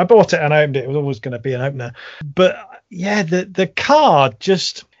there, so I bought it and I opened it. It was always going to be an opener, but yeah, the card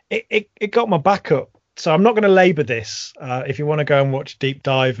just it got my back up. So I'm not going to labour this. If you want to go and watch a deep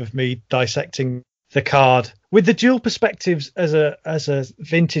dive of me dissecting the card with the dual perspectives as a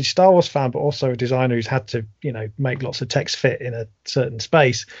vintage Star Wars fan, but also a designer who's had to make lots of text fit in a certain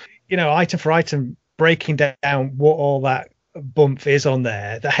space, item for item, breaking down what all that bump is on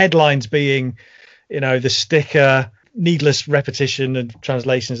there, the headlines being the sticker, needless repetition and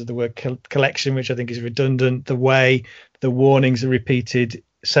translations of the word collection, which I think is redundant, the way the warnings are repeated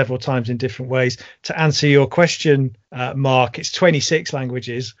several times in different ways. To answer your question, Mark, it's 26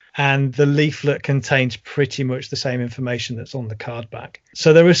 languages, and the leaflet contains pretty much the same information that's on the card back.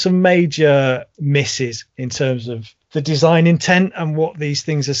 So there are some major misses in terms of the design intent and what these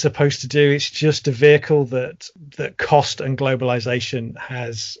things are supposed to do. It's just a vehicle that cost and globalization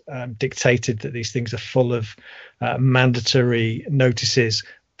has dictated that these things are full of mandatory notices.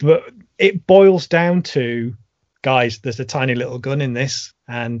 But it boils down to guys, there's a tiny little gun in this,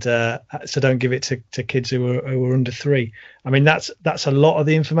 and so don't give it to kids who are under 3. I mean, that's a lot of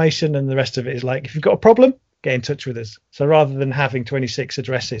the information, and the rest of it is like, if you've got a problem, get in touch with us. So rather than having 26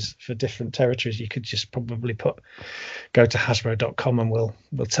 addresses for different territories, you could just probably go to Hasbro.com and we'll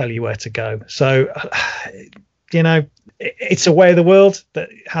tell you where to go. So, you know, it's a way of the world that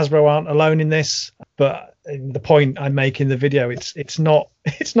Hasbro aren't alone in this. But the point I make in the video, it's not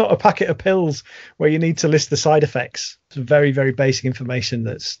a packet of pills where you need to list the side effects. It's very, very basic information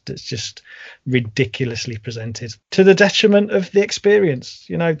that's just ridiculously presented to the detriment of the experience.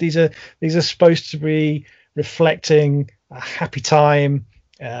 You know, these are supposed to be reflecting a happy time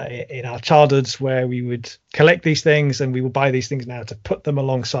in our childhoods where we would collect these things, and we will buy these things now to put them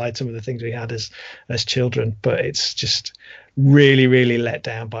alongside some of the things we had as children. But it's just really, really let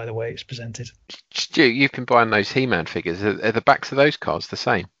down by the way it's presented. Stu, you've been buying those He-Man figures. Are the backs of those cards the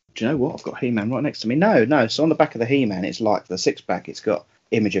same? Do you know what? I've got He-Man right next to me. No. So on the back of the He-Man, it's like the 6-pack. It's got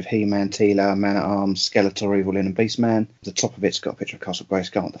image of He-Man, Teela, Man-at-Arms, Skeletor, Evil-Lyn and Beastman. The top of it's got a picture of Castle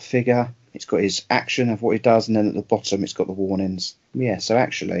Grayskull on the figure. It's got his action of what he does, and then at the bottom it's got the warnings. Yeah, so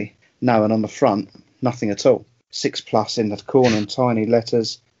actually, no, and on the front, nothing at all. 6+ in the corner in tiny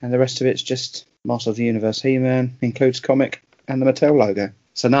letters, and the rest of it's just Master of the Universe He-Man, includes comic and the Mattel logo.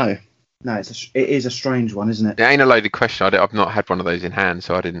 So no, it is a strange one, isn't it? It ain't a loaded question. I've not had one of those in hand,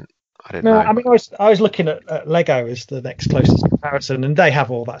 so I didn't No, know. I mean, I was looking at Lego as the next closest comparison, and they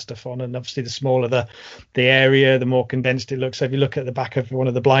have all that stuff on. And obviously, the smaller the area, the more condensed it looks. So if you look at the back of one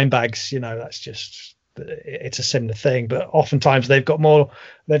of the blind bags, you know, it's a similar thing. But oftentimes they've got more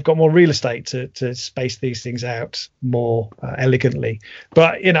real estate to space these things out more elegantly.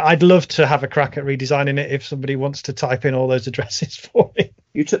 But you know, I'd love to have a crack at redesigning it if somebody wants to type in all those addresses for me.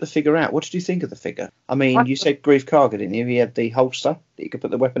 You took the figure out. What did you think of the figure? I mean, you said Grief Karga, didn't you? He had the holster that you could put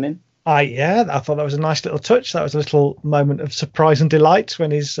the weapon in. I thought that was a nice little touch. That was a little moment of surprise and delight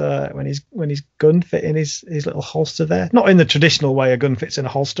when his gun fit in his little holster there. Not in the traditional way a gun fits in a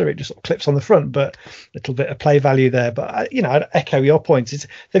holster; it just sort of clips on the front. But a little bit of play value there. But you know, I'd echo your points.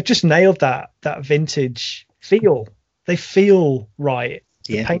 They've just nailed that vintage feel. They feel right.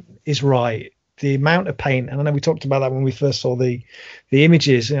 Yeah. The paint is right. The amount of paint, and I know we talked about that when we first saw the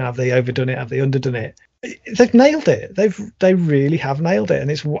images. You know, have they overdone it? Have they underdone it? They've nailed it. They really have nailed it,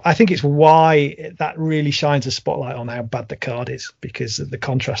 and I think it's why that really shines a spotlight on how bad the card is, because the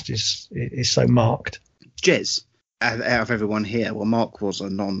contrast is so marked. Jez, out of everyone here, well, Mark was a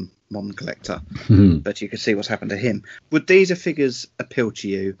non collector, but you could see what's happened to him. Would these figures appeal to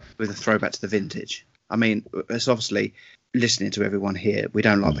you with a throwback to the vintage? I mean, it's obviously listening to everyone here. We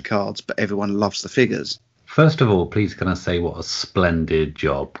don't like the cards, but everyone loves the figures. First of all, please can I say what a splendid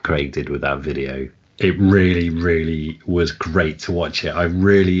job Craig did with that video. It really, really was great to watch it. I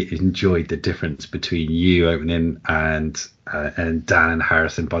really enjoyed the difference between you opening and Dan and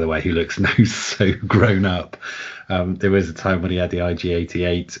Harrison, by the way, who looks now so grown up. There was a time when he had the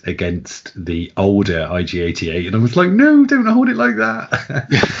IG-88 against the older IG-88, and I was like, no, don't hold it like that.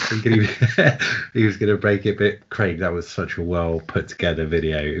 He was going to break it, but Craig, that was such a well put together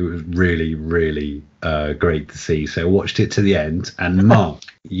video. It was really, really great to see. So I watched it to the end, and Mark,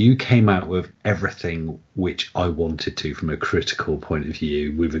 you came out with everything which I wanted to from a critical point of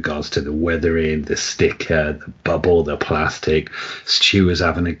view with regards to the weathering, the sticker, the bubble, the plastic. Stu was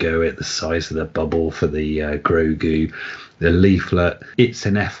having a go at the size of the bubble for the Grogu, the leaflet. It's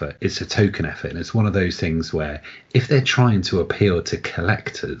an effort. It's a token effort. And it's one of those things where if they're trying to appeal to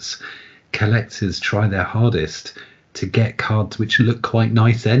collectors try their hardest to get cards which look quite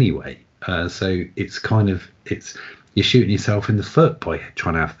nice anyway. So it's you're shooting yourself in the foot by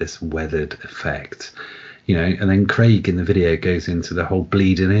trying to have this weathered effect, you know. And then Craig in the video goes into the whole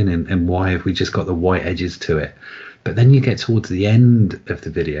bleeding in and why have we just got the white edges to it. But then you get towards the end of the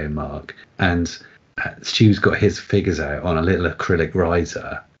video, Mark, and Stu's got his figures out on a little acrylic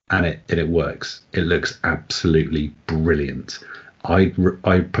riser, and it works. It looks absolutely brilliant. I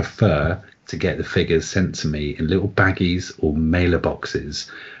prefer to get the figures sent to me in little baggies or mailer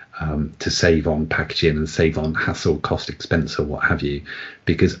boxes, to save on packaging and save on hassle, cost, expense, or what have you,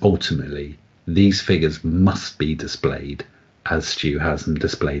 because ultimately these figures must be displayed as Stu has them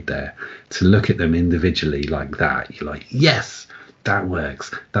displayed there. To look at them individually like that, you're like, yes, that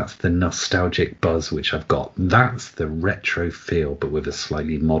works. That's the nostalgic buzz which I've got. That's the retro feel, but with a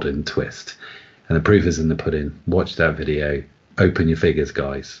slightly modern twist. And the proof is in the pudding. Watch that video. Open your figures,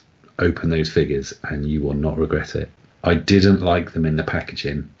 guys. Open those figures and you will not regret it. I didn't like them in the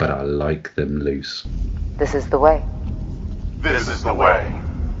packaging, but I like them loose. This is the way. This is the way.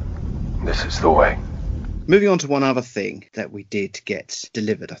 This is the way. Moving on to one other thing that we did get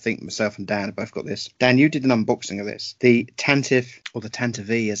delivered. I think myself and Dan have both got this. Dan, you did an unboxing of this. The Tantive, or the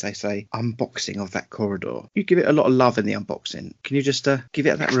Tantive, as they say, unboxing of that corridor. You give it a lot of love in the unboxing. Can you just give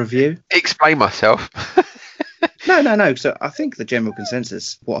it that review? Explain myself. No. So I think the general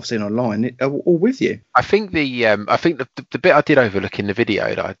consensus, what I've seen online, are all with you. I think the bit I did overlook in the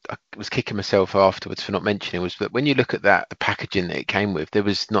video that I was kicking myself afterwards for not mentioning was that when you look at the packaging that it came with, there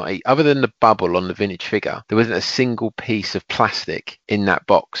was not other than the bubble on the vintage figure, there wasn't a single piece of plastic in that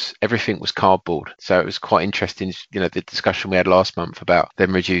box. Everything was cardboard. So it was quite interesting, the discussion we had last month about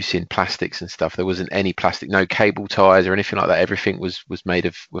them reducing plastics and stuff. There wasn't any plastic, no cable ties or anything like that. Everything was made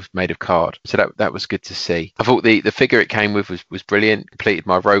of card. So that was good to see. I thought the figure it came with was brilliant. Completed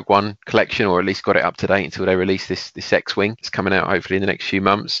my Rogue One collection, or at least got it up to date until they release this X-Wing. It's coming out hopefully in the next few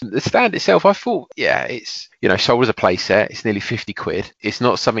months. The stand itself, I thought, it's sold as a play set. It's nearly 50 quid. It's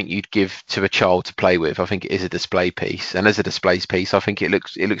not something you'd give to a child to play with. I think it is a display piece, and as a display piece, I think it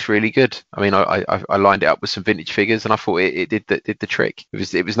looks really good. I mean, I lined it up with some vintage figures, and I thought it did the trick.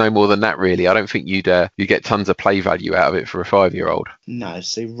 It was no more than that, really. I don't think you'd get tons of play value out of it for a 5-year-old. No,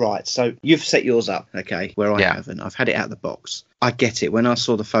 see, right. So you've set yours up, okay, where I haven't. I've had it out of the box. I get it. When I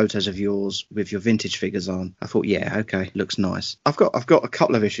saw the photos of yours with your vintage figures on, I thought, yeah, okay, looks nice. I've got a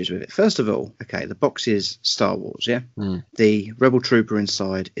couple of issues with it. First of all, okay, the box is Star Wars, yeah? The Rebel Trooper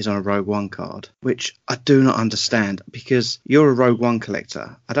inside is on a Rogue One card, which I do not understand, because you're a Rogue One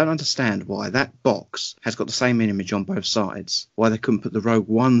collector. I don't understand why that box has got the same image on both sides, why they couldn't put the Rogue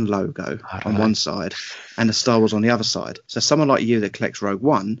One logo on one side and the Star Wars on the other side. So someone like you that collects Rogue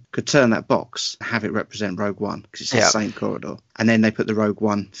One could turn that box and have it represent Rogue One, because it's the same corridor. And then they put the Rogue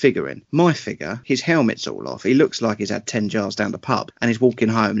One figure in. My figure, his helmet's all off. He looks like he's had 10 jars down the pub, and he's walking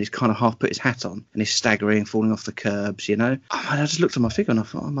home and he's kind of half put his hat on and he's staggering, falling off the curbs, I just looked at my figure and I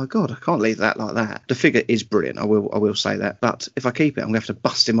thought, oh my God, I can't leave that like that. The figure is brilliant, I will say that. But if I keep it, I'm going to have to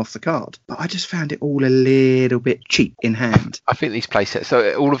bust him off the card. But I just found it all a little bit cheap in hand. I think these playsets,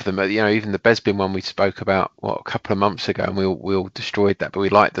 so all of them, even the Bespin one we spoke about, a couple of months ago, and we all destroyed that, but we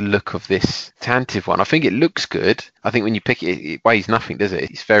like the look of this Tantive one. I think it looks good. I think when you pick it, it weighs nothing, does it?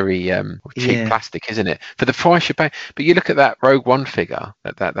 It's very cheap plastic, isn't it? For the price you pay. But you look at that Rogue One figure,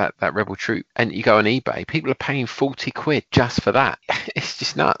 that Rebel Troop, and you go on eBay, people are paying 40 quid just for that. It's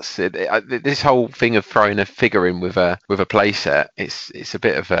just nuts. This whole thing of throwing a figure in with a playset, it's a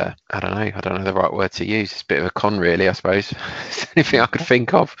bit of a, I don't know the right word to use. It's a bit of a con, really, I suppose. It's the only thing I could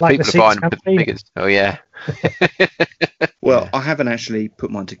think of. Like people are buying figures. Oh yeah. Well, I haven't actually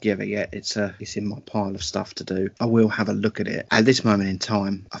put mine together yet. It's in my pile of stuff to do. I will have a look at it. At this moment in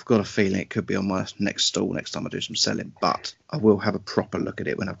time, I've got a feeling it could be on my next stall next time I do some selling, but I will have a proper look at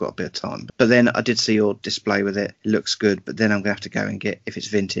it when I've got a bit of time. But then I did see your display with it. It looks good, but then I'm going to have to go and get, if it's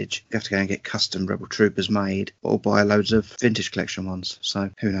vintage, I have to go and get custom Rebel Troopers made, or buy loads of vintage collection ones. So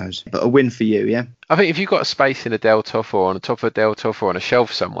who knows? But a win for you, yeah? I think if you've got a space in a Deltoff or on the top of a Deltoff or on a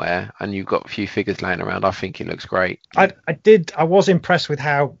shelf somewhere, and you've got a few figures laying around, I think it looks great. I was impressed with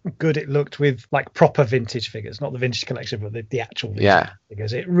how good it looked with like proper vintage figures, not the vintage collection, but the actual vintage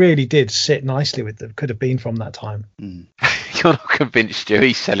figures. It really did sit nicely with them. Could have been from that time. You're not convinced, Stu?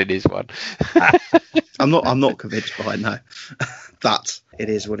 He's selling his one. I'm not convinced by it, no. But it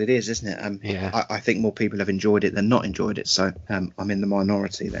is what it is, isn't it? I think more people have enjoyed it than not enjoyed it, so I'm in the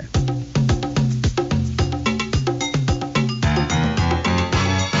minority there.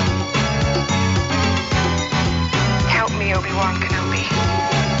 Help me, Obi-Wan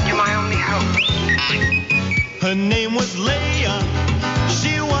Kenobi. You're my only hope. Her name was Leia.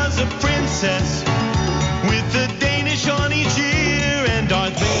 She was a princess with a Danish on each ear, and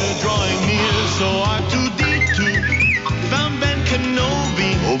Darth Vader drawing near. So R2-D2 found Ben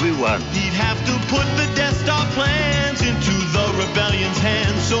Kenobi. Obi-Wan. He'd have to put the Death Star plans into the rebellion's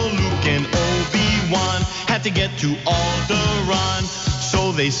hands. So Luke and Obi-Wan had to get to Alderaan.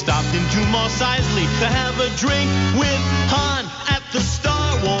 So they stopped into Mos Eisley to have a drink with Han at the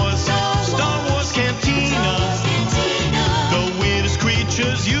Star Wars Cantina. The weirdest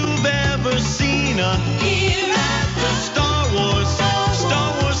creatures you've ever seen here at the Star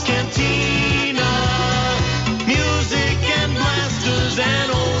Wars Cantina. Music and blasters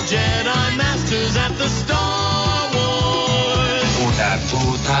and old Jedi masters at the Star Wars.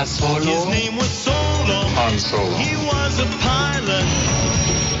 His name was Solo. Han Solo. He was a pilot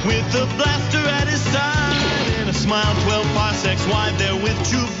with a blaster at his side and a smile 12 parsecs wide there with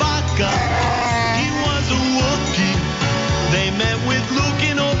Chewbacca. He was a Wookiee. They met with Luke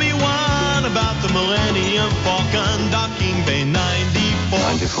and Obi-Wan about the Millennium Falcon docking Bay 94.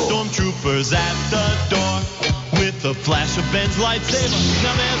 Stormtroopers at the door with the flash of Ben's lightsaber.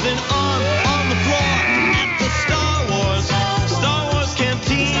 Now there's an arm on the floor. Star Wars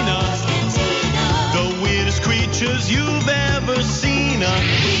Cantina. The weirdest creatures you've ever seen. At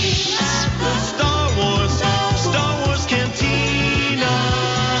the Star Wars Cantina.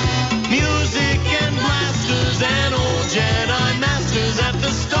 Music and blasters and old Jedi Masters at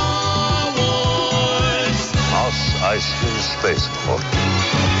the Star Wars. Mos Eisley Spaceport.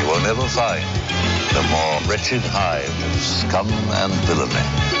 You will never find the more wretched hive of scum and villainy.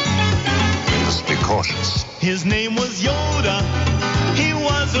 You must be cautious. His name was Yoda. He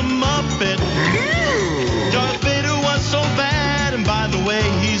was a Muppet. Darth Vader was so bad. And by the way,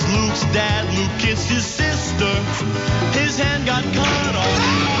 he's Luke's dad. Luke kissed his sister. His hand got cut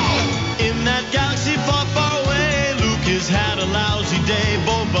off. In that galaxy far, far away, Lucas had a lousy day.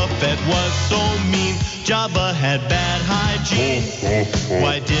 Boba Fett was so mean. Jabba had bad hygiene.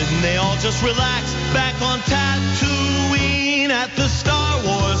 Why didn't they all just relax back on Tatooine at the Star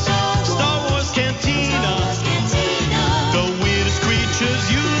Wars Cantina? The weirdest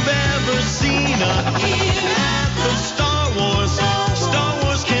creatures you've ever seen. At the Star Wars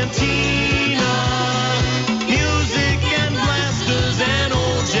Cantina. Music and blasters and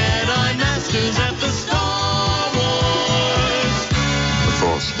old Jedi Masters at the Star Wars. The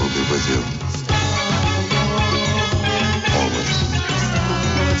Force will be with you.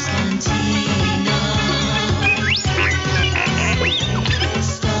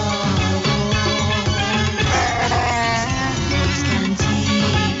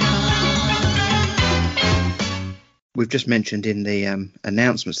 We've just mentioned in the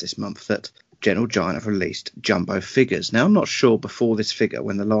announcements this month that Gentle Giant have released jumbo figures. Now, I'm not sure before this figure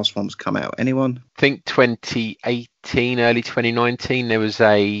when the last one was come out. Anyone? I think 2018, early 2019, there was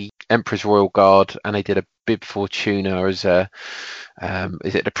a Emperor's Royal Guard, and they did a Bib Fortuna as a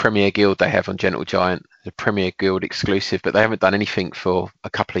is it the Premier Guild they have on Gentle Giant, the Premier Guild exclusive, but they haven't done anything for a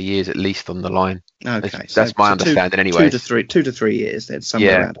couple of years at least on the line. Okay, that's my understanding anyway. 2 to 3 years then,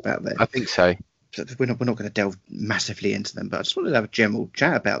 somewhere around about there. I think so. We're not going to delve massively into them, but I just wanted to have a general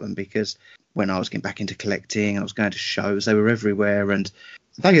chat about them because when I was getting back into collecting, I was going to shows, they were everywhere, and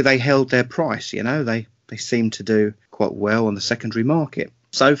they held their price. You know, they seemed to do quite well on the secondary market.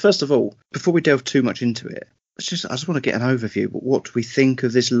 So first of all, before we delve too much into it, I just want to get an overview. What do we think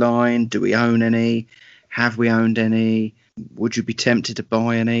of this line? Do we own any? Have we owned any? Would you be tempted to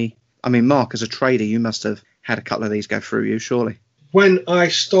buy any? I mean, Mark, as a trader, you must have had a couple of these go through you, surely. When I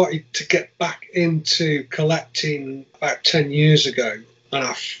started to get back into collecting about 10 years ago, and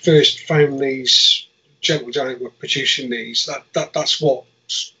I first found these, Gentle Giant were producing these, that's what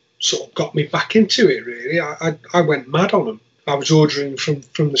sort of got me back into it, really. I went mad on them. I was ordering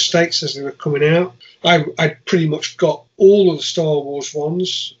from the States as they were coming out. I pretty much got all of the Star Wars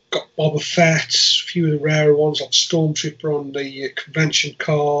ones, got Boba Fett, a few of the rarer ones like Stormtrooper on the convention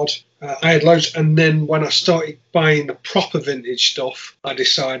card. I had loads, and then when I started buying the proper vintage stuff, I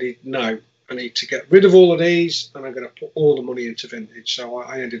decided, no, I need to get rid of all of these, and I'm going to put all the money into vintage. So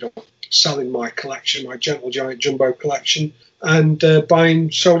I ended up selling my collection, my Gentle Giant Jumbo collection, and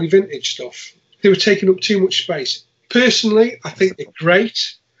buying solely vintage stuff. They were taking up too much space. Personally, I think they're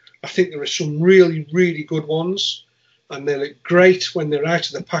great. I think there are some really, really good ones, and they look great when they're out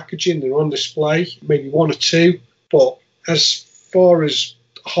of the packaging, they're on display, maybe one or two, but as far as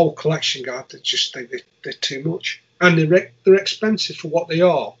whole collection guard, they just think they're too much, and they're expensive for what they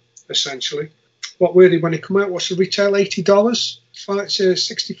are. Essentially, what were they when they come out? What's the retail? $80,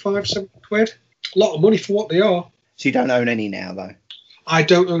 65, 70 quid. A lot of money for what they are. So you don't own any now, though? I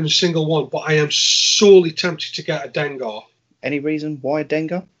don't own a single one, but I am sorely tempted to get a Dengar. Any reason why a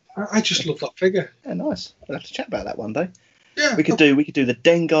Dengar? I just love that figure. Yeah, nice. We'll have to chat about that one day. Yeah, we could do the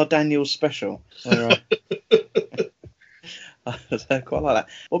Dengar Daniels special. I quite like that.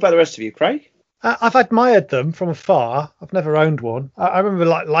 What about the rest of you, Craig? I've admired them from afar. I've never owned one. I remember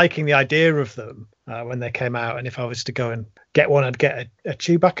liking the idea of them when they came out, and if I was to go and get one, I'd get a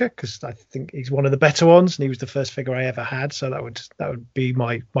Chewbacca because I think he's one of the better ones, and he was the first figure I ever had, so that would be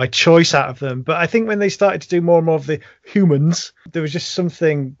my choice out of them. But I think when they started to do more and more of the humans, there was just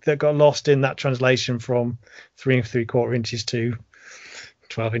something that got lost in that translation from 3 3/4 inches to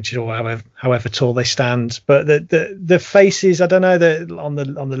 12 inches or however tall they stand. But the faces, I don't know, on the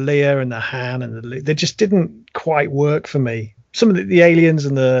Leia and the Han and they just didn't quite work for me. Some of the aliens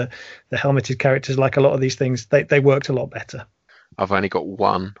and the helmeted characters, like a lot of these things, they worked a lot better. I've only got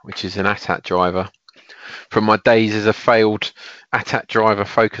one, which is an AT-AT driver. From my days as a failed AT-AT driver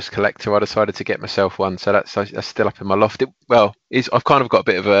focus collector, I decided to get myself one. So that's still up in my loft. I've kind of got a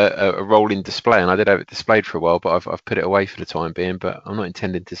bit of a rolling display, and I did have it displayed for a while, but I've put it away for the time being. But I'm not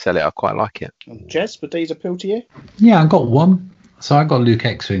intending to sell it. I quite like it. Jess, would these appeal to you? Yeah, I got one. So I got Luke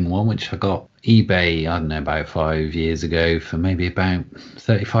X-Wing one, which I got eBay, I don't know, about 5 years ago for maybe about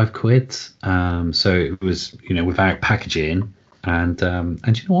 35 quid. So it was, without packaging, and you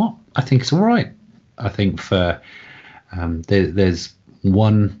know what? I think it's all right. I think for there's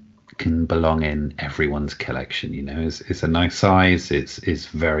one can belong in everyone's collection. It's a nice size. It's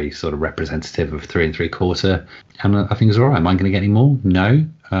very sort of representative of 3 3/4, and I think it's all right. Am I going to get any more? No,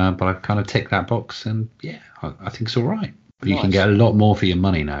 but I've kind of ticked that box, and yeah, I think it's all right. But you can get a lot more for your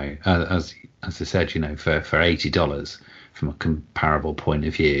money now, as I said. For $80 from a comparable point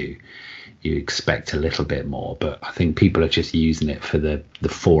of view, you expect a little bit more, but I think people are just using it for the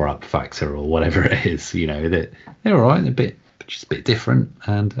 4-up factor or whatever it is. That they're all right. They're just a bit different,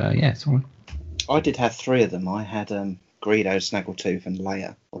 and yeah, it's all right. I did have 3 of them. I had Greedo, Snaggletooth, and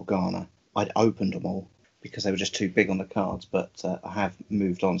Leia Organa. I'd opened them all because they were just too big on the cards, but I have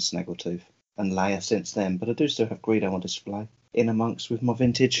moved on Snaggletooth and Leia since then. But I do still have Greedo on display in amongst with my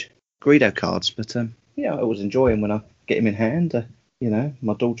vintage Greedo cards. But yeah, I always enjoy him when I get him in hand.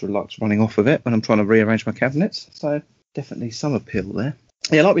 My daughter likes running off with it when I'm trying to rearrange my cabinets. So definitely some appeal there.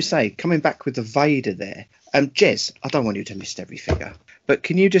 Yeah, like we say, coming back with the Vader there. Jez, I don't want you to list every figure, but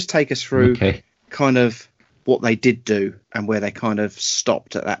can you just take us through kind of what they did do and where they kind of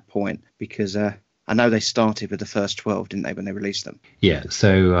stopped at that point? Because I know they started with the first 12, didn't they, when they released them? Yeah,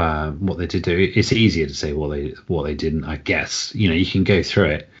 so what they did do, it's easier to say what they didn't, I guess. You can go through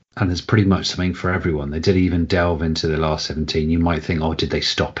it, and there's pretty much something for everyone. They did even delve into the last 17. You might think, did they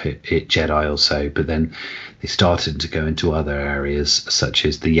stop it at Jedi or so? But then they started to go into other areas, such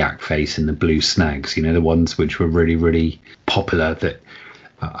as the yak face and the blue snags, the ones which were really, really popular. That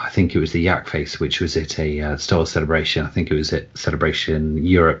I think it was the yak face, which was at a Star Wars Celebration. I think it was at Celebration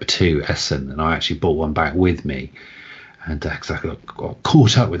Europe 2 Essen, and I actually brought one back with me. And because I got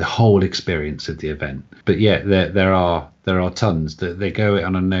caught up with the whole experience of the event. But yeah, there are tons that they go,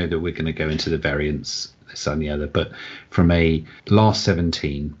 and I know that we're going to go into the variants, this and the other. But from a last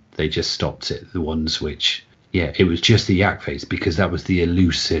 17, they just stopped it. The ones which, yeah, it was just the yak face because that was the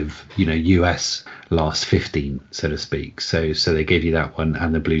elusive, US last 15, so to speak. So they gave you that one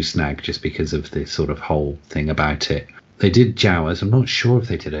and the blue snag just because of the sort of whole thing about it. They did Jawas. I'm not sure if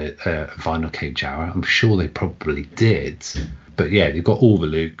they did a vinyl cape Jawa. I'm sure they probably did. But yeah, you've got all the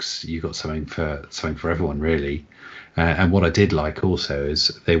Lukes. You've got something for everyone, really. And what I did like also is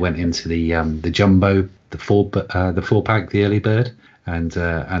they went into the jumbo, the 4-pack, the early bird, and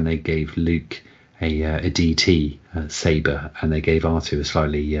they gave Luke a DT saber, and they gave R2 a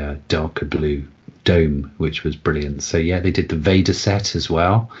slightly darker blue dome, which was brilliant. So yeah, they did the Vader set as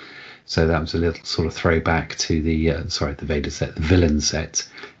well. So that was a little sort of throwback to the Vader set, the villain set,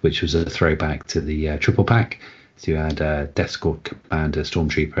 which was a throwback to the triple pack. So you had Death Squad Commander,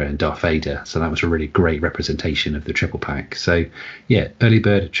 Stormtrooper, and Darth Vader. So that was a really great representation of the triple pack. So yeah, early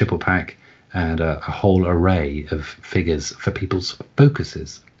bird, triple pack, and a whole array of figures for people's foci.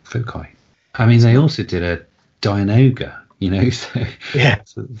 I mean, they also did a Dianoga. So yeah.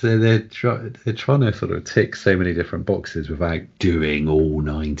 So they're trying to sort of tick so many different boxes without doing all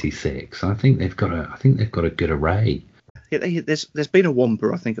 96. I think they've got a good array. Yeah, there's been a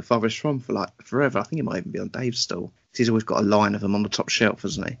Wampa, I think, at Farthest From for like forever. I think it might even be on Dave's stall. He's always got a line of them on the top shelf,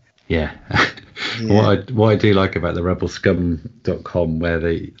 hasn't he? Yeah. What I do like about the rebelscum.com, where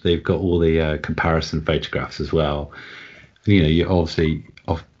they've got all the comparison photographs as well. You obviously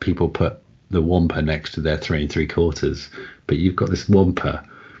people put the Wampa next to their 3 3/4, but you've got this Wampa.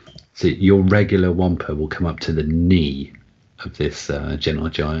 So your regular Wampa will come up to the knee of this General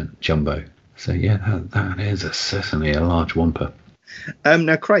Giant Jumbo. So yeah, that is certainly a large Wampa.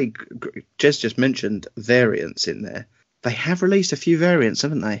 Now, Craig, Jez just mentioned variants in there. They have released a few variants,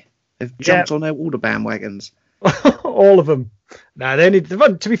 haven't they? They've jumped on all the bandwagons. All of them. No,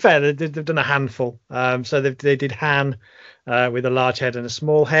 to be fair, they've done a handful. So they did Han with a large head and a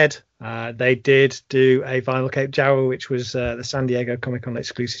small head. They did do a vinyl cape Jawa, which was the San Diego Comic-Con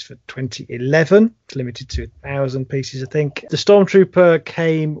exclusive for 2011. It's limited to 1,000 pieces, I think. The Stormtrooper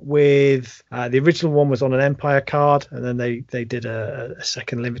came with the original one was on an Empire card, and then they did a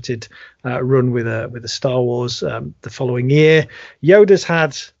second limited run with a Star Wars the following year. Yoda's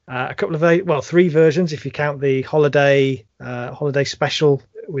had a couple of 3 versions if you count the holiday special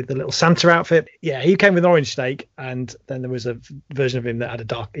with the little Santa outfit. Yeah, he came with an orange snake, and then there was a version of him that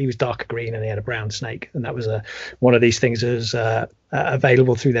had he was darker green and he had a brown snake, and that was one of these things that was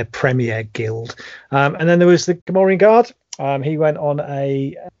available through their Premier Guild. And then there was the Gamorrean Guard. He went on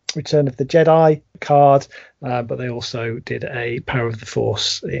a Return of the Jedi card, but they also did a Power of the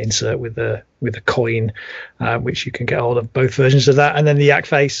Force insert with a coin, which you can get hold of both versions of that. And then the Yak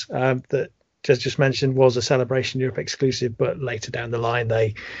Face that just mentioned, was a Celebration Europe exclusive, but later down the line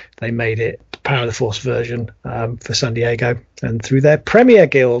they made it Power of the Force version for San Diego and through their Premier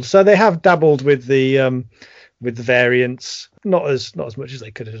Guild. So they have dabbled with the variants, not as much as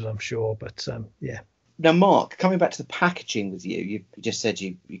they could have, I'm sure, but yeah. Now, Mark, coming back to the packaging with you just said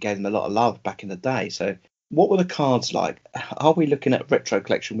you gave them a lot of love back in the day. So what were the cards like? Are we looking at retro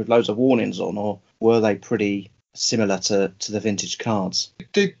collection with loads of warnings on, or were they pretty similar to the vintage cards?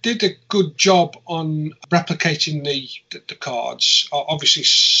 They did a good job on replicating the cards. Obviously,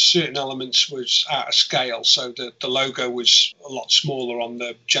 certain elements was out of scale, so the logo was a lot smaller on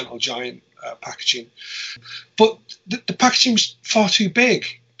the Gentle Giant packaging. But the packaging was far too big.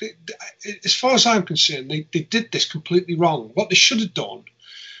 As far as I'm concerned, they did this completely wrong. What they should have done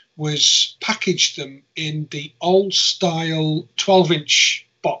was package them in the old style 12-inch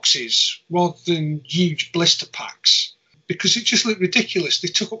boxes rather than huge blister packs, because it just looked ridiculous. They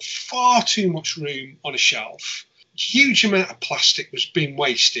took up far too much room on a shelf. Huge amount of plastic was being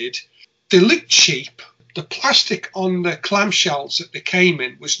wasted. They looked cheap. The plastic on the clamshells that they came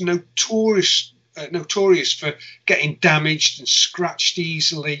in was notorious for getting damaged and scratched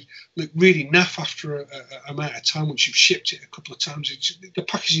easily. Looked really naff after a amount of time once you've shipped it a couple of times. The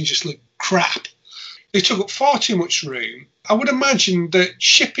packaging just looked crap. They took up far too much room. I would imagine that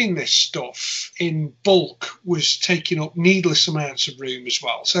shipping this stuff in bulk was taking up needless amounts of room as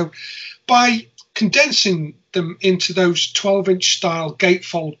well. So by condensing them into those 12-inch style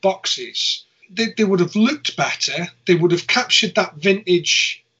gatefold boxes, they would have looked better. They would have captured that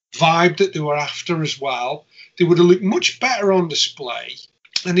vintage vibe that they were after as well. They would have looked much better on display,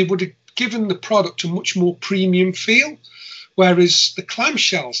 and they would have given the product a much more premium feel, whereas the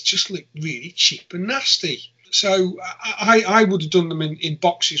clamshells just look really cheap and nasty. So I would have done them in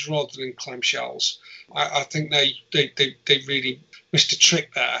boxes rather than clamshells. I think they really missed a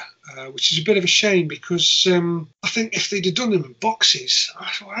trick there, which is a bit of a shame, because I think if they'd have done them in boxes,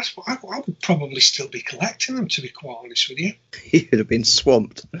 I would probably still be collecting them, to be quite honest with you. You'd have been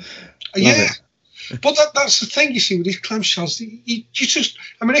swamped. Yeah. But that's the thing, you see, with these clamshells. You just,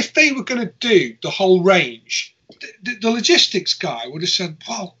 I mean, if they were going to do the whole range, the logistics guy would have said,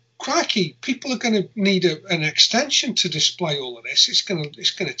 well, crikey, people are going to need an extension to display all of this. It's going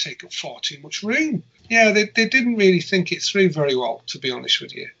to take up far too much room. Yeah, they didn't really think it through very well, to be honest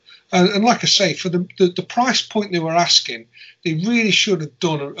with you. And like I say, for the price point they were asking, they really should have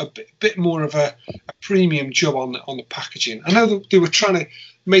done a bit more of a premium job on the packaging. I know that they were trying to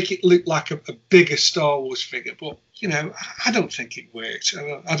make it look like a bigger Star Wars figure, but I don't think it worked.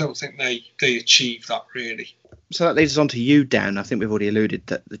 I don't think they achieved that really. So that leads us on to you, Dan. I think we've already alluded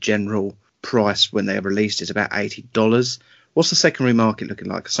that the general price when they're released is about $80. What's the secondary market looking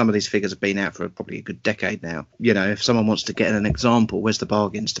like? Some of these figures have been out for probably a good decade now. If someone wants to get an example, where's the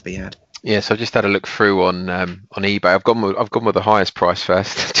bargains to be had? Yeah, so I just had a look through on eBay. I've gone with the highest price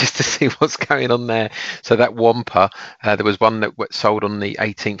first, just to see what's going on there. So that Wampa, there was one that sold on the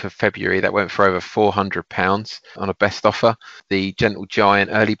 18th of February that went for over £400 on a best offer. The Gentle Giant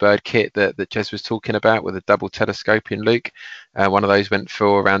early bird kit that Jez was talking about with a double telescopian Luke, one of those went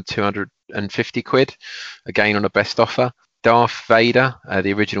for around 250 quid, again on a best offer. Darth Vader,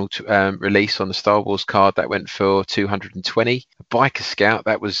 the original release on the Star Wars card, that went for 220. Biker Scout,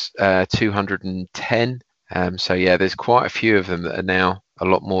 that was 210. So yeah, there's quite a few of them that are now a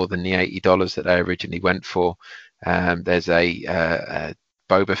lot more than the $80 that they originally went for. There's a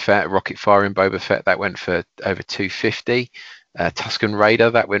Boba Fett, rocket firing Boba Fett, that went for over 250. Tusken Raider,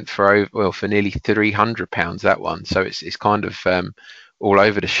 that went for nearly £300, that one. So it's kind of all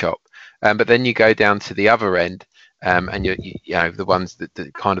over the shop. But then you go down to the other end. And you the ones that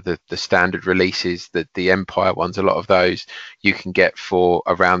the standard releases, the Empire ones, a lot of those you can get for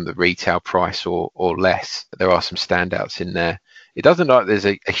around the retail price or less. There are some standouts in there. It doesn't look like there's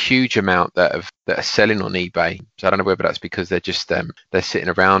a huge amount that are selling on eBay. So I don't know whether that's because they're just they're sitting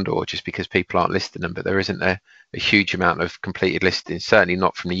around or just because people aren't listing them. But there isn't a huge amount of completed listings. Certainly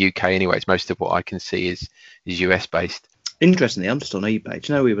not from the UK, anyways. Most of what I can see is US based. Interestingly, I'm just on eBay.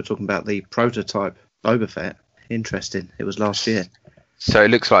 Do you know we were talking about the prototype Boba Fett? Interesting. It was last year. So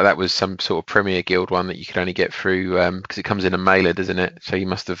it looks like that was some sort of Premier Guild one that you could only get through because it comes in a mailer, doesn't it? So you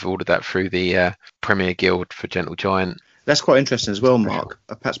must have ordered that through the Premier Guild for Gentle Giant. That's quite interesting as well, Mark.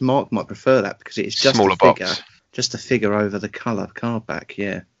 Perhaps Mark might prefer that because it's just smaller a figure, box. Just a figure over the colour card back.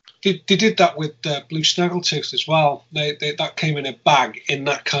 Yeah. They did that with Blue Snaggletooth as well. That came in a bag in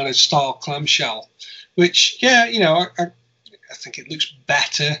that kind of style clamshell, which I think it looks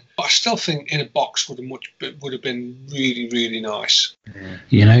better, but I still think in a box would have been really, really nice.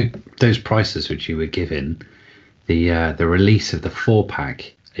 Those prices which you were given, the release of the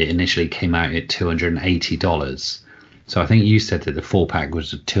 4-pack it initially came out at $280. So I think you said that the 4-pack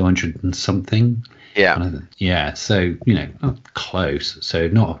was 200 and something. Yeah. Yeah. So, close. So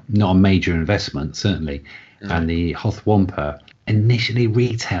not a major investment, certainly. Mm. And the Hoth Wampa initially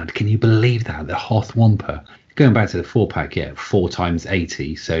retailed, can you believe that? The Hoth Wampa, going back to the 4-pack, 4 times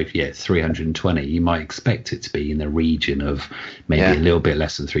 80. So, 320. You might expect it to be in the region of maybe a little bit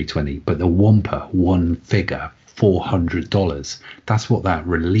less than 320. But the Wampa, one figure, $400. That's what that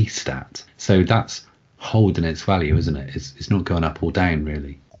released at. So that's holding its value, isn't it? It's not going up or down,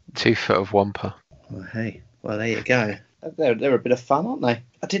 really. 2 foot of Wampa. Well, hey, there you go. They're a bit of fun, aren't they?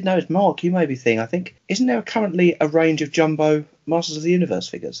 I didn't know, Mark, you may be thinking, I think, isn't there currently a range of jumbo Masters of the Universe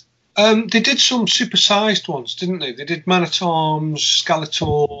figures? They did some supersized ones, didn't they? They did Man-at-Arms,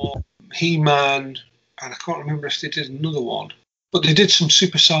 Skeletor, He-Man, and I can't remember if they did another one. But they did some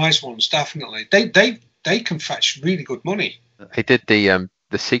supersized ones, definitely. They can fetch really good money. They did the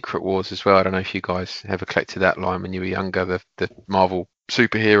Secret Wars as well. I don't know if you guys ever collected that line when you were younger, the Marvel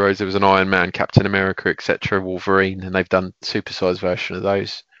superheroes. There was an Iron Man, Captain America, etc., Wolverine, and they've done supersized version of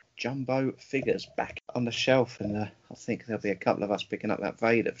those. Jumbo figures back on the shelf, and I think there'll be a couple of us picking up that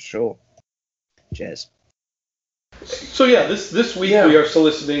Vader for sure. Jez. So this week we are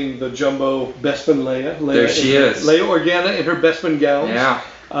soliciting the jumbo Bespin Leia. There she is. Leia Organa in her Bespin gowns. Yeah.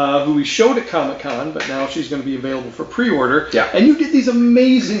 Who we showed at Comic-Con, but now she's going to be available for pre-order. Yeah. And you did these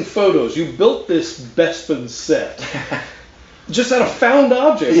amazing photos. You built this Bespin set. Just out of found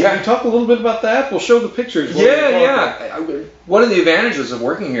objects. Yeah. Can you talk a little bit about that? We'll show the pictures. Yeah. One of the advantages of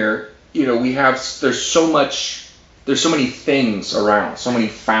working here, there's so many things around, so many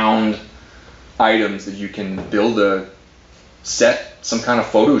found items that you can build a set, some kind of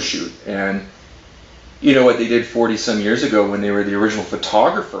photo shoot. And you know what they did 40 some years ago when they were the original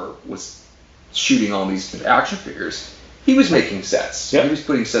photographer was shooting all these action figures. He was making sets. Yep. He was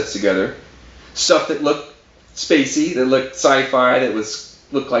putting sets together. Stuff that looked spacey, that looked sci-fi, that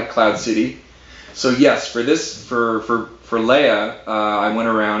looked like Cloud City. So yes, for Leia, I went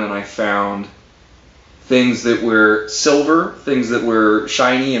around and I found things that were silver, things that were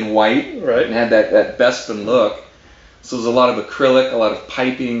shiny and white, right, and had that Bespin look. So there's a lot of acrylic, a lot of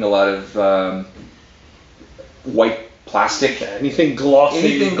piping, a lot of white plastic. Anything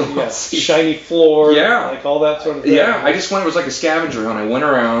glossy. Shiny floor. Yeah. Like all that sort of thing. Yeah, I just went, it was like a scavenger hunt. I went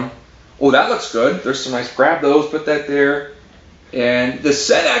around. Oh, that looks good. There's some nice. Grab those, put that there. And the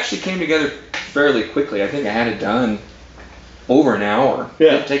set actually came together fairly quickly. I think I had it done over an hour. Yeah.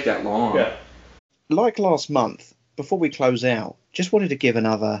 It didn't take that long. Yeah. Like last month, before we close out, just wanted to give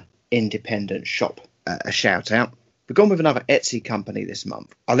another independent shop a shout out. We've gone with another Etsy company this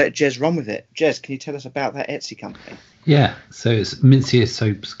month. I'll let Jez run with it. Jez, can you tell us about that Etsy company? Yeah, so it's Mincia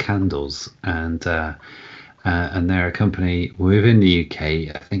Soaps Candles, and they're a company within the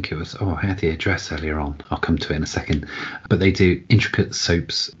UK. I think it was, I had the address earlier on. I'll come to it in a second. But they do intricate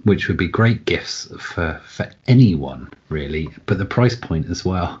soaps, which would be great gifts for anyone, really. But the price point as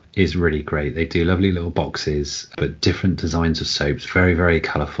well is really great. They do lovely little boxes, but different designs of soaps, very, very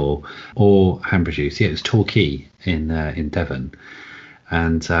colourful, or hand produced. Yeah, it's Torquay in Devon.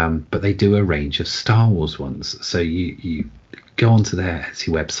 And but they do a range of Star Wars ones. So you go onto their Etsy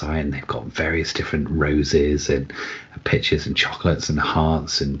website and they've got various different roses and pictures and chocolates and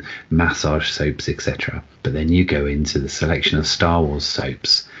hearts and massage soaps, etc. But then you go into the selection of Star Wars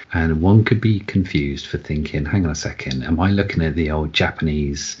soaps, and one could be confused for thinking, hang on a second, am I looking at the old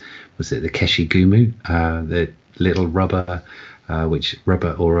Japanese, was it the Keshigumu, the little rubber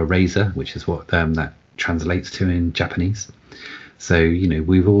or a razor, which is what that translates to in Japanese. So,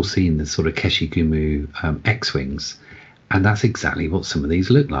 we've all seen the sort of Keshigumu X-Wings, and that's exactly what some of these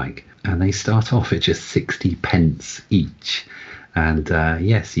look like. And they start off at just 60 pence each. And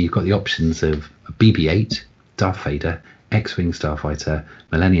yes, you've got the options of BB-8, Darth Vader, X-Wing Starfighter,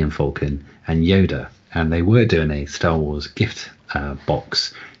 Millennium Falcon, and Yoda. And they were doing a Star Wars gift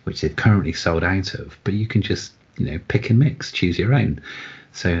box, which they've currently sold out of. But you can just, pick and mix, choose your own.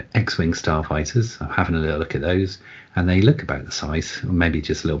 So X-Wing Starfighters, I'm having a little look at those. And they look about the size, or maybe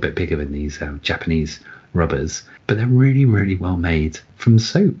just a little bit bigger than these Japanese rubbers, but they're really, really well made from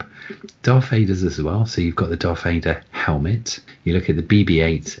soap. Darth Vader's as well, so you've got the Darth Vader helmet. You look at the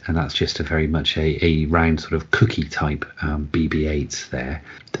BB-8, and that's just a very much a round sort of cookie type BB-8 there.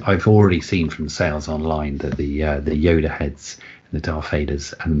 I've already seen from sales online that the Yoda heads, and the Darth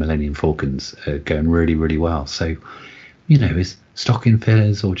Vaders, and the Millennium Falcons are going really, really well. So, is stocking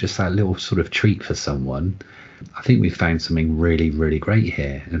fillers or just that little sort of treat for someone, I think we've found something really, really great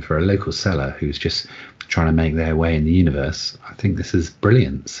here. And for a local seller who's just trying to make their way in the universe, I think this is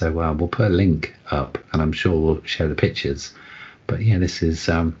brilliant. So we'll put a link up, and I'm sure we'll share the pictures. But yeah, this is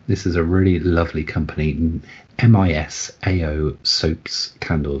a really lovely company, MISAO Soaps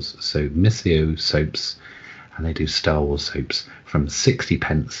Candles. So Misio Soaps, and they do Star Wars soaps from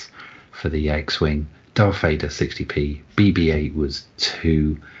 60p for the X-Wing, Darth Vader 60p, BB-8 was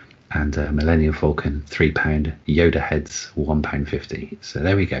 £2, and Millennium Falcon £3, Yoda heads £1.50. So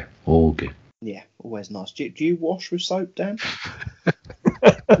there we go, all good. Yeah, always nice. Do you wash with soap, Dan?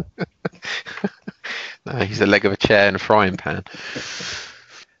 No, he's the leg of a chair and a frying pan.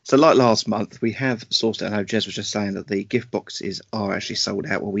 So like last month, we have sourced it. I know Jez was just saying that the gift boxes are actually sold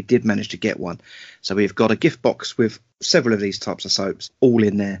out. Well, we did manage to get one. So we've got a gift box with several of these types of soaps all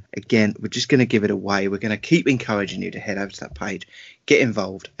in there. Again, we're just going to give it away. We're going to keep encouraging you to head over to that page, get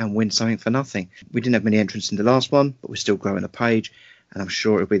involved and win something for nothing. We didn't have many entrants in the last one, but we're still growing the page. And I'm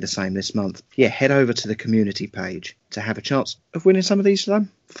sure it'll be the same this month. Yeah, head over to the community page to have a chance of winning some of these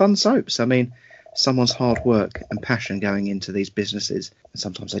fun soaps. I mean, someone's hard work and passion going into these businesses, and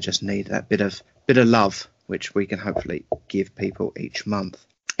sometimes they just need that bit of love, which we can hopefully give people each month.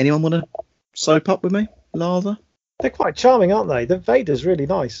 Anyone want to soap up with me, Lather? They're quite charming, aren't they? The Vader's really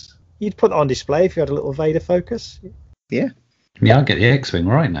nice. You'd put that on display if you had a little Vader focus. Yeah. Yeah, I'll get the X-Wing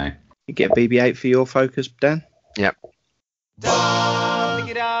right now. You get BB-8 for your focus, Dan? Yep.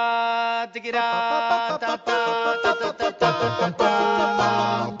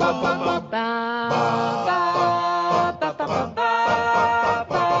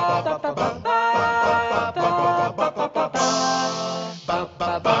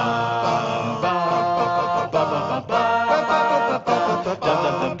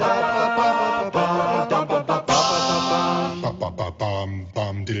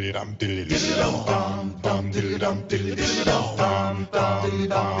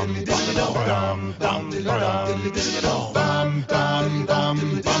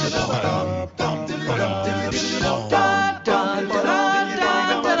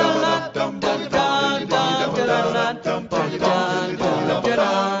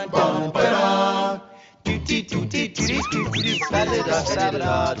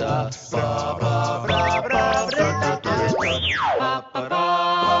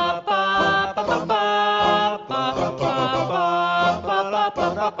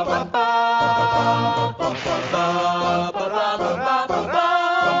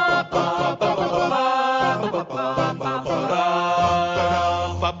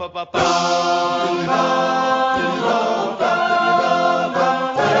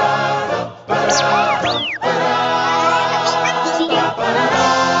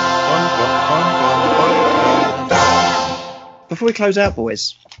 Before we close out,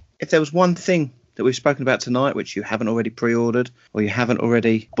 boys, if there was one thing that we've spoken about tonight which you haven't already pre-ordered or you haven't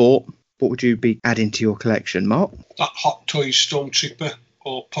already bought, what would you be adding to your collection, Mark? That Hot Toys Stormtrooper,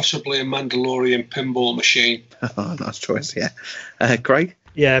 or possibly a Mandalorian pinball machine. Oh, nice choice, yeah. Craig?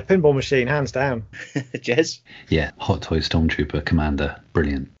 Yeah, pinball machine, hands down. Jez? Yeah, Hot Toys Stormtrooper Commander,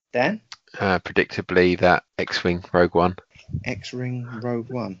 brilliant. Dan? Predictably, that X-Wing Rogue One. X-Wing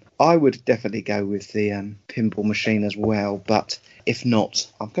Rogue One. I would definitely go with the pinball machine as well, but if not,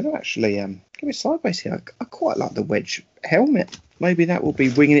 I'm going to actually give it sideways here. I quite like the Wedge helmet. Maybe that will be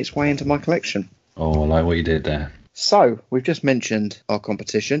winging its way into my collection. Oh, I like what you did there. So, we've just mentioned our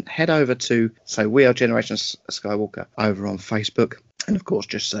competition. Head over to, we are Generation Skywalker over on Facebook. And of course,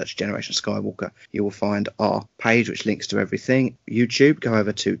 just search Generation Skywalker. You will find our page, which links to everything. YouTube, go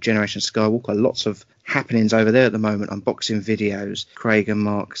over to Generation Skywalker. Lots of happenings over there at the moment. Unboxing videos, Craig and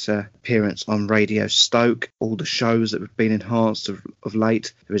Mark's appearance on Radio Stoke, all the shows that have been enhanced of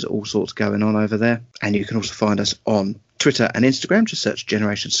late. There is all sorts going on over there. And you can also find us on Twitter and Instagram. Just search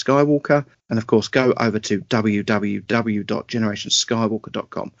Generation Skywalker. And of course, go over to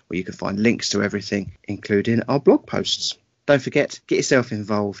www.generationskywalker.com, where you can find links to everything, including our blog posts. Don't forget, get yourself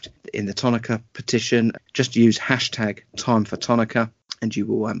involved in the Tonica petition. Just use #TimeForTonica and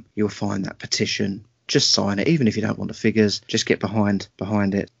you'll find that petition. Just sign it, even if you don't want the figures. Just get behind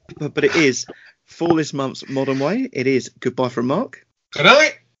it. But it is, for this month's Modern Way, it is goodbye from Mark. Good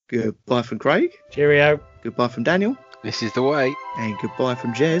night. Goodbye from Craig. Cheerio. Goodbye from Daniel. This is the way. And goodbye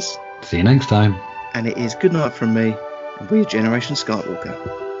from Jez. See you next time. And it is good night from me, and we are Generation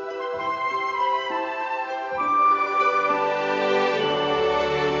Skywalker.